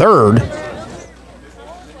in the 3rd.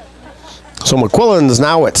 So McQuillan's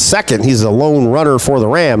now at second. He's a lone runner for the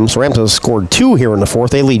Rams. Rams have scored 2 here in the 4th.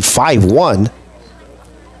 They lead 5-1.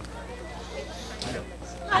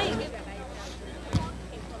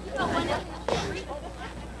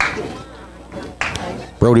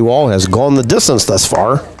 Brody Wall has gone the distance thus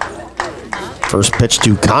far. First pitch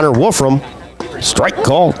to Connor Wolfram. Strike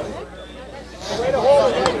called.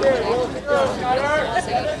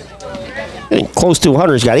 Getting close to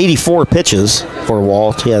 100. He's got 84 pitches for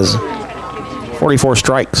Wall. He has 44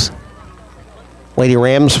 strikes. Lady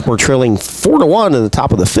Rams were trailing 4-1 in the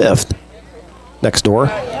top of the 5th. Next door.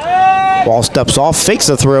 Wall steps off, fakes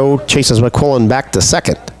the throw, chases McQuillan back to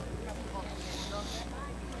second.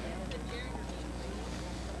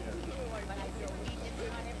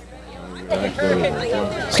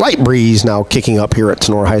 Slight breeze now kicking up here at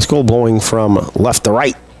Tinora High School, blowing from left to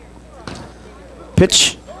right.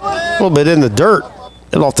 Pitch a little bit in the dirt.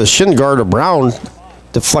 And off the shin guard of Brown,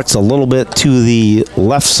 deflects a little bit to the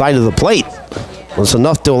left side of the plate. It's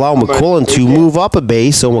enough to allow McQuillan to move up a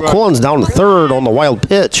base, so McQuillan's down to third on the wild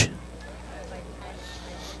pitch.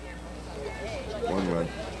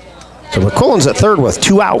 So McQuillan's at third with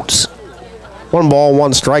 2 outs. 1 ball,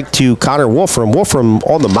 1 strike to Connor Wolfram. Wolfram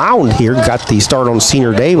on the mound here, got the start on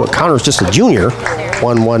senior day, but Connor's just a junior.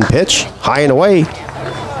 1-1 pitch, high and away.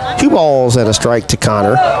 2 balls and a strike to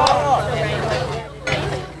Connor.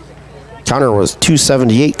 Connor was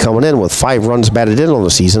 .278 coming in with 5 runs batted in on the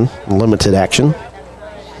season, limited action.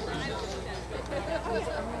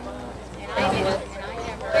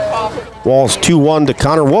 Wall's 2-1 to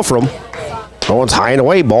Connor Wolfram. Going high and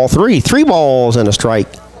away, ball 3. 3 balls and a strike.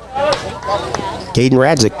 Caden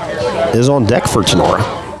Radzik is on deck for Tinora.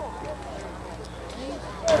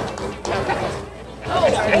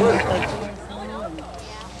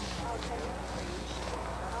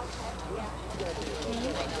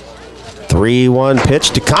 Three-one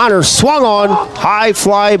pitch to Connor, swung on, high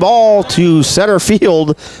fly ball to center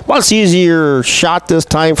field. Much easier shot this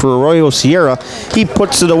time for Arroyo Sierra. He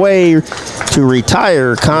puts it away to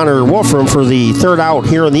retire Connor Wolfram for the 3rd out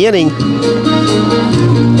here in the inning.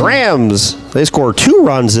 Rams, they score 2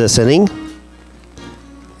 runs this inning,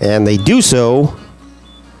 and they do so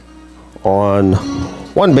on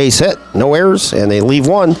 1 base hit, no errors, and they leave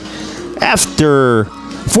 1 after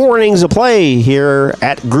 4 innings of play here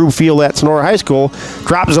at Groove Field at Tinora High School.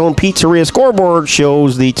 Drop Zone Pizzeria scoreboard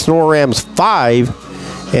shows the Tinora Rams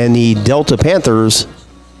 5 and the Delta Panthers,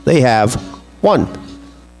 they have 1.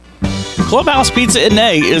 Clubhouse Pizza in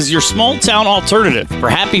Nay is your small town alternative for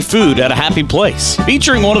happy food at a happy place.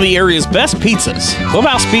 Featuring one of the area's best pizzas,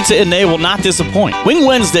 Clubhouse Pizza in Nay will not disappoint. Wing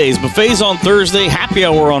Wednesdays, buffets on Thursday, happy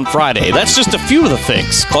hour on Friday. That's just a few of the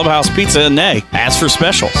things Clubhouse Pizza in Nay has for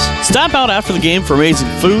specials. Stop out after the game for amazing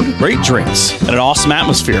food, great drinks, and an awesome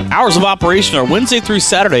atmosphere. Hours of operation are Wednesday through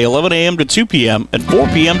Saturday, 11 a.m. to 2 p.m. and 4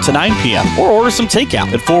 p.m. to 9 p.m. Or order some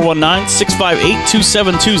takeout at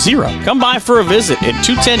 419-658-2720. Come by for a visit at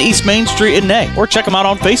 210 East Main Street in Nay, or check them out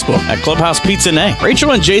on Facebook at Clubhouse Pizza Nay.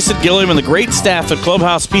 Rachel and Jason Gilliam and the great staff at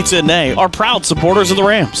Clubhouse Pizza Nay are proud supporters of the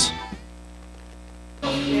Rams.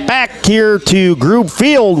 Back here to Group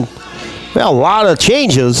Field. Well, a lot of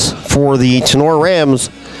changes for the Tinora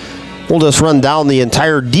Rams. We'll just run down the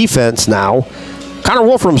entire defense now. Connor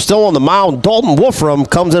Wolfram still on the mound. Dalton Wolfram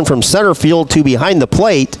comes in from center field to behind the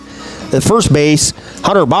plate. At first base,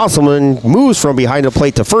 Hunter Bosselman moves from behind the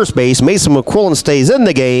plate to first base. Mason McQuillan stays in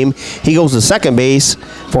the game. He goes to second base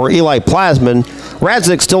for Eli Plasman.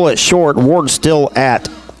 Radzik still at short. Ward still at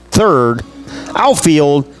third.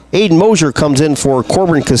 Outfield, Aiden Mosier comes in for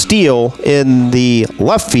Corbin Castillo in the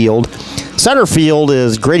left field. Center field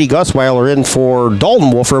is Grady Gusweiler in for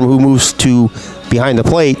Dalton Wolfram, who moves to behind the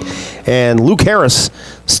plate. And Luke Harris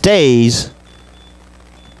stays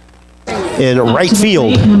in right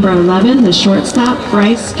field. Number 11, the shortstop,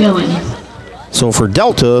 Bryce Gillen. So for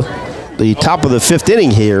Delta, the top of the fifth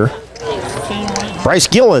inning here, Bryce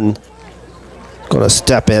Gillen going to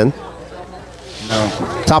step in.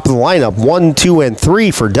 No. Top of the lineup, 1, 2, and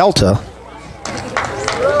 3 for Delta.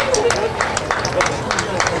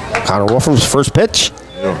 Connor Wolfram's first pitch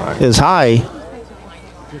is high.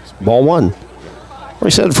 Ball one. Like I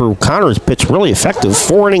said, for Connor's pitch, really effective.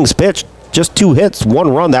 4 innings pitched, just 2 hits, 1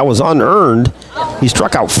 run. That was unearned. He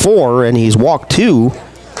struck out 4, and he's walked 2.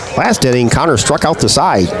 Last inning, Connor struck out the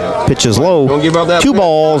side. Pitch is low. 2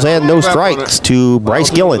 balls and no strikes to Bryce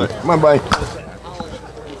Gillen. Come on, buddy.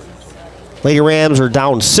 Lady Rams are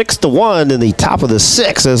down 6-1 in the top of the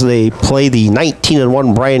 6th as they play the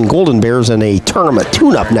 19-1 Bryan Golden Bears in a tournament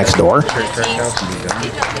tune-up next door.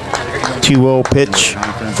 2-0 pitch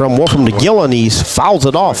from Wolfram to Gillen. He fouls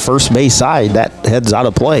it off first base side. That heads out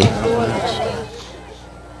of play.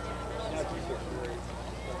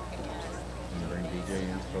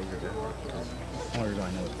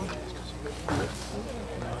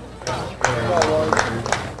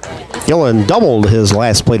 Gillen doubled his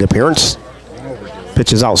last plate appearance.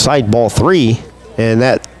 Pitches outside, ball 3. And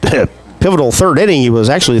that pivotal third inning, he was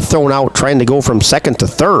actually thrown out trying to go from second to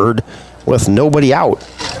third with nobody out.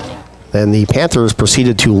 And the Panthers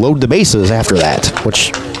proceeded to load the bases after that,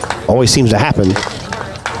 which always seems to happen.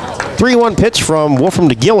 3-1 pitch from Wolfram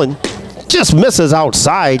to Gillen. Just misses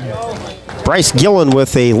outside. Bryce Gillen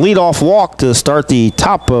with a leadoff walk to start the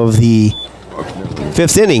top of the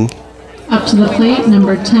 5th inning. Up to the plate,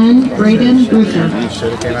 number 10, Braden Roofer.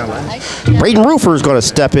 Braden Roofer is going to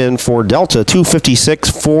step in for Delta. 256,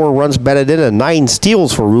 4 runs batted in, and 9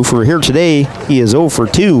 steals for Roofer. Here today, he is 0 for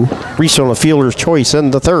 2. Reached on a fielder's choice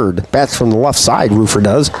in the 3rd. Bats from the left side, Roofer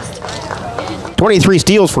does. 23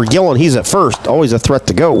 steals for Gillen. He's at first. Always a threat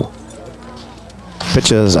to go.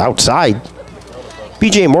 Pitches outside.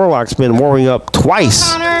 B.J. Morlock's been warming up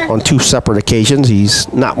twice on 2 separate occasions. He's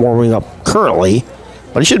not warming up currently,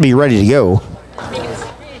 but he should be ready to go.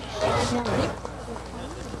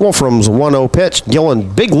 Wolfram's 1-0 pitch.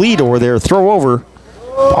 Gillen, big lead over there. Throw over.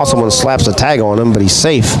 Bosselman slaps a tag on him, but he's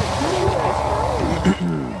safe.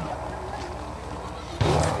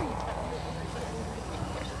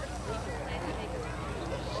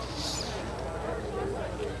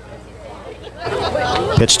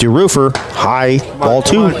 Pitch to Roofer. High. Ball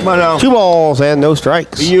 2. 2 balls and no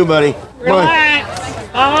strikes. For you, buddy. Relax.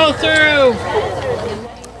 Follow through.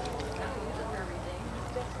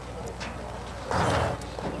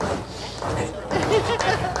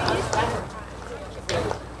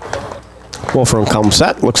 Wolfram comes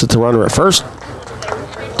set, looks at the runner at first.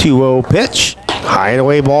 2-0 pitch. High and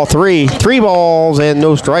away, ball 3. 3 balls and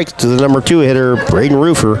no strikes to the number 2 hitter, Braden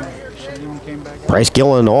Roofer. Bryce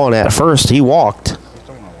Gillen on at first. He walked.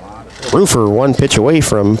 Roofer 1 pitch away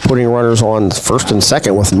from putting runners on first and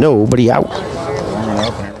second with nobody out.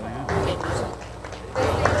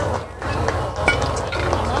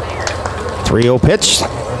 3-0 pitch.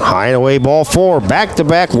 High and away, ball 4.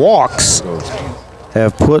 Back-to-back walks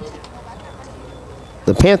have put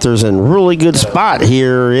the Panthers in really good spot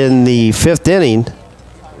here in the 5th inning.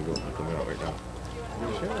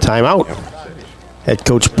 Timeout. Head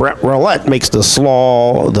coach Brett Roulette makes the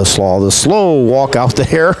slow walk out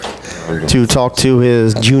there to talk to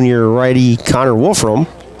his junior righty Connor Wolfram.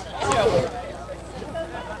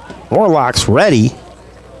 Morlock's ready.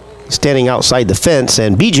 standing outside the fence,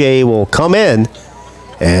 and BJ will come in,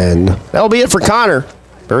 and that'll be it for Connor.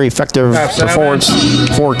 Very effective performance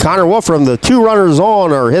for Connor Wolfram. The 2 runners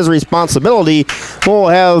on are his responsibility. We'll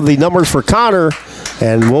have the numbers for Connor,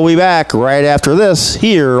 and we'll be back right after this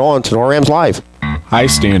here on Tinora Rams Live. High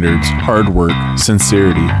standards, hard work,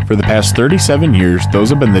 sincerity. For the past 37 years,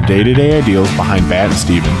 those have been the day-to-day ideals behind Batt &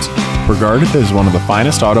 Stevens. Regarded as one of the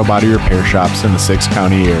finest auto body repair shops in the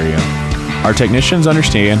 6-county area. Our technicians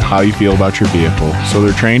understand how you feel about your vehicle, so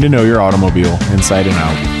they're trained to know your automobile inside and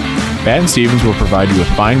out. Batt & Stevens will provide you with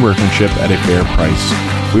fine workmanship at a fair price.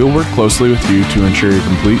 We will work closely with you to ensure your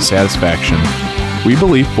complete satisfaction. We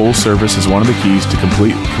believe full service is one of the keys to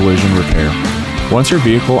complete collision repair. Once your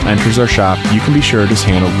vehicle enters our shop, you can be sure it is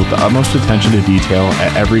handled with the utmost attention to detail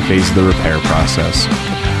at every phase of the repair process.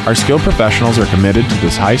 Our skilled professionals are committed to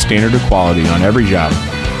this high standard of quality on every job,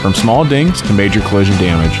 from small dings to major collision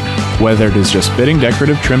damage, whether it is just fitting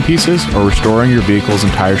decorative trim pieces or restoring your vehicle's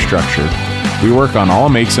entire structure. We work on all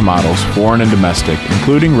makes and models, foreign and domestic,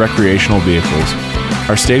 including recreational vehicles.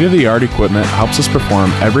 Our state-of-the-art equipment helps us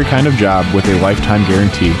perform every kind of job with a lifetime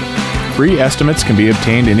guarantee. Free estimates can be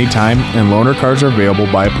obtained anytime, and loaner cars are available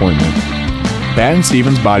by appointment. Batt &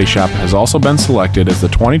 Stevens Body Shop has also been selected as the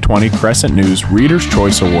 2020 Crescent News Reader's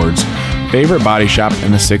Choice Awards favorite body shop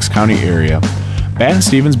in the 6-county area. Batt &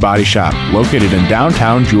 Stevens Body Shop, located in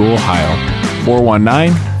downtown Jewell, Ohio.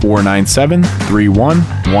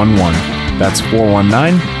 419-497-3111. That's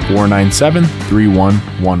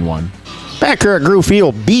 419-497-3111. Back here at Groove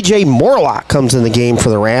Field, BJ Morlock comes in the game for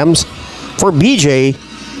the Rams. For BJ,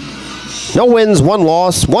 no wins, 1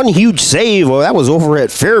 loss, 1 huge save. Well, that was over at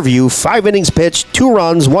Fairview. 5 innings pitched, 2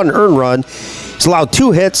 runs, 1 earned run. He's allowed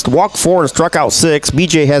 2 hits, walked 4, and struck out 6.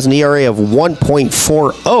 BJ has an ERA of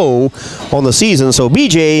 1.40 on the season. So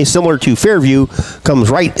BJ, similar to Fairview, comes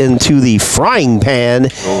right into the frying pan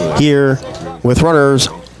here with runners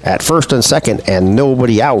at first and second and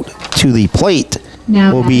nobody out. To the plate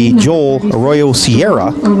will be Joel Arroyo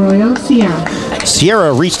Sierra.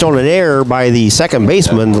 Sierra reached on an error by the second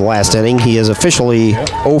baseman the last inning. He is officially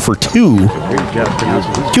 0 for 2.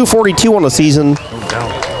 242 on the season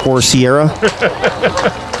for Sierra.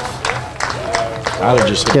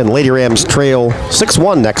 Again, Lady Rams trail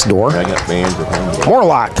 6-1 next door.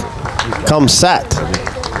 Morlock comes set.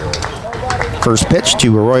 First pitch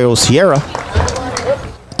to Arroyo Sierra.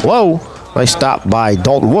 Whoa, nice stop by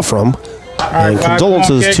Dalton Wolfram. And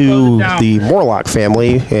condolences to the Morlock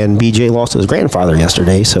family, and BJ lost his grandfather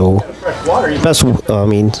yesterday, so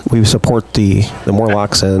we support the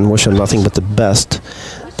Morlocks and wish them nothing but the best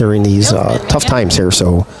during these tough times here, so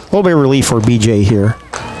a little bit of relief for BJ here.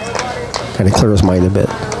 Kind of clear his mind a bit.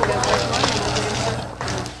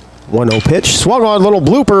 1-0 pitch, swung on, little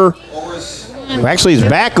blooper. Actually, his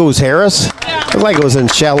back goes Harris. Looks like it was in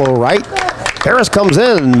shallow right. Harris comes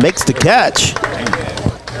in and makes the catch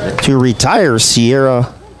to retire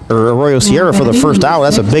Arroyo Sierra for the first out.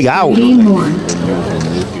 That's a big out.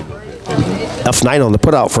 F9 on the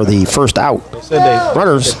putout for the first out.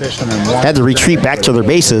 Runners had to retreat back to their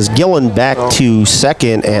bases. Gillen back to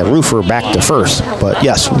second and Roofer back to first. But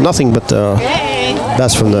yes, nothing but the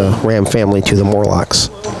best from the Ram family to the Morlocks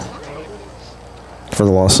for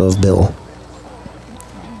the loss of Bill.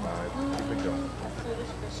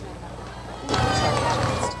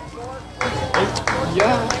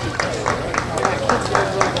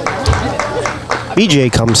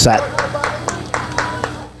 BJ comes set.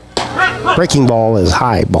 Breaking ball is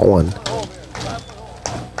high, ball 1.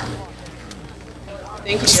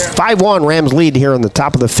 5-1 Rams lead here in the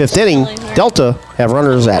top of the 5th inning. Delta have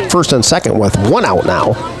runners at first and second with 1 out now.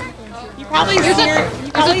 You probably see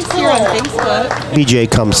her on Facebook.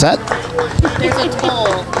 BJ comes set. There's a toll.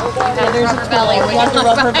 There's a belly. You have to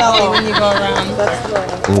rub her belly when you go around.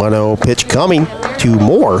 1-0 pitch coming to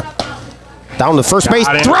Moore. Down to first base.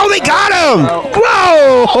 Throw, they got him!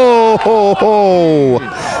 Whoa! Ho, ho, ho.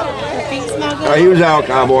 He was out,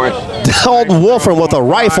 Cowboy. Dalton Wolfram with a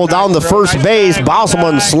rifle down the first base.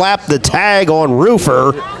 Bosselman slapped the tag on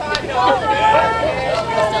Roofer.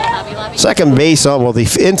 Second base, well, the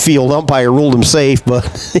infield umpire ruled him safe, but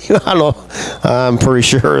I'm pretty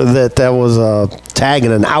sure that was a tag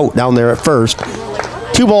and an out down there at first.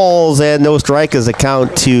 2 balls and no strike is the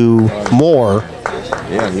count to Moore.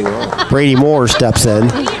 Brady Moore steps in.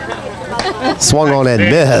 Swung on and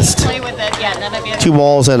missed. 2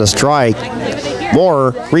 balls and a strike.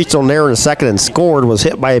 Moore reached on there in the second and scored, was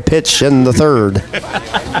hit by a pitch in the third.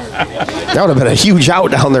 That would have been a huge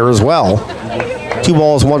out down there as well. 2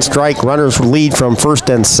 balls, 1 strike. Runners lead from first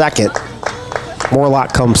and second.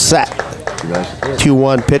 Morlock comes set.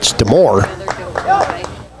 2-1 pitch to Moore.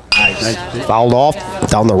 Fouled off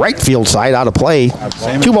down the right field side, out of play.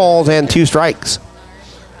 2 balls and 2 strikes.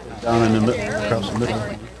 Down in the middle, across the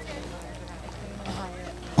middle.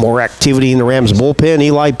 More activity in the Rams bullpen.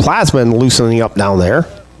 Eli Plasman loosening up down there.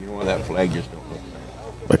 You know what, that flag just don't look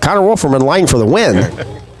right. But Connor Wolfram in line for the win. It's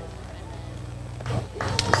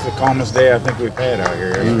the calmest day I think we've had out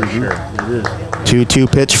here, that's for sure. It is.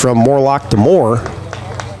 2-2 pitch from Morlock to Moore.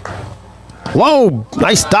 Low,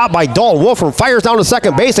 nice stop by Dalton Wolfram. Fires down to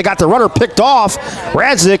second base. They got the runner picked off.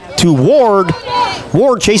 Radzik to Ward.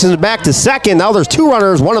 Ward chases it back to second. Now there's 2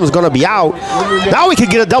 runners. One of them is going to be out. Now we could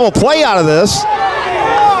get a double play out of this.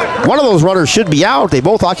 One of those runners should be out. They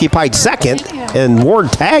both occupied second, and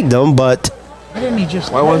Ward tagged them, but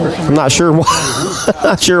I'm not sure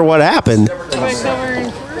what happened.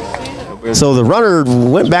 So the runner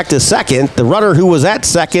went back to second. The runner who was at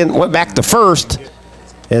second went back to first.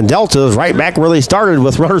 And Delta is right back where they started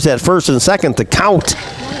with runners at first and second. The count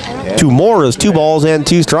to Moore is 2 balls and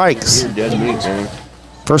 2 strikes.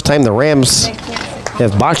 First time the Rams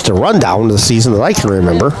have botched a rundown this season that I can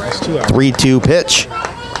remember. 3-2 pitch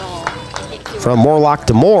from Morlock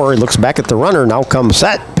to Moore. He looks back at the runner. Now comes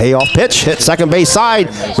set. Payoff pitch. Hit second base side.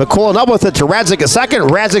 McCullen up with it to Radzik at second.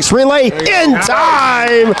 Radzik's relay in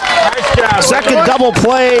time. Second double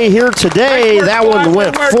play here today. That one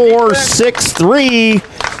went 4-6-3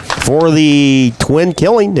 for the twin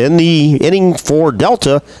killing in the inning for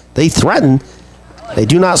Delta. They threaten. They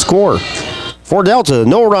do not score. For Delta,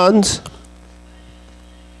 no runs.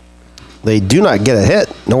 They do not get a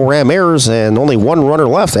hit. No Ram errors and only 1 runner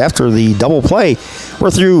left after the double play.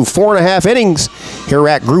 We're through 4.5 innings here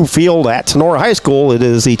at Group Field at Tinora High School. It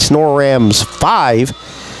is the Tinora Rams 5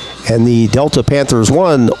 and the Delta Panthers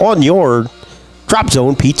 1 on your Drop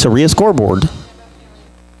Zone Pizzeria scoreboard.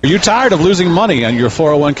 Are you tired of losing money on your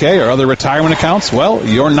 401k or other retirement accounts? Well,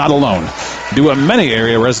 you're not alone. Do what many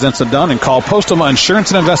area residents have done and call Postoma Insurance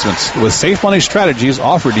and Investments. With safe money strategies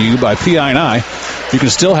offered to you by PI&I, you can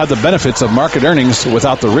still have the benefits of market earnings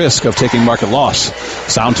without the risk of taking market loss.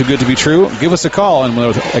 Sound too good to be true? Give us a call, and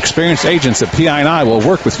with experienced agents at PI&I will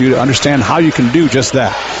work with you to understand how you can do just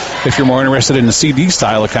that. If you're more interested in the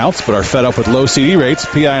CD-style accounts but are fed up with low CD rates,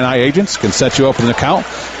 PI&I agents can set you up with an account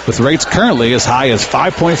with rates currently as high as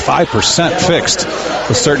 5.5% fixed,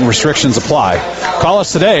 with certain restrictions apply. Call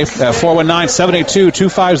us today at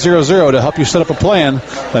 419-782-2500 to help you set up a plan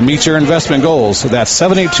that meets your investment goals. That's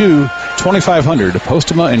 782-2500.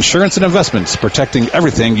 Postoma Insurance and Investments, protecting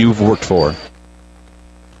everything you've worked for.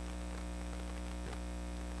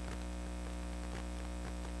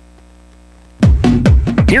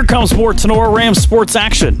 Here comes more Tinora Rams sports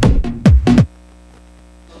action.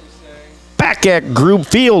 Back at Group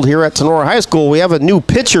Field here at Tinora High School, we have a new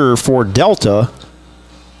pitcher for Delta.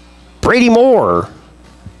 Brady Moore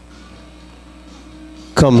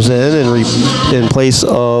comes in place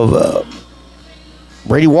of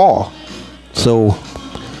Brady Wall. So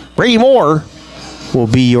Brady Moore will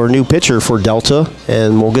be your new pitcher for Delta,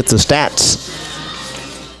 and we'll get the stats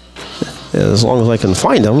as long as I can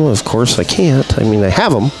find them. Of course, I can't. I mean, I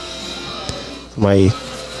have them. My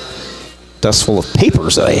desk full of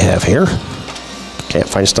papers that I have here. Can't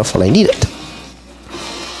find stuff when I need it.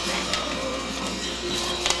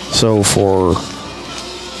 So for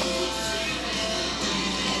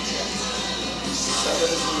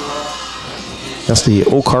that's the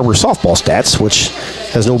Oak Harbor softball stats, which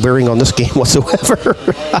has no bearing on this game whatsoever.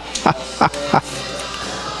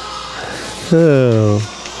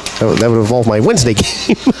 That would involve my Wednesday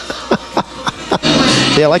game.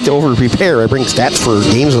 Yeah, I like to over-prepare. I bring stats for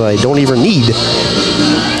games that I don't even need.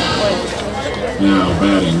 Now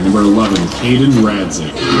batting, number 11, Caden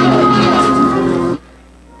Radzik.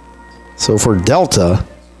 So for Delta,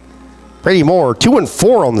 Brady Moore,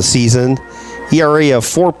 2-4 on the season. ERA of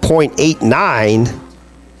 4.89.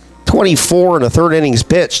 24 in the third innings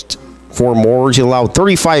pitched for Moore. He allowed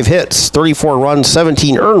 35 hits, 34 runs,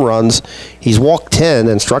 17 earned runs. He's walked 10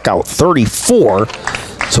 and struck out 34.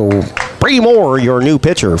 So Brady Moore, your new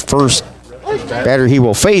pitcher. First batter he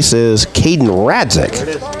will face is Caden Radzik.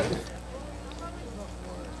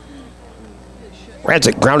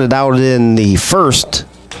 Radzik grounded out in the first,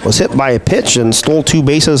 was hit by a pitch and stole 2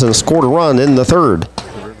 bases and scored a run in the third.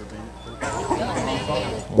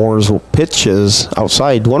 Moore's pitch is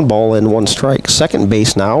outside, 1 ball and 1 strike. Second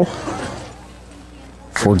base now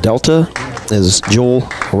for Delta is Joel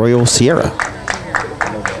Arroyo Sierra.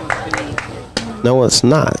 No, it's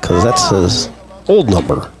not, because that's his old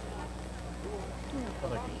number.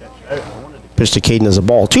 Pitch to Caden as a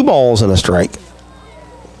ball. 2 balls and a strike.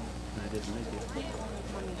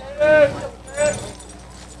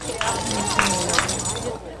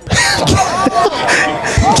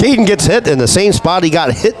 Caden gets hit in the same spot he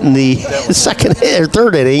got hit in the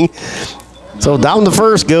third inning. So down the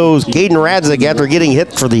first goes Caden Radzik after getting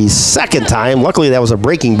hit for the second time. Luckily, that was a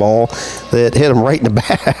breaking ball that hit him right in the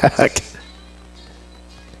back.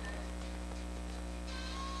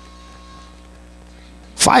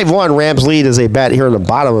 (5-1) Rams lead as they bat here in the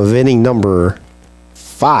bottom of inning number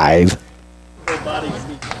 5.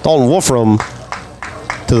 Dalton Wolfram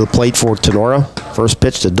to the plate for Tinora. First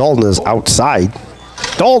pitch to Dalton is outside.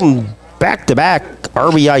 Dalton back-to-back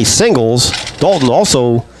RBI singles. Dalton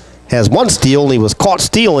also has 1 steal, and he was caught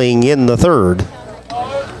stealing in the third.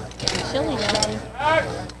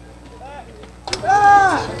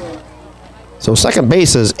 So second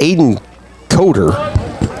base is Aiden Coder.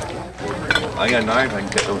 I got a knife, I can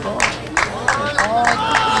get those off.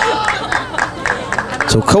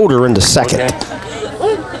 So Coder into second.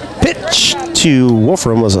 Pitch to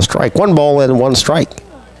Wolfram was a strike. 1 ball and 1 strike.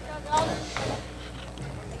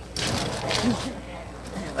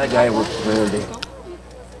 That guy was very.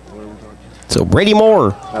 So Brady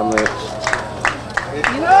Moore.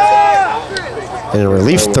 And in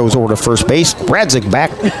relief, throws over to first base. Radzik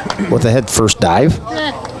back with a head first dive.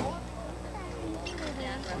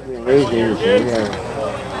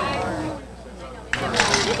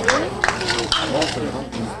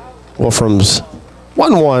 Wolfram's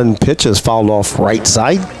 1-1 pitch is fouled off right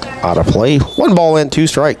side. Out of play. 1 ball and 2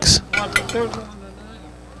 strikes.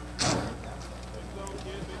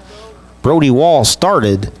 Brody Wall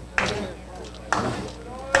started.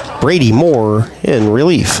 Brady Moore in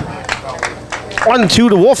relief. 1-2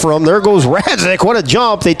 to Wolfram. There goes Radzik. What a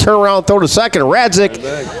jump. They turn around, throw to second. Radzik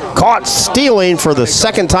caught stealing for the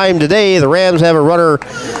second time today. The Rams have a runner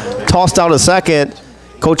tossed out a second.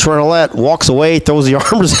 Coach Renolette walks away, throws the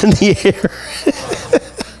arms in the air,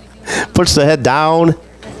 puts the head down,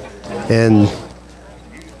 and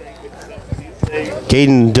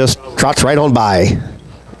Caden just trots right on by.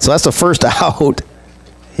 So that's the first out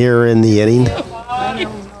here in the inning.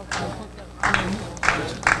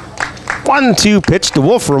 1-2 pitch to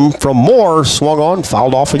Wolfram from Moore. Swung on,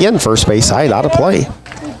 fouled off again. First base side, out of play.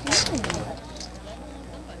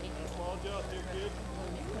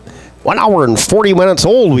 1 hour and 40 minutes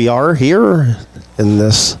old we are here in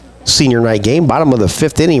this senior night game. Bottom of the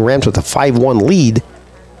 5th inning, Rams with a 5-1 lead.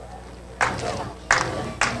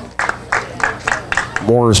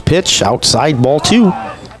 Moore's pitch, outside, ball 2.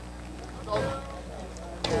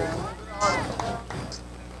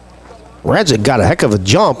 Radzik got a heck of a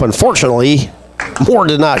jump. Unfortunately, Moore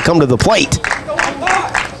did not come to the plate.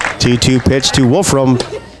 2-2 pitch to Wolfram.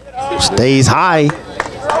 Stays high.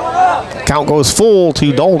 Count goes full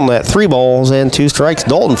to Dalton at 3 balls and 2 strikes.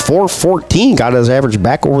 Dalton 414 got his average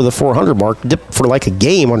back over the 400 mark. Dipped for like a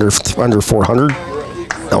game under 400.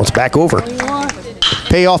 Now it's back over.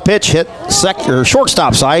 Payoff pitch hit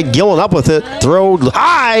shortstop side. Gillen up with it. Throw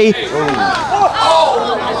high.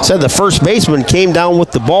 Said the first baseman came down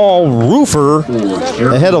with the ball. Roofer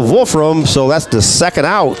ahead of Wolfram, so that's the second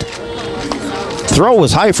out. Throw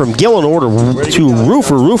was high from Gillen over to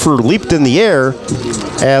Roofer. Roofer leaped in the air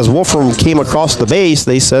as Wolfram came across the base.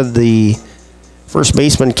 They said the first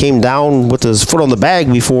baseman came down with his foot on the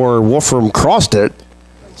bag before Wolfram crossed it.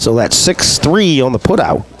 So that's 6-3 on the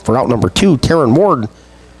putout for out number 2. Taryn Ward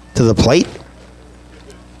to the plate.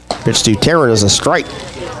 Pitch to Taryn is a strike.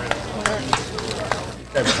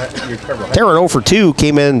 Taryn 0 for 2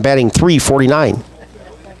 came in batting .349.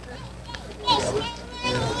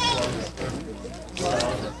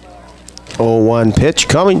 Oh, 1 pitch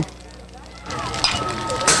coming.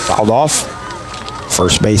 Fouled off.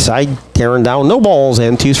 First base side. Taryn down. No balls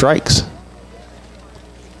and 2 strikes.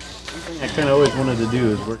 I kind of always wanted to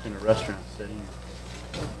do is work in a restaurant setting.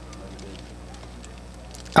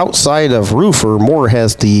 Outside of Roofer, Moore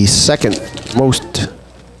has the second most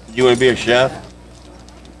You want to be a chef?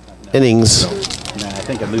 innings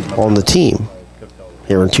on the team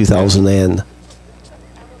here in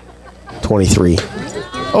 2023.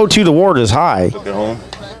 0-2 to Ward is high. Took it home.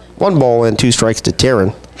 1 ball and 2 strikes to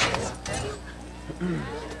Taryn.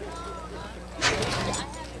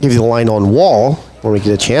 Give you the line on Wall when we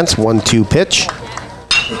get a chance. 1-2 pitch.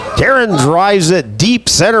 Taryn drives it deep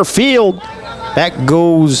center field. Back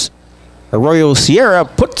goes Arroyo Sierra,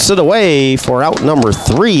 puts it away for out number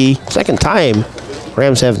 3. Second time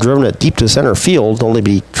Rams have driven it deep to center field, only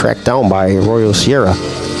be tracked down by Arroyo Sierra.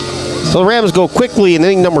 So the Rams go quickly in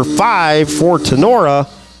inning number 5 for Tinora.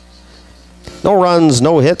 No runs,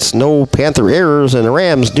 no hits, no Panther errors, and the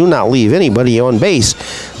Rams do not leave anybody on base.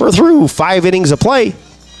 We're through 5 innings of play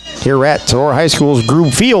here at Tinora High School's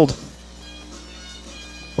Grube Field,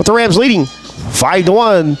 with the Rams leading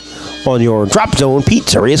 5-1 on your Drop Zone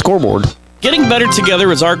Pete's Area Scoreboard. Getting better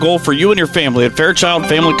together is our goal for you and your family at Fairchild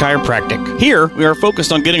Family Chiropractic. Here, we are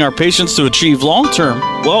focused on getting our patients to achieve long-term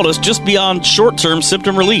wellness just beyond short-term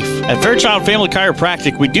symptom relief. At Fairchild Family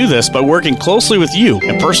Chiropractic, we do this by working closely with you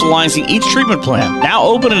and personalizing each treatment plan. Now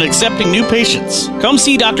open and accepting new patients. Come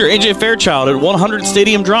see Dr. AJ Fairchild at 100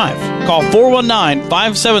 Stadium Drive. Call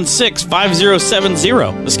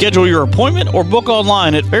 419-576-5070 to schedule your appointment or book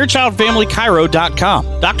online at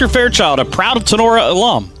FairchildFamilyChiro.com. Dr. Fairchild, a proud Tinora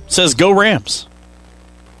alum, says go Rams.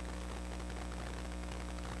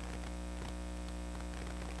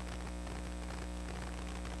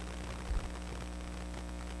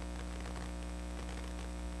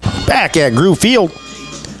 Back at Groove Field,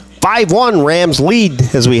 5-1 Rams lead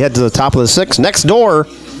as we head to the top of the sixth. Next door,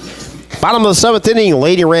 bottom of the seventh inning,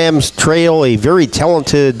 Lady Rams trail a very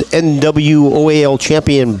talented NWOAL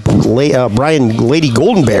champion Bryan Lady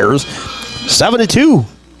Golden Bears 7-2.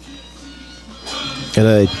 In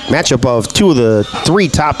a matchup of two of the three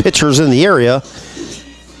top pitchers in the area,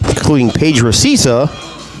 including Paige Rasisa,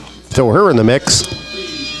 throw her in the mix.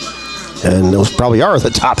 And those probably are the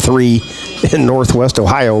top three in Northwest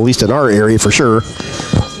Ohio, at least in our area for sure.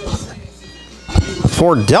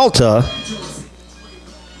 For Delta,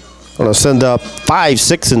 going to send up 5,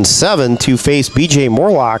 6, and 7 to face BJ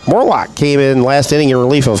Morlock. Morlock came in last inning in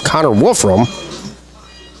relief of Connor Wolfram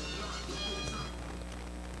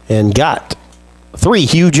and got 3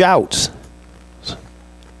 huge outs.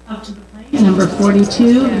 Up to the plate, number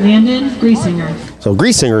 42, Landon Griesinger. So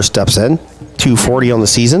Griesinger steps in, 240 on the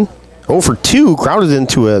season. 0 for 2, grounded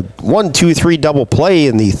into a 1-2-3 double play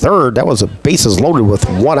in the third. That was a bases loaded with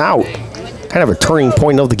 1 out. Kind of a turning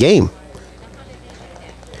point of the game.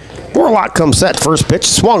 Morlock comes set, first pitch,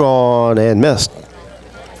 swung on and missed.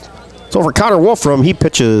 So for Connor Wolfram, he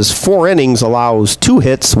pitches 4 innings, allows 2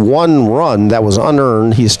 hits, 1 run that was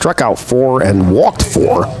unearned. He struck out 4 and walked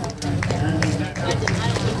 4.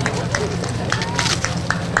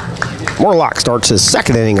 Morlock starts his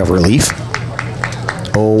second inning of relief.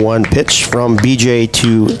 0-1 pitch from BJ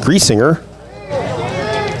to Griesinger.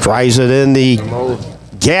 Drives it in the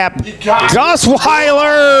gap. Gus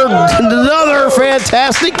Weiler! Another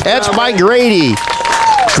fantastic catch by Grady.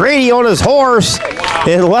 Grady on his horse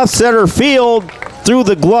in left center field, threw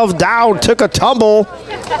the glove down, took a tumble,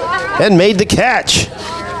 and made the catch.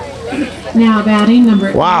 Now batting number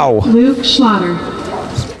 8, Luke Schlatter.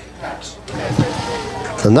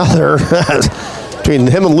 Another, between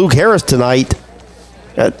him and Luke Harris tonight,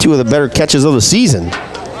 2 of the better catches of the season.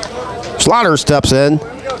 Schlatter steps in,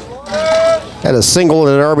 had a single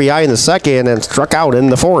and an RBI in the second, and struck out in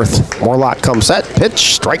the fourth. Morlock comes set,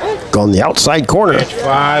 pitch, strike on the outside corner.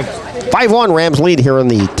 5-1 Rams lead here in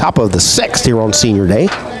the top of the sixth here on Senior Day.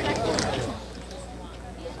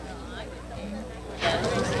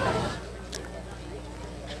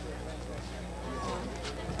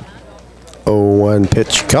 One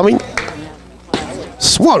pitch coming.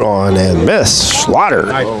 Swung on and missed.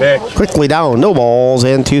 Schlatter quickly down, no balls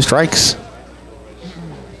and 2 strikes.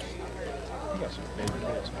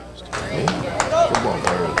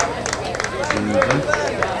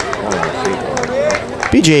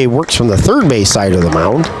 BJ works from the third base side of the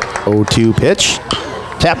mound. 0-2 pitch.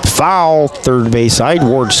 Tapped foul, third base side.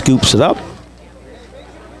 Ward scoops it up.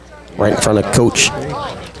 Right in front of Coach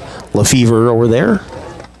Lefevre over there.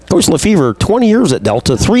 Coach Lefevre, 20 years at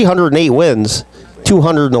Delta, 308 wins,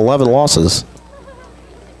 211 losses.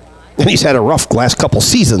 And he's had a rough last couple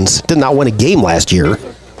seasons. Did not win a game last year.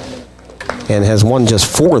 And has won just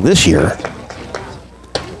 4 this year.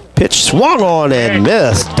 Pitch swung on and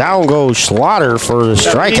missed. Down goes Schlatter for the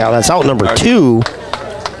strikeout. That's out number 2.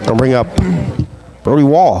 Gonna bring up Brody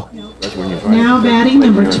Wall. Now batting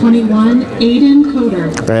number 21, Aiden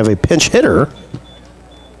Coder. Gonna have a pinch hitter.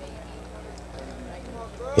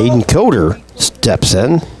 Aiden Coder steps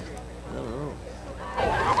in.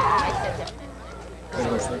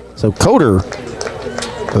 So Coder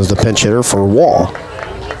was the pinch hitter for Wall.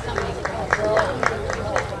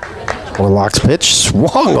 Morlock's pitch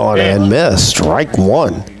swung on and missed. Strike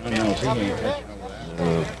 1.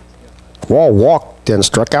 Wall walked and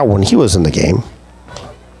struck out when he was in the game.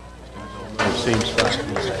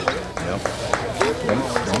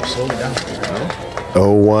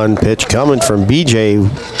 0-1 pitch coming from BJ.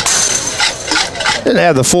 Didn't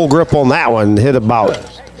have the full grip on that one. Hit about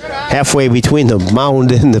halfway between the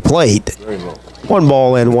mound and the plate. 1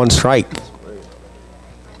 ball and 1 strike.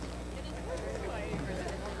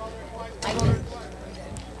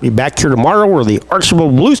 Be back here tomorrow where the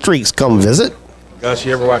Archibald Blue Streaks come visit. Gus,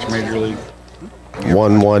 you ever watch Major League?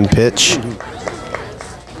 1-1 pitch.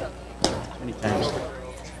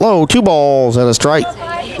 Low, 2 balls and a strike.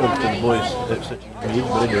 Show it to the boys.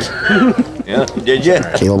 Yeah, did you?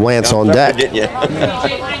 Caleb Lance on deck. Didn't you?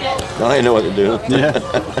 Now I know what to do. Yeah.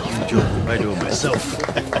 I do it myself.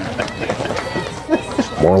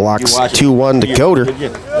 Morlocks 2-1 to Coder.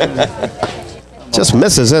 Just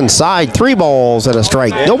misses inside. 3 balls and a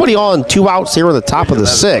strike. Nobody on, 2 outs here in the top of the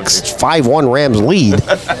 6th. 5-1 Rams lead.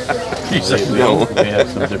 No. We have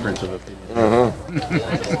some difference of opinion.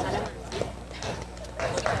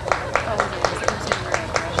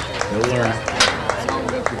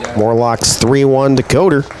 Morlocks 3-1 to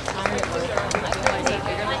Coder.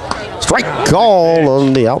 Strike call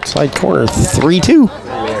on the outside corner. 3-2.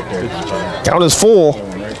 Count is full.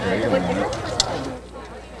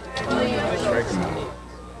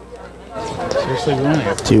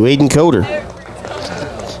 To Aiden Coder.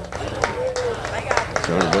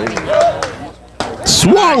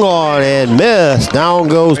 Swung on and missed. Down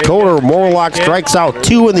goes Coder. Morlock strikes out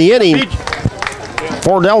 2 in the inning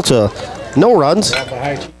for Delta. No runs,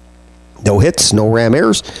 no hits, no Ram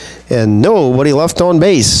errors, and nobody left on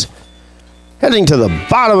base. Heading to the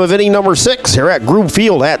bottom of inning number 6 here at Group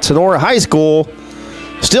Field at Tinora High School.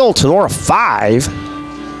 Still Tinora 5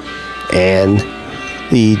 and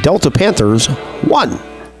the Delta Panthers 1.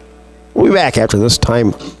 We'll be back after this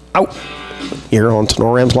time out here on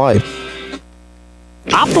Tinora Rams Live.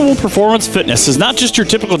 Optimal Performance Fitness is not just your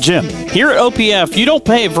typical gym. Here at OPF, you don't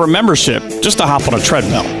pay for a membership just to hop on a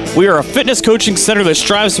treadmill. We are a fitness coaching center that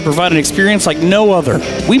strives to provide an experience like no other.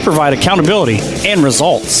 We provide accountability and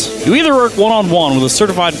results. You either work one-on-one with a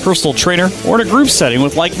certified personal trainer or in a group setting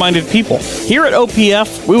with like-minded people. Here at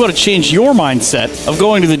OPF, we want to change your mindset of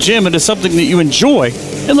going to the gym into something that you enjoy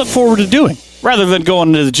and look forward to doing. Rather than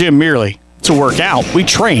going to the gym merely to work out, we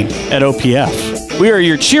train at OPF. We are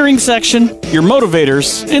your cheering section, your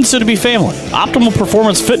motivators, and soon-to-be family. Optimal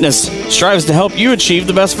Performance Fitness strives to help you achieve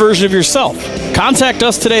the best version of yourself. Contact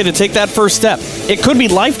us today to take that first step. It could be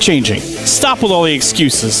life-changing. Stop with all the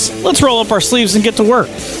excuses. Let's roll up our sleeves and get to work.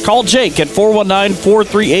 Call Jake at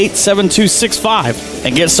 419-438-7265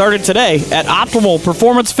 and get started today at Optimal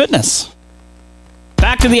Performance Fitness.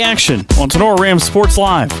 Back to the action on Tinora Rams Sports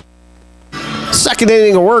Live. Second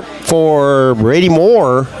inning of work for Brady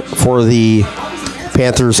Moore for the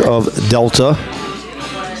Panthers of Delta.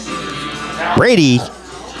 Brady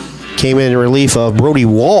came in relief of Brody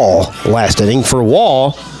Wall last inning. For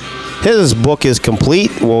Wall, his book is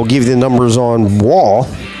complete. We'll give you the numbers on Wall.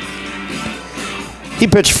 He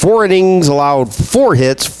pitched 4 innings, allowed 4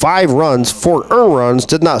 hits, 5 runs, 4 earned runs,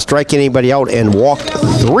 did not strike anybody out, and walked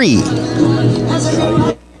 3.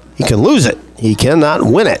 He can lose it. He cannot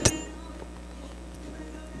win it.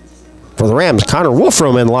 For the Rams, Connor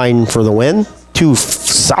Wolfram in line for the win. 2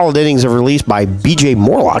 solid innings of release by B.J.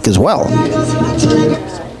 Morlock as well.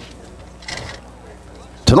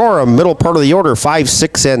 Tinora, middle part of the order, 5,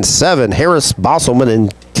 6, and 7. Harris, Bosselman,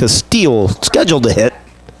 and Castile scheduled to hit.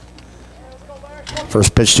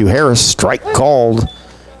 First pitch to Harris, strike called.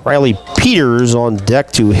 Riley Peters on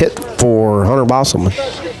deck to hit for Hunter Bosselman.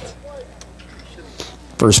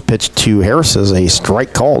 First pitch to Harris is a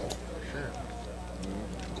strike called.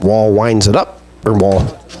 Wall winds it up, or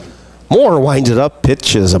Moore winds it up.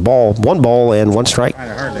 Pitch is a ball, 1 ball and 1 strike. Kind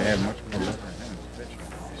of hard to have much more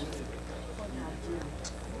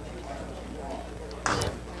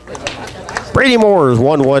pitch. Brady Moore's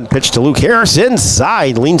 1-1 pitch to Luke Harris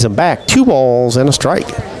inside, leans him back, 2 balls and a strike.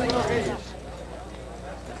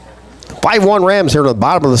 5-1 Rams here to the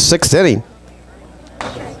bottom of the 6th inning.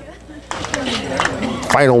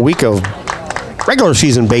 Final week of regular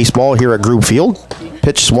season baseball here at Group Field.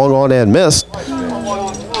 Pitch swung on and missed.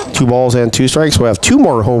 2 balls and 2 strikes. We'll have 2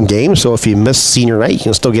 more home games, so if you missed senior night, you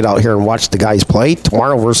can still get out here and watch the guys play.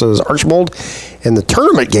 Tomorrow versus Archbold. And the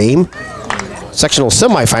tournament game, sectional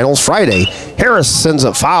semifinals, Friday. Harris sends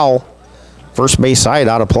a foul. First base side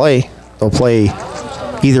out of play. They'll play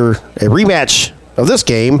either a rematch of this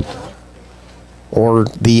game or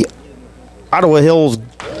the Ottawa Hills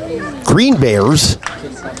Green Bears,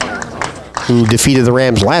 who defeated the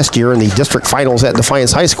Rams last year in the district finals at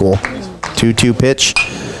Defiance High School. 2-2 pitch.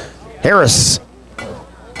 Harris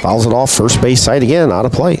fouls it off first base side again, out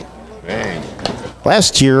of play.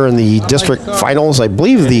 Last year in the district finals, I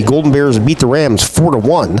believe the Golden Bears beat the Rams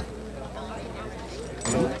 4-1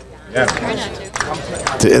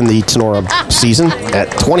 in the Tinora season at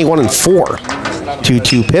 21-4.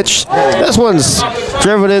 2-2 pitch. This one's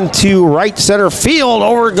driven into right center field.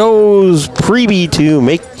 Over goes Preby to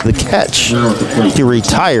make the catch to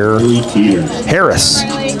retire Harris.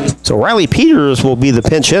 So Riley Peters will be the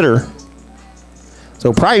pinch hitter.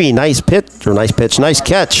 So Preby, nice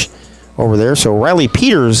catch over there. So Riley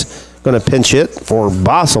Peters going to pinch hit for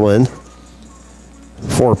Bosselman.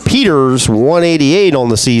 For Peters, 188 on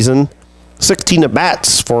the season. 16 at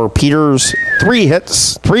bats for Peters. 3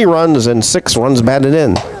 hits, 3 runs, and 6 runs batted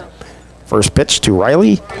in. First pitch to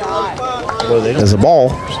Riley. As a ball.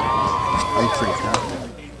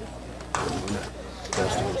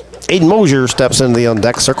 Aiden Mosier steps into the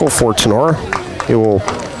on-deck circle for Tinora. He will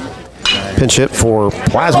pinch hit for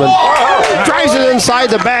Plasman. Drives it inside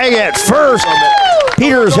the bag at first.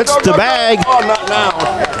 Peters hits the bag.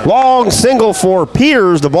 Long single for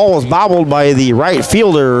Peters. The ball was bobbled by the right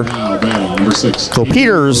fielder. So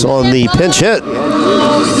Peters on the pinch hit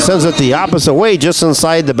sends it the opposite way, just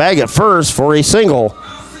inside the bag at first for a single.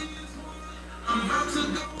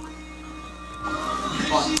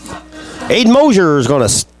 Aiden Mosier is going to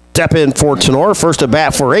step in for Tinora. First at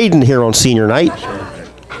bat for Aiden here on senior night.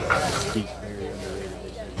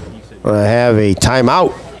 I have a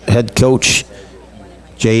timeout. Head coach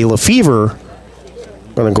Jay Lefevre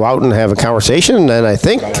going to go out and have a conversation, and I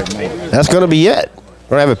think that's going to be it.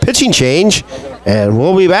 We're going to have a pitching change, and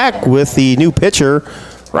we'll be back with the new pitcher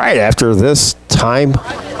right after this time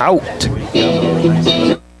out.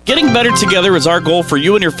 Getting better together is our goal for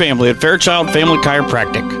you and your family at Fairchild Family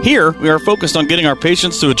Chiropractic. Here, we are focused on getting our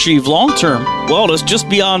patients to achieve long-term wellness just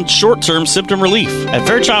beyond short-term symptom relief. At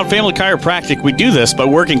Fairchild Family Chiropractic, we do this by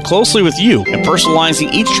working closely with you and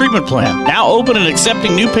personalizing each treatment plan. Now open and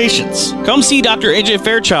accepting new patients. Come see Dr. AJ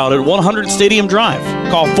Fairchild at 100 Stadium Drive.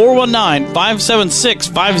 Call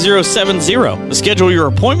 419-576-5070 to schedule your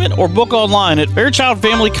appointment or book online at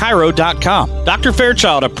FairchildFamilyChiro.com. Dr.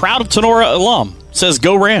 Fairchild, a proud Tinora alum, says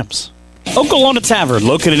go Rams. Okolona Tavern,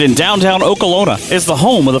 located in downtown Okolona, is the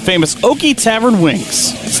home of the famous Okie Tavern Wings.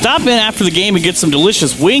 Stop in after the game and get some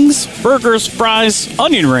delicious wings, burgers, fries,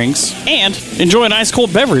 onion rings, and enjoy an ice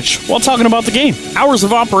cold beverage while talking about the game. Hours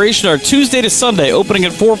of operation are Tuesday to Sunday, opening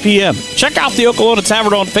at 4 p.m. Check out the Okolona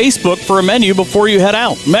Tavern on Facebook for a menu before you head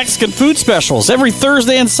out. Mexican food specials every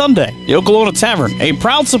Thursday and Sunday. The Okolona Tavern, a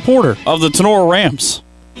proud supporter of the Tinora Rams.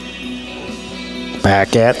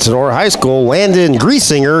 Back at Tinora High School, Landon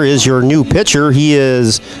Griesinger is your new pitcher. He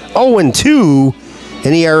is 0-2,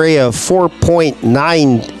 an ERA of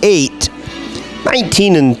 4.98,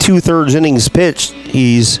 19 2/3 innings pitched.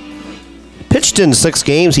 He's pitched in 6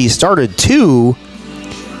 games. He started 2,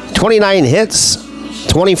 29 hits,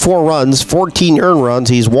 24 runs, 14 earned runs.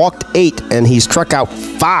 He's walked 8, and he's struck out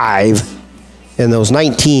 5 in those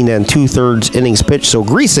 19 2/3 innings pitched. So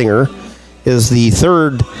Griesinger is the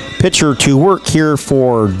third pitcher to work here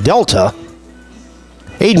for Delta.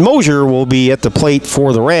 Aiden Mosier will be at the plate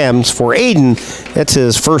for the Rams. For Aiden, that's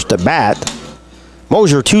his first at bat.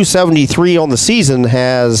 Mosier, 273 on the season,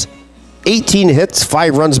 has 18 hits,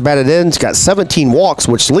 5 runs batted in. He's got 17 walks,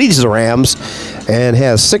 which leads the Rams, and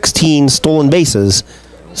has 16 stolen bases.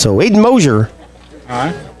 So Aiden Mosier,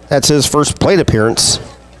 that's his first plate appearance.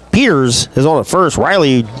 Peters is on at first.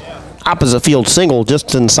 Riley, opposite field single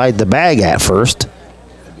just inside the bag at first.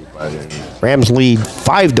 Rams lead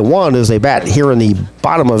 5-1 as they bat here in the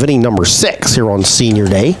bottom of inning number 6 here on senior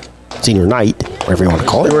day, senior night, whatever you want to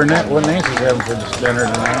call it. What Nancy's having for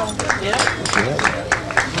dinner tonight?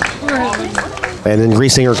 And then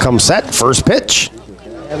Griesinger comes set, first pitch.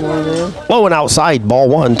 Low and outside, ball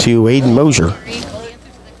 1 to Aiden Mosier.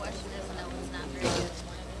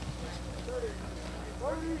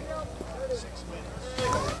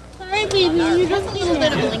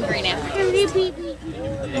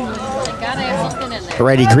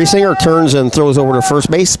 Righty Griesinger turns and throws over to first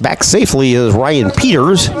base. Back safely is Ryan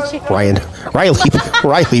Peters.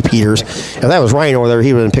 Riley Peters. If that was Ryan over there,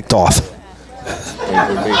 he would have been picked off.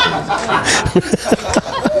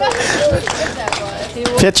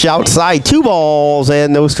 Pitch outside, 2 balls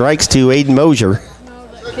and no strikes to Aiden Mosier.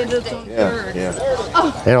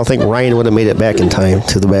 I don't think Ryan would have made it back in time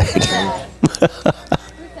to the bag.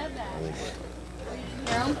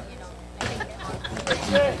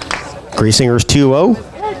 Griesinger's 2-0.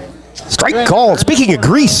 Strike called. Speaking of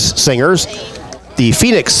Grease singers, the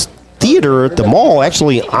Phoenix Theater at the mall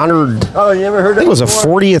actually honored, I think it was a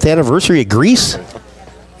 40th anniversary of Grease.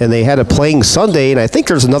 And they had a playing Sunday, and I think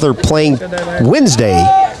there's another playing Wednesday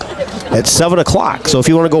at 7 o'clock. So if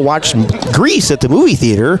you want to go watch Grease at the movie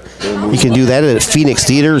theater, you can do that at Phoenix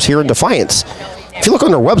Theaters here in Defiance. If you look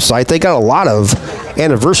on their website, they got a lot of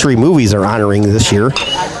anniversary movies they're honoring this year.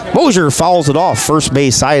 Mosier fouls it off, third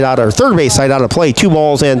base side out of play, 2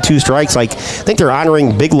 balls and 2 strikes. I think they're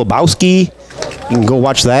honoring Big Lebowski. You can go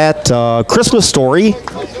watch that. Christmas Story,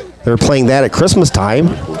 they're playing that at Christmas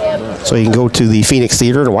time. So you can go to the Phoenix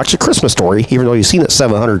Theater and watch The Christmas Story, even though you've seen it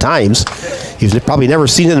 700 times. You've probably never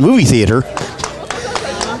seen it in a movie theater.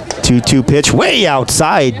 2-2 pitch way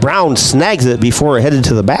outside. Brown snags it before it headed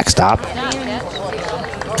to the backstop.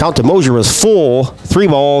 Count to Mosier was full. 3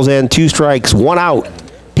 balls and 2 strikes, 1 out.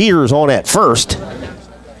 Peters on at first.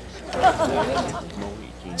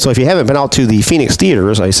 So if you haven't been out to the Phoenix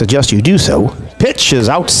Theaters, I suggest you do so. Pitch is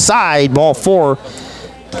outside, ball 4.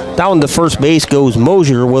 Down to first base goes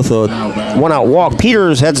Mosier with a 1-out walk.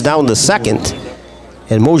 Peters heads down to second,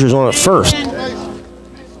 and Mosier's on at first.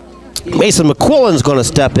 Mason McQuillan's going to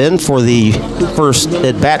step in for the first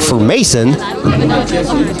at bat for Mason.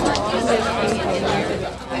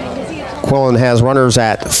 McQuillan has runners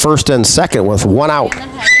at first and second with 1 out.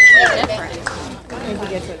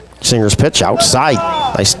 Singer's pitch outside.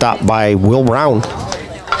 Nice stop by Will Brown.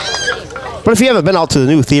 But if you haven't been out to the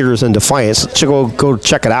new theaters in Defiance, go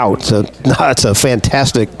check it out. It's a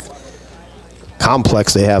fantastic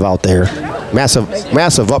complex they have out there. Massive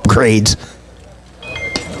upgrades.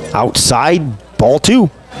 Outside, ball 2.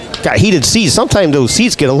 Got heated seats. Sometimes those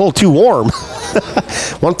seats get a little too warm.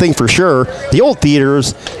 One thing for sure, the old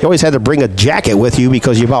theaters, you always had to bring a jacket with you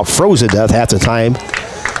because you about froze to death half the time.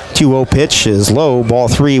 2-0 pitch is low, ball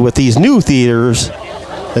 3. With these new theaters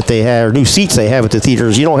that they have, or new seats they have at the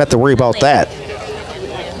theaters, you don't have to worry about that.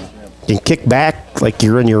 You can kick back like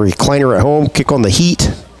you're in your recliner at home, kick on the heat.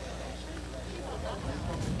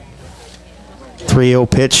 3-0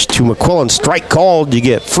 pitch to McQuillan, strike called. You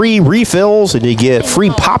get free refills and you get free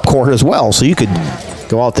popcorn as well. So you could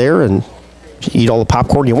go out there and eat all the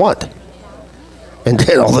popcorn you want and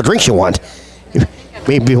all the drinks you want. You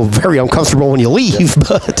may be very uncomfortable when you leave,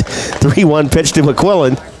 but 3-1 pitch to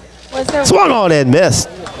McQuillan. Swung on and missed.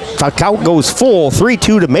 The count goes full,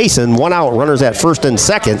 3-2 to Mason. 1 out, runners at first and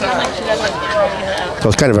second. So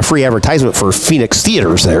it's kind of a free advertisement for Phoenix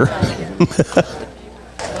Theaters there.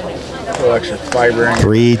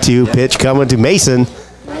 3-2 pitch coming to Mason.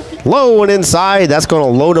 Low and inside. That's going to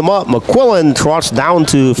load him up. McQuillan trots down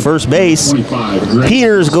to first base.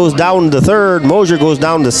 Peters goes down to third. Mosier goes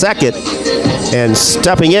down to second. And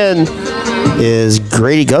stepping in is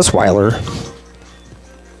Grady Gusweiler.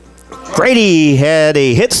 Grady had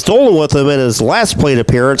a hit stolen with him in his last plate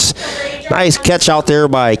appearance. Nice catch out there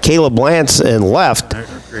by Caleb Lance and left.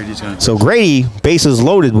 So Grady, bases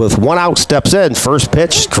loaded with 1 out, steps in. First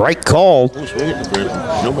pitch, strike called.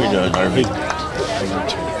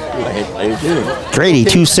 Grady,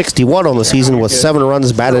 261 on the season with 7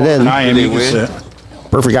 runs batted in.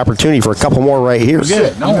 Perfect opportunity for a couple more right here.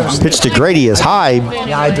 Pitch to Grady is high.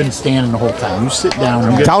 Yeah, I've been standing the whole time. You sit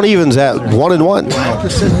down. Count evens at 1-1.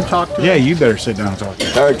 Just sit and talk to Yeah, you better sit down and talk to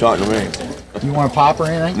me. Tired talking to me. You want a pop or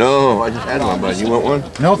anything? No, I just had one, bud. You want one?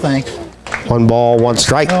 No, thanks. 1 ball, 1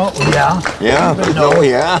 strike. Oh, yeah. Yeah? No,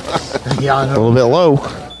 yeah. Yeah, A little bit low.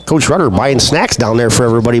 Coach Rudder buying snacks down there for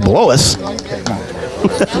everybody below us.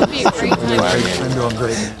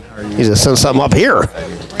 He's just sent something up here.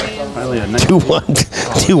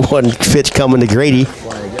 2-1 pitch coming to Grady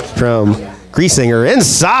from Griesinger.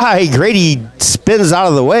 Inside, Grady spins out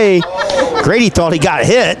of the way. Grady thought he got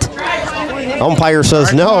hit. Umpire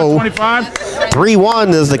says no.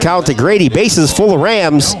 3-1 is the count to Grady. Bases full of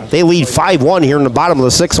Rams. They lead 5-1 here in the bottom of the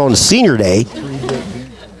 6th on Senior Day.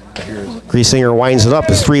 Griesinger winds it up.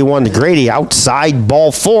 It's 3-1 to Grady. Outside,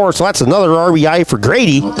 ball 4. So that's another RBI for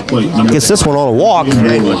Grady. Gets this one on a walk.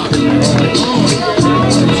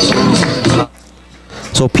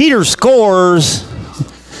 So Peters scores.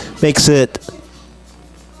 Makes it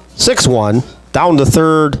 6-1. Down to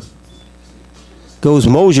third goes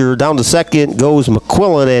Mosier. Down to second goes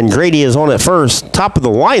McQuillan. And Grady is on at first. Top of the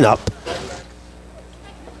lineup,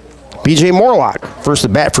 B.J. Morlock. First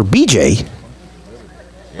at bat for B.J.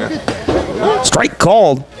 Strike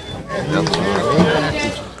called.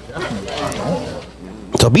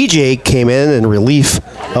 So B.J. came in relief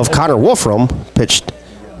of Connor Wolfram. Pitched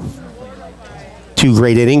 2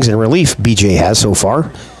 great innings in relief B.J. has so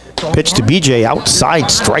far. Pitch to B.J.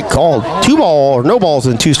 outside, strike called. 2 ball or no balls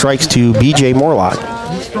and 2 strikes to B.J. Morlock.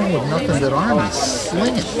 He's throwing with nothing but arm. He's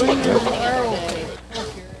slinging.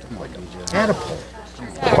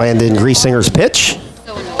 Landon Griesinger's pitch.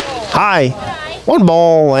 High. 1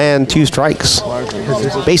 ball and 2 strikes.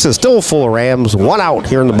 Base is still full of Rams. 1 out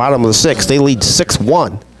here in the bottom of the 6th. They lead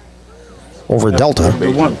 6-1 over Delta.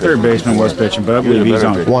 The third baseman was pitching, but I believe he's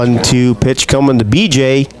on. 1-2 pitch coming to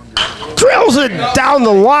BJ. Drills it down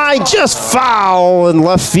the line, just foul in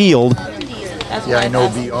left field. Yeah, I know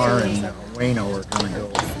VR and Wayno are going to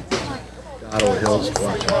go Ottawa Hills to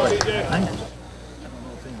watch him.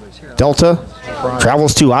 Delta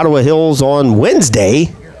travels to Ottawa Hills on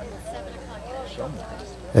Wednesday.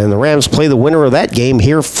 And the Rams play the winner of that game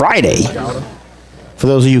here Friday. For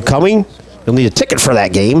those of you coming, you'll need a ticket for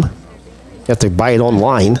that game. You have to buy it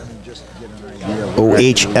online.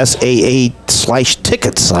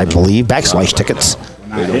 OHSAA/tickets, I believe, /tickets.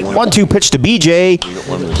 1-2 pitch to BJ.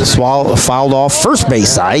 Fouled off first base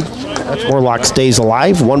side. Morlock stays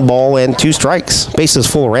alive. 1 ball and 2 strikes. Bases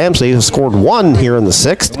full of Rams. They have scored 1 here in the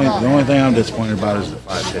 6th. The only thing I'm disappointed about is the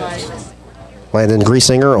 5 hits. Landon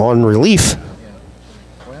Griesinger on relief.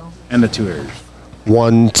 And the 2 errors.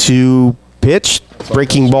 1-2 pitch.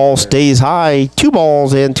 Breaking ball stays high. 2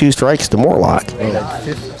 balls and 2 strikes to Morlock.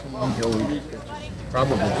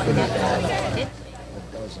 Probably could have had a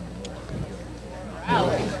dozen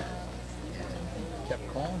more.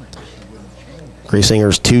 Kept calling it.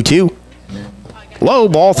 Griesinger's 2-2. Low,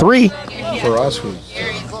 ball 3. For us was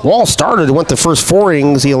Wall started, went the first 4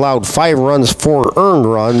 innings. He allowed 5 runs, 4 earned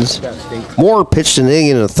runs. Moore pitched an inning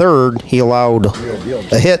in the 3rd. He allowed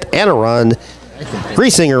a hit and a run.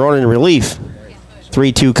 Griesinger on in relief.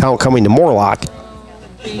 3-2 count coming to Morlock.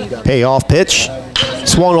 Payoff pitch.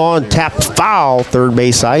 Swung on, tapped foul. Third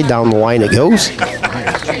base side, down the line it goes.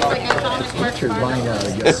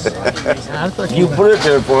 You put it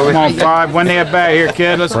there for me. Come on, 5. Win the at bat here,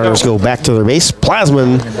 kid. Let's go. Runners go back to their base.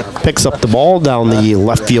 Plasman picks up the ball down the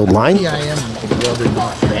left field line.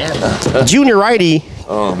 Junior righty,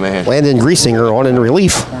 Oh, man. Landon Griesinger on in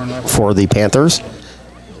relief for the Panthers.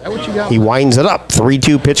 He winds it up.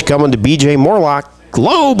 3-2 pitch coming to BJ Morlock.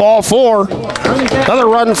 Low, ball 4. Another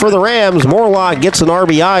run for the Rams. Morlock gets an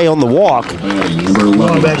RBI on the walk. Number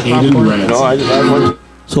 11, Hayden Reds. No, I just had one.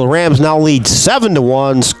 So the Rams now lead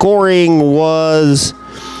 7-1. Scoring was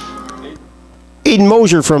Aiden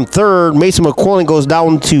Mosier from 3rd. Mason McQuillan goes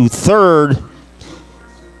down to 3rd.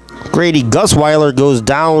 Grady Gusweiler goes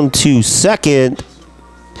down to 2nd.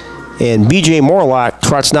 And BJ Morlock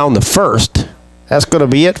trots down to 1st. That's going to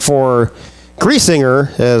be it for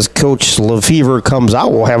Griesinger as Coach Lefevre comes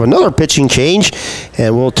out. We'll have another pitching change,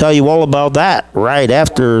 and we'll tell you all about that right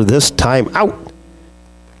after this time out.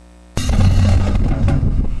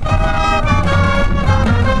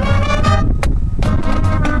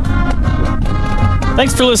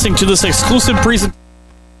 Thanks for listening to this exclusive presentation.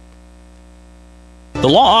 The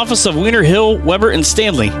Law Office of Wiener Hill, Weber, and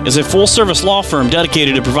Stanley is a full-service law firm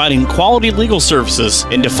dedicated to providing quality legal services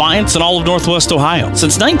in Defiance and all of Northwest Ohio.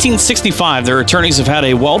 Since 1965, their attorneys have had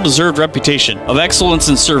a well-deserved reputation of excellence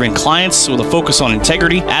in serving clients with a focus on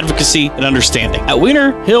integrity, advocacy, and understanding. At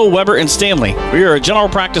Wiener Hill, Weber, and Stanley, we are a general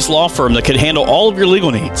practice law firm that can handle all of your legal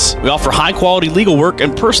needs. We offer high-quality legal work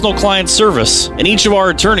and personal client service, and each of our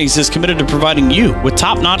attorneys is committed to providing you with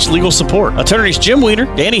top-notch legal support. Attorneys Jim Wiener,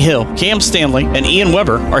 Danny Hill, Cam Stanley, and Ian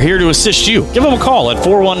Weber are here to assist you. Give them a call at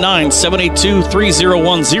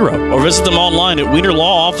 419-782-3010 or visit them online at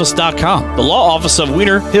wienerlawoffice.com. The Law Office of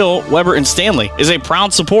Wiener, Hill, Weber, and Stanley is a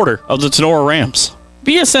proud supporter of the Tinora Rams.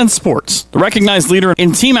 BSN Sports, the recognized leader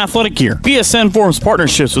in team athletic gear. BSN forms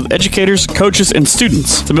partnerships with educators, coaches, and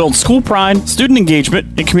students to build school pride, student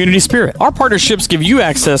engagement, and community spirit. Our partnerships give you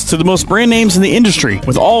access to the most brand names in the industry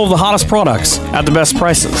with all of the hottest products at the best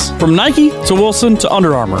prices. From Nike to Wilson to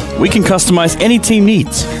Under Armour, we can customize any team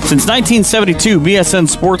needs. Since 1972, BSN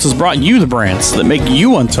Sports has brought you the brands that make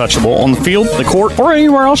you untouchable on the field, the court, or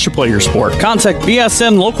anywhere else you play your sport. Contact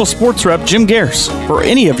BSN local sports rep Jim Gares for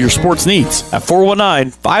any of your sports needs at 419-576-8940.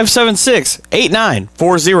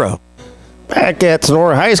 Back at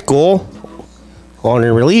Tinora High School, on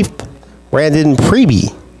in relief, Brandon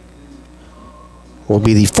Preby will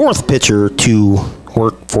be the 4th pitcher to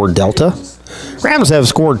work for Delta. Rams have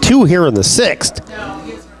scored 2 here in the 6th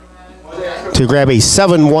to grab a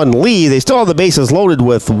 7-1 lead. They still have the bases loaded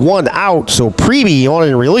with 1 out, so Preby on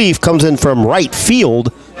in relief comes in from right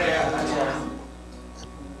field.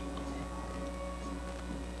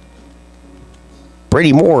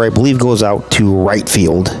 Brady Moore, I believe, goes out to right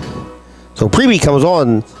field. So Preby comes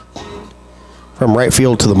on from right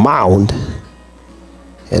field to the mound,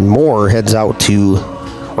 and Moore heads out to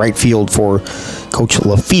right field for Coach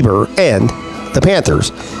Lefebvre and the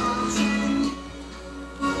Panthers.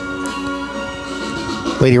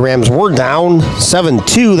 Lady Rams were down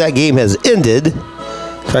 7-2. That game has ended.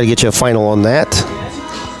 Try to get you a final on that.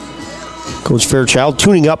 Coach Fairchild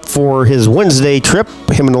tuning up for his Wednesday trip.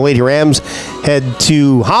 Him and the Lady Rams head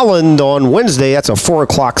to Holland on Wednesday. That's a 4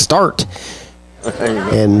 o'clock start.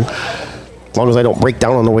 And as long as I don't break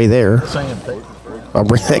down on the way there, I'll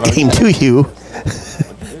bring that game to you.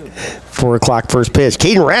 4 o'clock first pitch.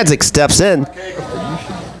 Caden Radzik steps in.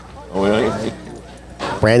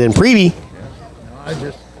 Brandon Preby,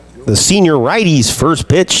 the senior righty's first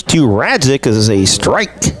pitch to Radzik is a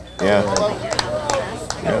strike. Yeah.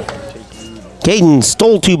 Caden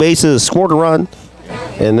stole 2 bases, scored a run,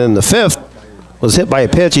 and then the 5th was hit by a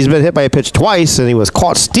pitch. He's been hit by a pitch twice, and he was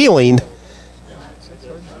caught stealing.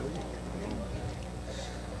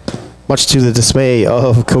 much to the dismay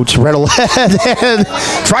of Coach Redolette. And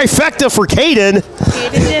trifecta for Caden.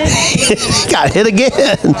 He got hit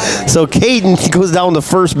again. So Caden goes down to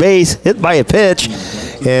first base, hit by a pitch.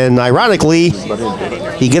 And ironically,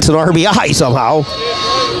 he gets an RBI somehow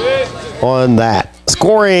on that.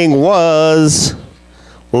 Scoring was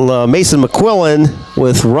Mason McQuillan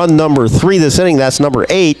with run number 3 this inning. That's number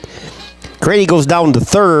 8. Grady goes down to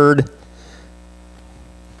third.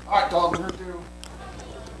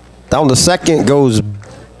 Down to second goes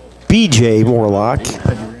BJ Morlock.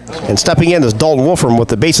 And stepping in is Dalton Wolfram with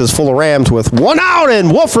the bases full of Rams with 1 out, and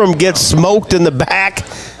Wolfram gets smoked in the back.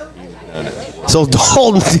 So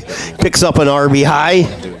Dalton picks up an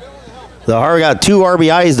RBI. The Har got 2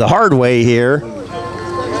 RBIs the hard way here.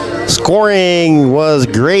 Scoring was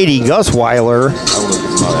Grady Gusweiler.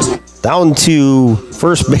 Down to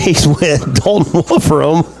first base with Dalton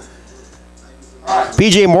Wolfram.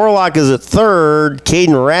 BJ Morlock is at third. Caden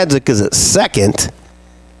Radzik is at second.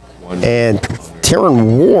 And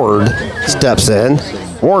Taryn Ward steps in.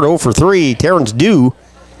 Ward 0 for 3. Taryn's due.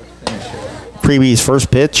 Preeby's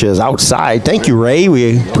first pitch is outside. Thank you, Ray.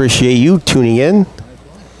 We appreciate you tuning in.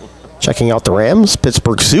 Checking out the Rams.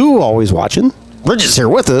 Pittsburgh Sue always watching. Bridget's here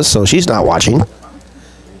with us, so she's not watching.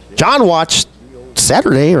 John watched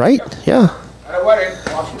Saturday, right? Yeah.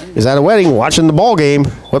 Is at a wedding, watching the ball game.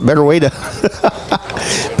 What better way to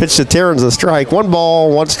pitch to Terrence a strike? 1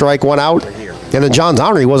 ball, 1 strike, 1 out. And then John's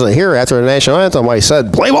honor, he wasn't here after the national anthem. I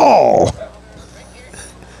said, play ball.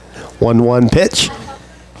 1-1 pitch.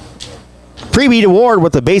 Preeby to Ward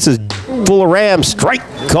with the bases full of Rams. Strike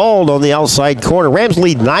called on the outside corner. Rams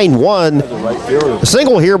lead 9-1. A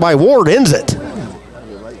single here by Ward ends it.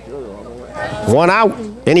 1 out.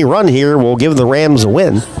 Any run here will give the Rams a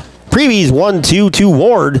win. Preeby's 1-2 to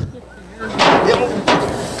Ward.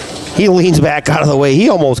 He leans back out of the way. He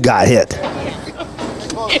almost got hit.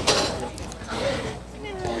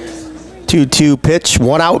 2-2 pitch.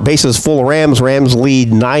 1 out. Bases full of Rams. Rams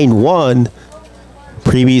lead 9-1.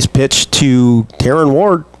 Preeby's pitch to Taryn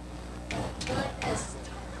Ward.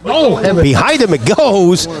 Behind him it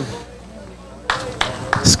goes.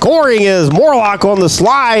 Scoring is Morlock on the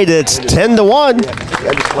slide. It's 10-1.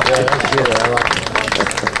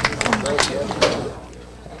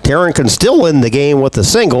 Taryn can still win the game with a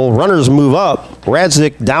single. Runners move up.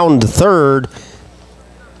 Radzik down to third.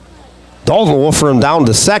 Dalton Wolfram down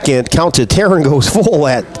to second. Count to Taryn goes full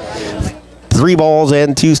at 3 balls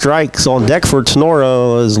and 2 strikes. On deck for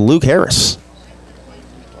Tinora is Luke Harris.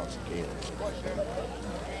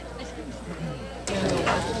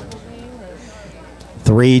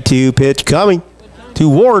 Three-two pitch coming to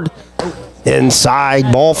Ward.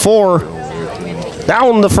 Inside, ball 4.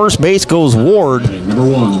 Down the first base goes Ward.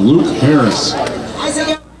 Number 1, Luke Harris.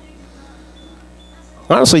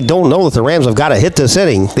 Honestly, don't know that the Rams have got a hit this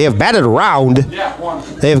inning. They have batted around.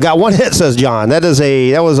 They have got 1 hit, says John. That was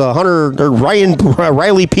a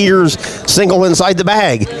Riley Peters single inside the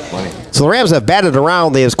bag. So the Rams have batted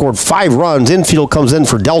around. They have scored 5 runs. Infield comes in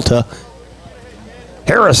for Delta.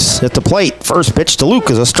 Harris at the plate. First pitch to Luke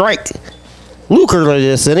is a strike. Luke early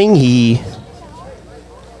this inning,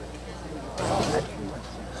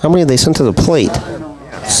 how many have they sent to the plate?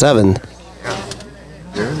 7.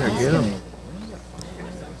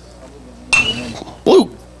 Luke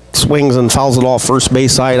swings and fouls it off first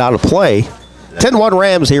base side out of play. 10-1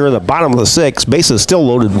 Rams here in the bottom of the 6th. Bases still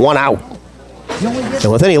loaded, 1 out.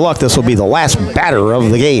 And with any luck, this will be the last batter of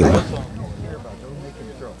the game.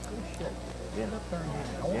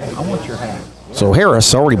 So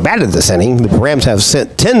Harris already batted this inning. The Rams have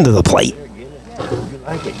sent 10 to the plate.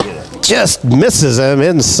 Just misses him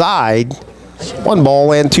inside. 1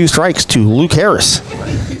 ball and 2 strikes to Luke Harris.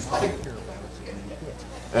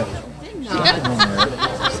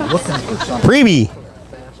 Preeby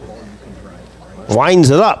winds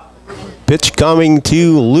it up. Pitch coming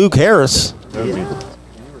to Luke Harris.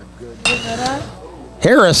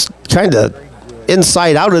 Harris kind of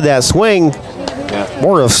inside out of that swing.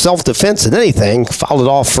 More of self-defense than anything. Fouled it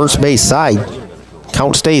off first base side.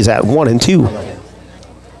 Count stays at 1-2.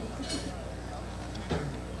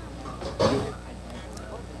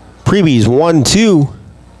 Preeby's 1-2.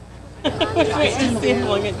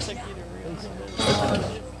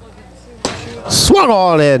 Swung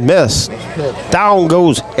on and missed. Down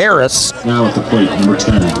goes Harris. Now at the plate, number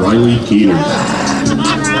 10, Riley Peters.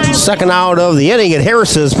 Second out of the inning, and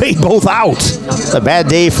Harris has made both outs. A bad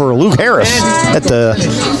day for Luke Harris at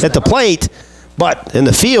the plate, but in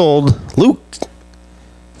the field, Luke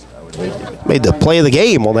made the play of the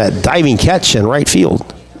game on that diving catch in right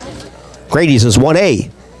field. Grady's is 1A.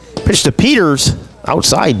 Pitch to Peters.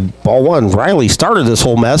 outside, ball one. Riley started this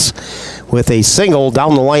whole mess with a single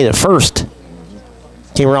down the line at first.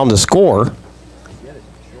 Came around to score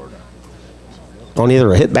on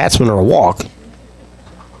either a hit batsman or a walk.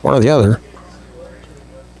 One or the other.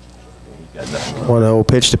 1-0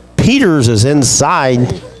 pitch to Peters is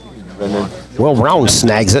inside. Will Brown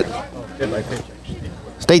snags it.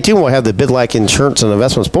 Stay tuned. We'll have the Bidlack Insurance and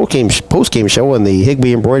Investments post-game show and the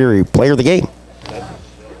Higbee Embroidery Player of the Game.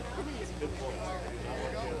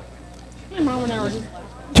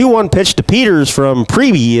 2-1 pitch to Peters from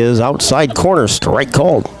Preby is outside corner. Strike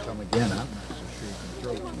called.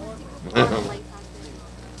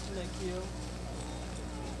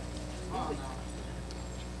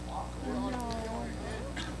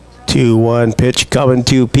 Two-one pitch coming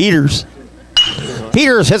to Peters.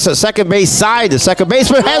 Peters hits the second base side. The second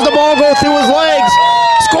baseman has the ball go through his legs.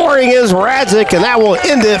 Scoring is Radzik, and that will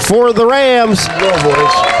end it for the Rams.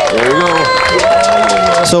 There you go.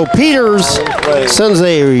 So Peters sends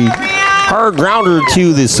a hard grounder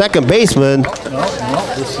to the second baseman.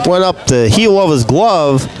 Went up the heel of his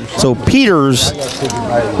glove. So Peters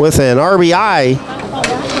with an RBI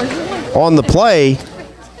on the play.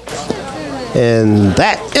 And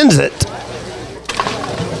that ends it.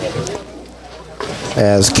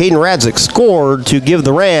 As Caden Radzik scored to give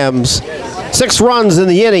the Rams 6 runs in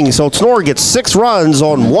the inning. So Tinora gets 6 runs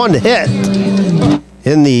on 1 hit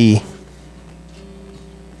in the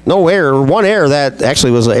no error, 1 error. That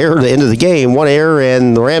actually was an error at the end of the game. 1 error,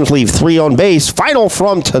 and the Rams leave 3 on base. Final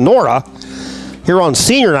from Tinora here on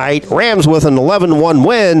senior night. Rams with an 11-1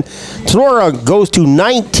 win. Tinora goes to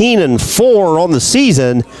 19-4 on the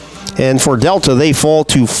season. And for Delta, they fall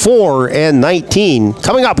to 4-19.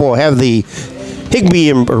 Coming up, we'll have the Higbee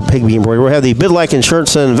Embroidery. We'll have the Bidlack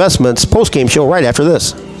Insurance and Investments post-game show right after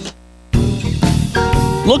this.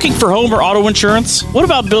 Looking for home or auto insurance? What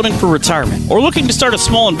about building for retirement? Or looking to start a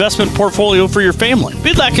small investment portfolio for your family?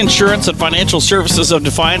 Bidlack Insurance and Financial Services of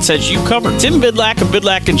Defiance has you covered. Tim Bidlack of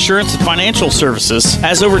Bidlack Insurance and Financial Services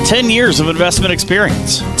has over 10 years of investment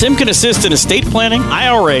experience. Tim can assist in estate planning,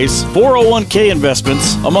 IRAs, 401k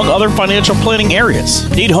investments, among other financial planning areas.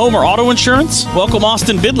 Need home or auto insurance? Welcome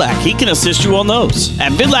Austin Bidlack. He can assist you on those.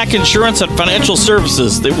 At Bidlack Insurance and Financial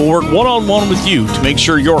Services, they will work one-on-one with you to make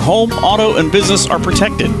sure your home, auto, and business are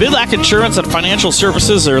protected. Bidlack Insurance and Financial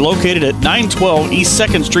Services are located at 912 East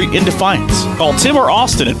 2nd Street in Defiance. Call Tim or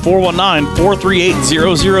Austin at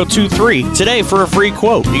 419-438-0023 today for a free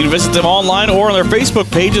quote. You can visit them online or on their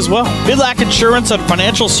Facebook page as well. Bidlack Insurance and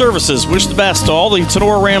Financial Services wish the best to all the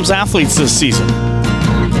Tinora Rams athletes this season.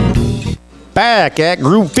 Back at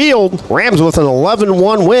Groove Field, Rams with an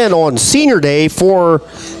 11-1 win on senior day for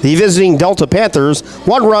the visiting Delta Panthers.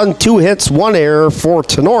 1 run, 2 hits, 1 error for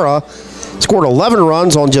Tinora. Scored 11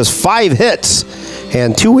 runs on just 5 hits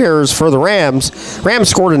and 2 errors for the Rams. Rams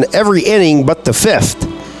scored in every inning but the 5th.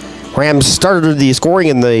 Rams started the scoring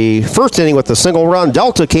in the first inning with a single run.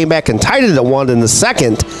 Delta came back and tied it at 1 in the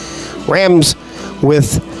second. Rams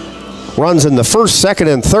with runs in the first, second,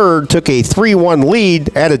 and third took a 3-1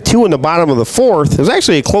 lead, added 2 in the bottom of the 4th. It was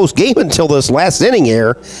actually a close game until this last inning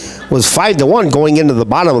here. Was 5-1 going into the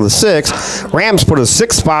bottom of the 6th. Rams put a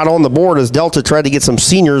 6th spot on the board as Delta tried to get some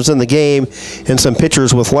seniors in the game and some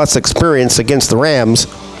pitchers with less experience against the Rams.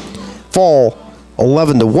 Fall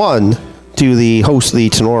 11-1 to the host, the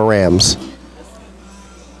Tinora Rams.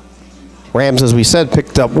 Rams, as we said,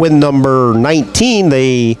 picked up win number 19.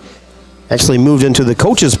 They actually moved into the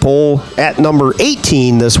coaches poll at number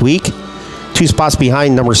 18 this week. 2 spots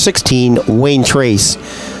behind number 16, Wayne Trace.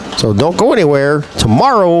 So don't go anywhere.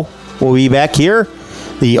 Tomorrow we'll be back here.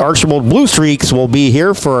 The Archibald Blue Streaks will be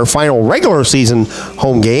here for our final regular season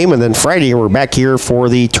home game. And then Friday we're back here for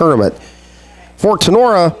the tournament. For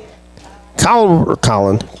Tinora,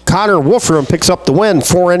 Connor Wolfram picks up the win.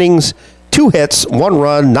 4 innings, 2 hits, 1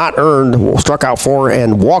 run, not earned, struck out 4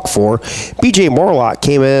 and walked 4. BJ Morlock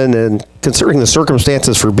came in, and considering the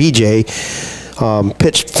circumstances for BJ,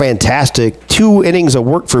 pitched fantastic. 2 innings of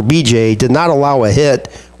work for BJ, did not allow a hit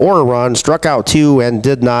or a run, struck out 2 and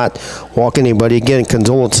did not walk anybody. Again,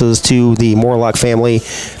 condolences to the Morlock family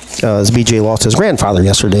as BJ lost his grandfather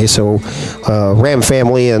yesterday. So Ram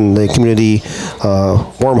family and the community,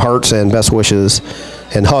 warm hearts and best wishes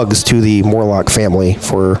and hugs to the Morlock family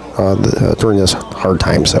for during this hard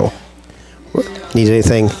time. So, need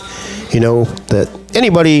anything, you know that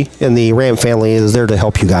anybody in the Ram family is there to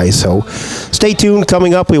help you guys. So, stay tuned.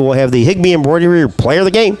 Coming up, we will have the Higbee Embroidery Player of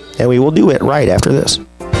the Game, and we will do it right after this.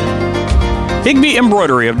 Higby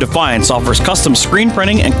Embroidery of Defiance offers custom screen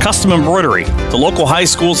printing and custom embroidery to local high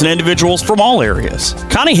schools and individuals from all areas.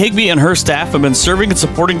 Connie Higby and her staff have been serving and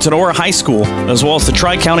supporting Tinora High School, as well as the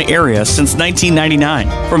Tri-County area, since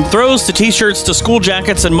 1999. From throws to t-shirts to school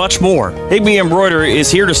jackets and much more, Higby Embroidery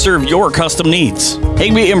is here to serve your custom needs.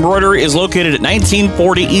 Higby Embroidery is located at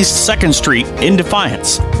 1940 East 2nd Street in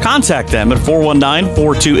Defiance. Contact them at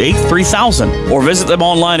 419-428-3000 or visit them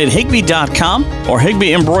online at higby.com or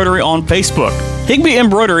Higby Embroidery on Facebook. Higby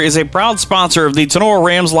Embroidery is a proud sponsor of the Tinora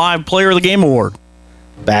Rams Live Player of the Game Award.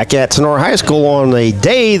 Back at Tinora High School on a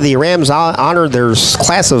day, the Rams honored their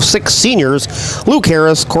class of 6 seniors, Luke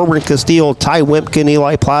Harris, Corbin Castile, Ty Wimpkin,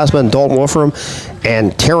 Eli Plasman, Dalton Wolfram,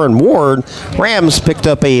 and Taryn Ward. Rams picked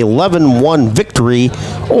up a 11-1 victory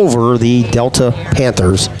over the Delta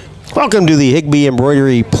Panthers. Welcome to the Higby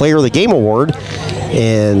Embroidery Player of the Game Award,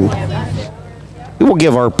 and we will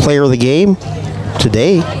give our Player of the Game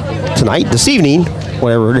tonight, this evening,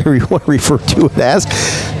 whatever you want to refer to it as.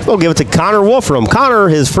 We'll give it to Connor Wolfram. Connor,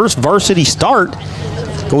 his first varsity start,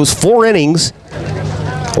 goes 4 innings,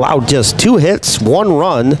 allowed just 2 hits, 1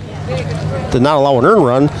 run, did not allow an earned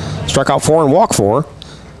run, struck out 4 and walked 4.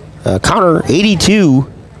 Connor, 82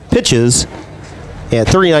 pitches and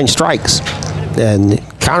 39 strikes. And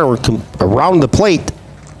Connor around the plate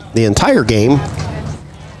the entire game.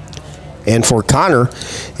 And for Connor,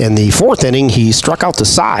 in the 4th inning, he struck out the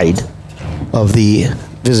side of the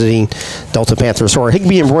visiting Delta Panthers. So our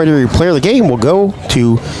Higby Embroidery Player of the Game will go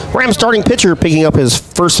to Rams starting pitcher, picking up his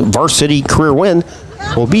first varsity career win,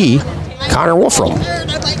 will be Connor Wolfram.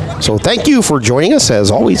 So thank you for joining us,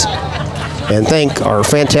 as always. And thank our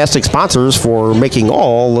fantastic sponsors for making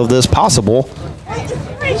all of this possible.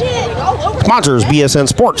 Sponsors, BSN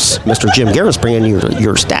Sports, Mr. Jim Garris bringing you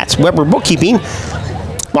your stats. Weber Bookkeeping,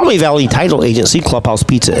 Maumee Valley Title Agency, Clubhouse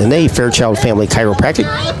Pizza and A, Fairchild Family Chiropractic,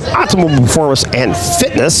 Optimal Performance and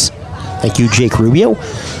Fitness. Thank you, Jake Rubio.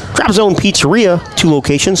 Drop Zone Pizzeria, 2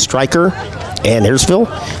 locations, Stryker and Harrisville.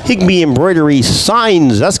 Higby Embroidery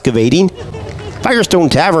Signs Excavating. Firestone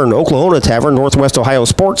Tavern, Oklahoma Tavern, Northwest Ohio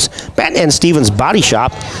Sports, Batten and Stevens Body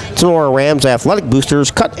Shop, Tinora Rams Athletic Boosters,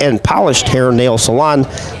 Cut and Polished Hair and Nail Salon,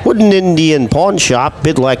 Wooden Indian Pawn Shop,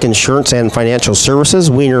 Bidlack Insurance and Financial Services,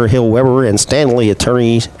 Wiener Hill Weber and Stanley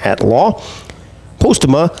Attorneys at Law,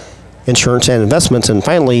 Postuma Insurance and Investments, and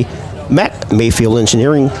finally, Met Mayfield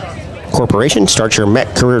Engineering Corporation. Start your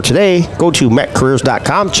Met career today. Go to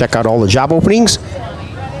metcareers.com, check out all the job openings,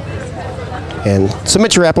 and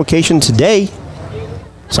submit your application today.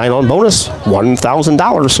 Sign-on bonus,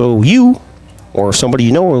 $1,000. So you or somebody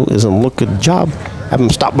you know is in look at a job, have them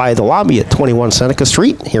stop by the lobby at 21 Seneca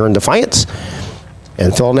Street here in Defiance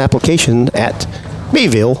and fill an application at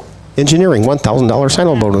Mayville Engineering, $1,000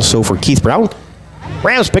 sign-on bonus. So for Keith Brown,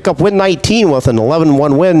 Rams pick up win 19 with an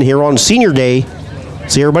 11-1 win here on Senior Day.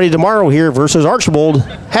 See everybody tomorrow here versus Archbold.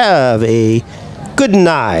 Have a good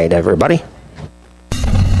night, everybody.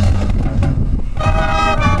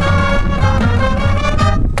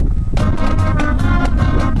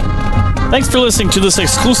 Thanks for listening to this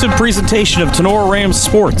exclusive presentation of Tinora Rams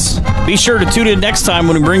Sports. Be sure to tune in next time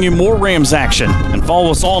when we bring you more Rams action, and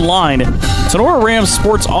follow us online at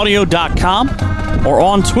TinoraRamsSportsAudio.com or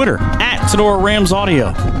on Twitter at Tinora Rams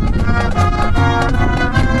Audio.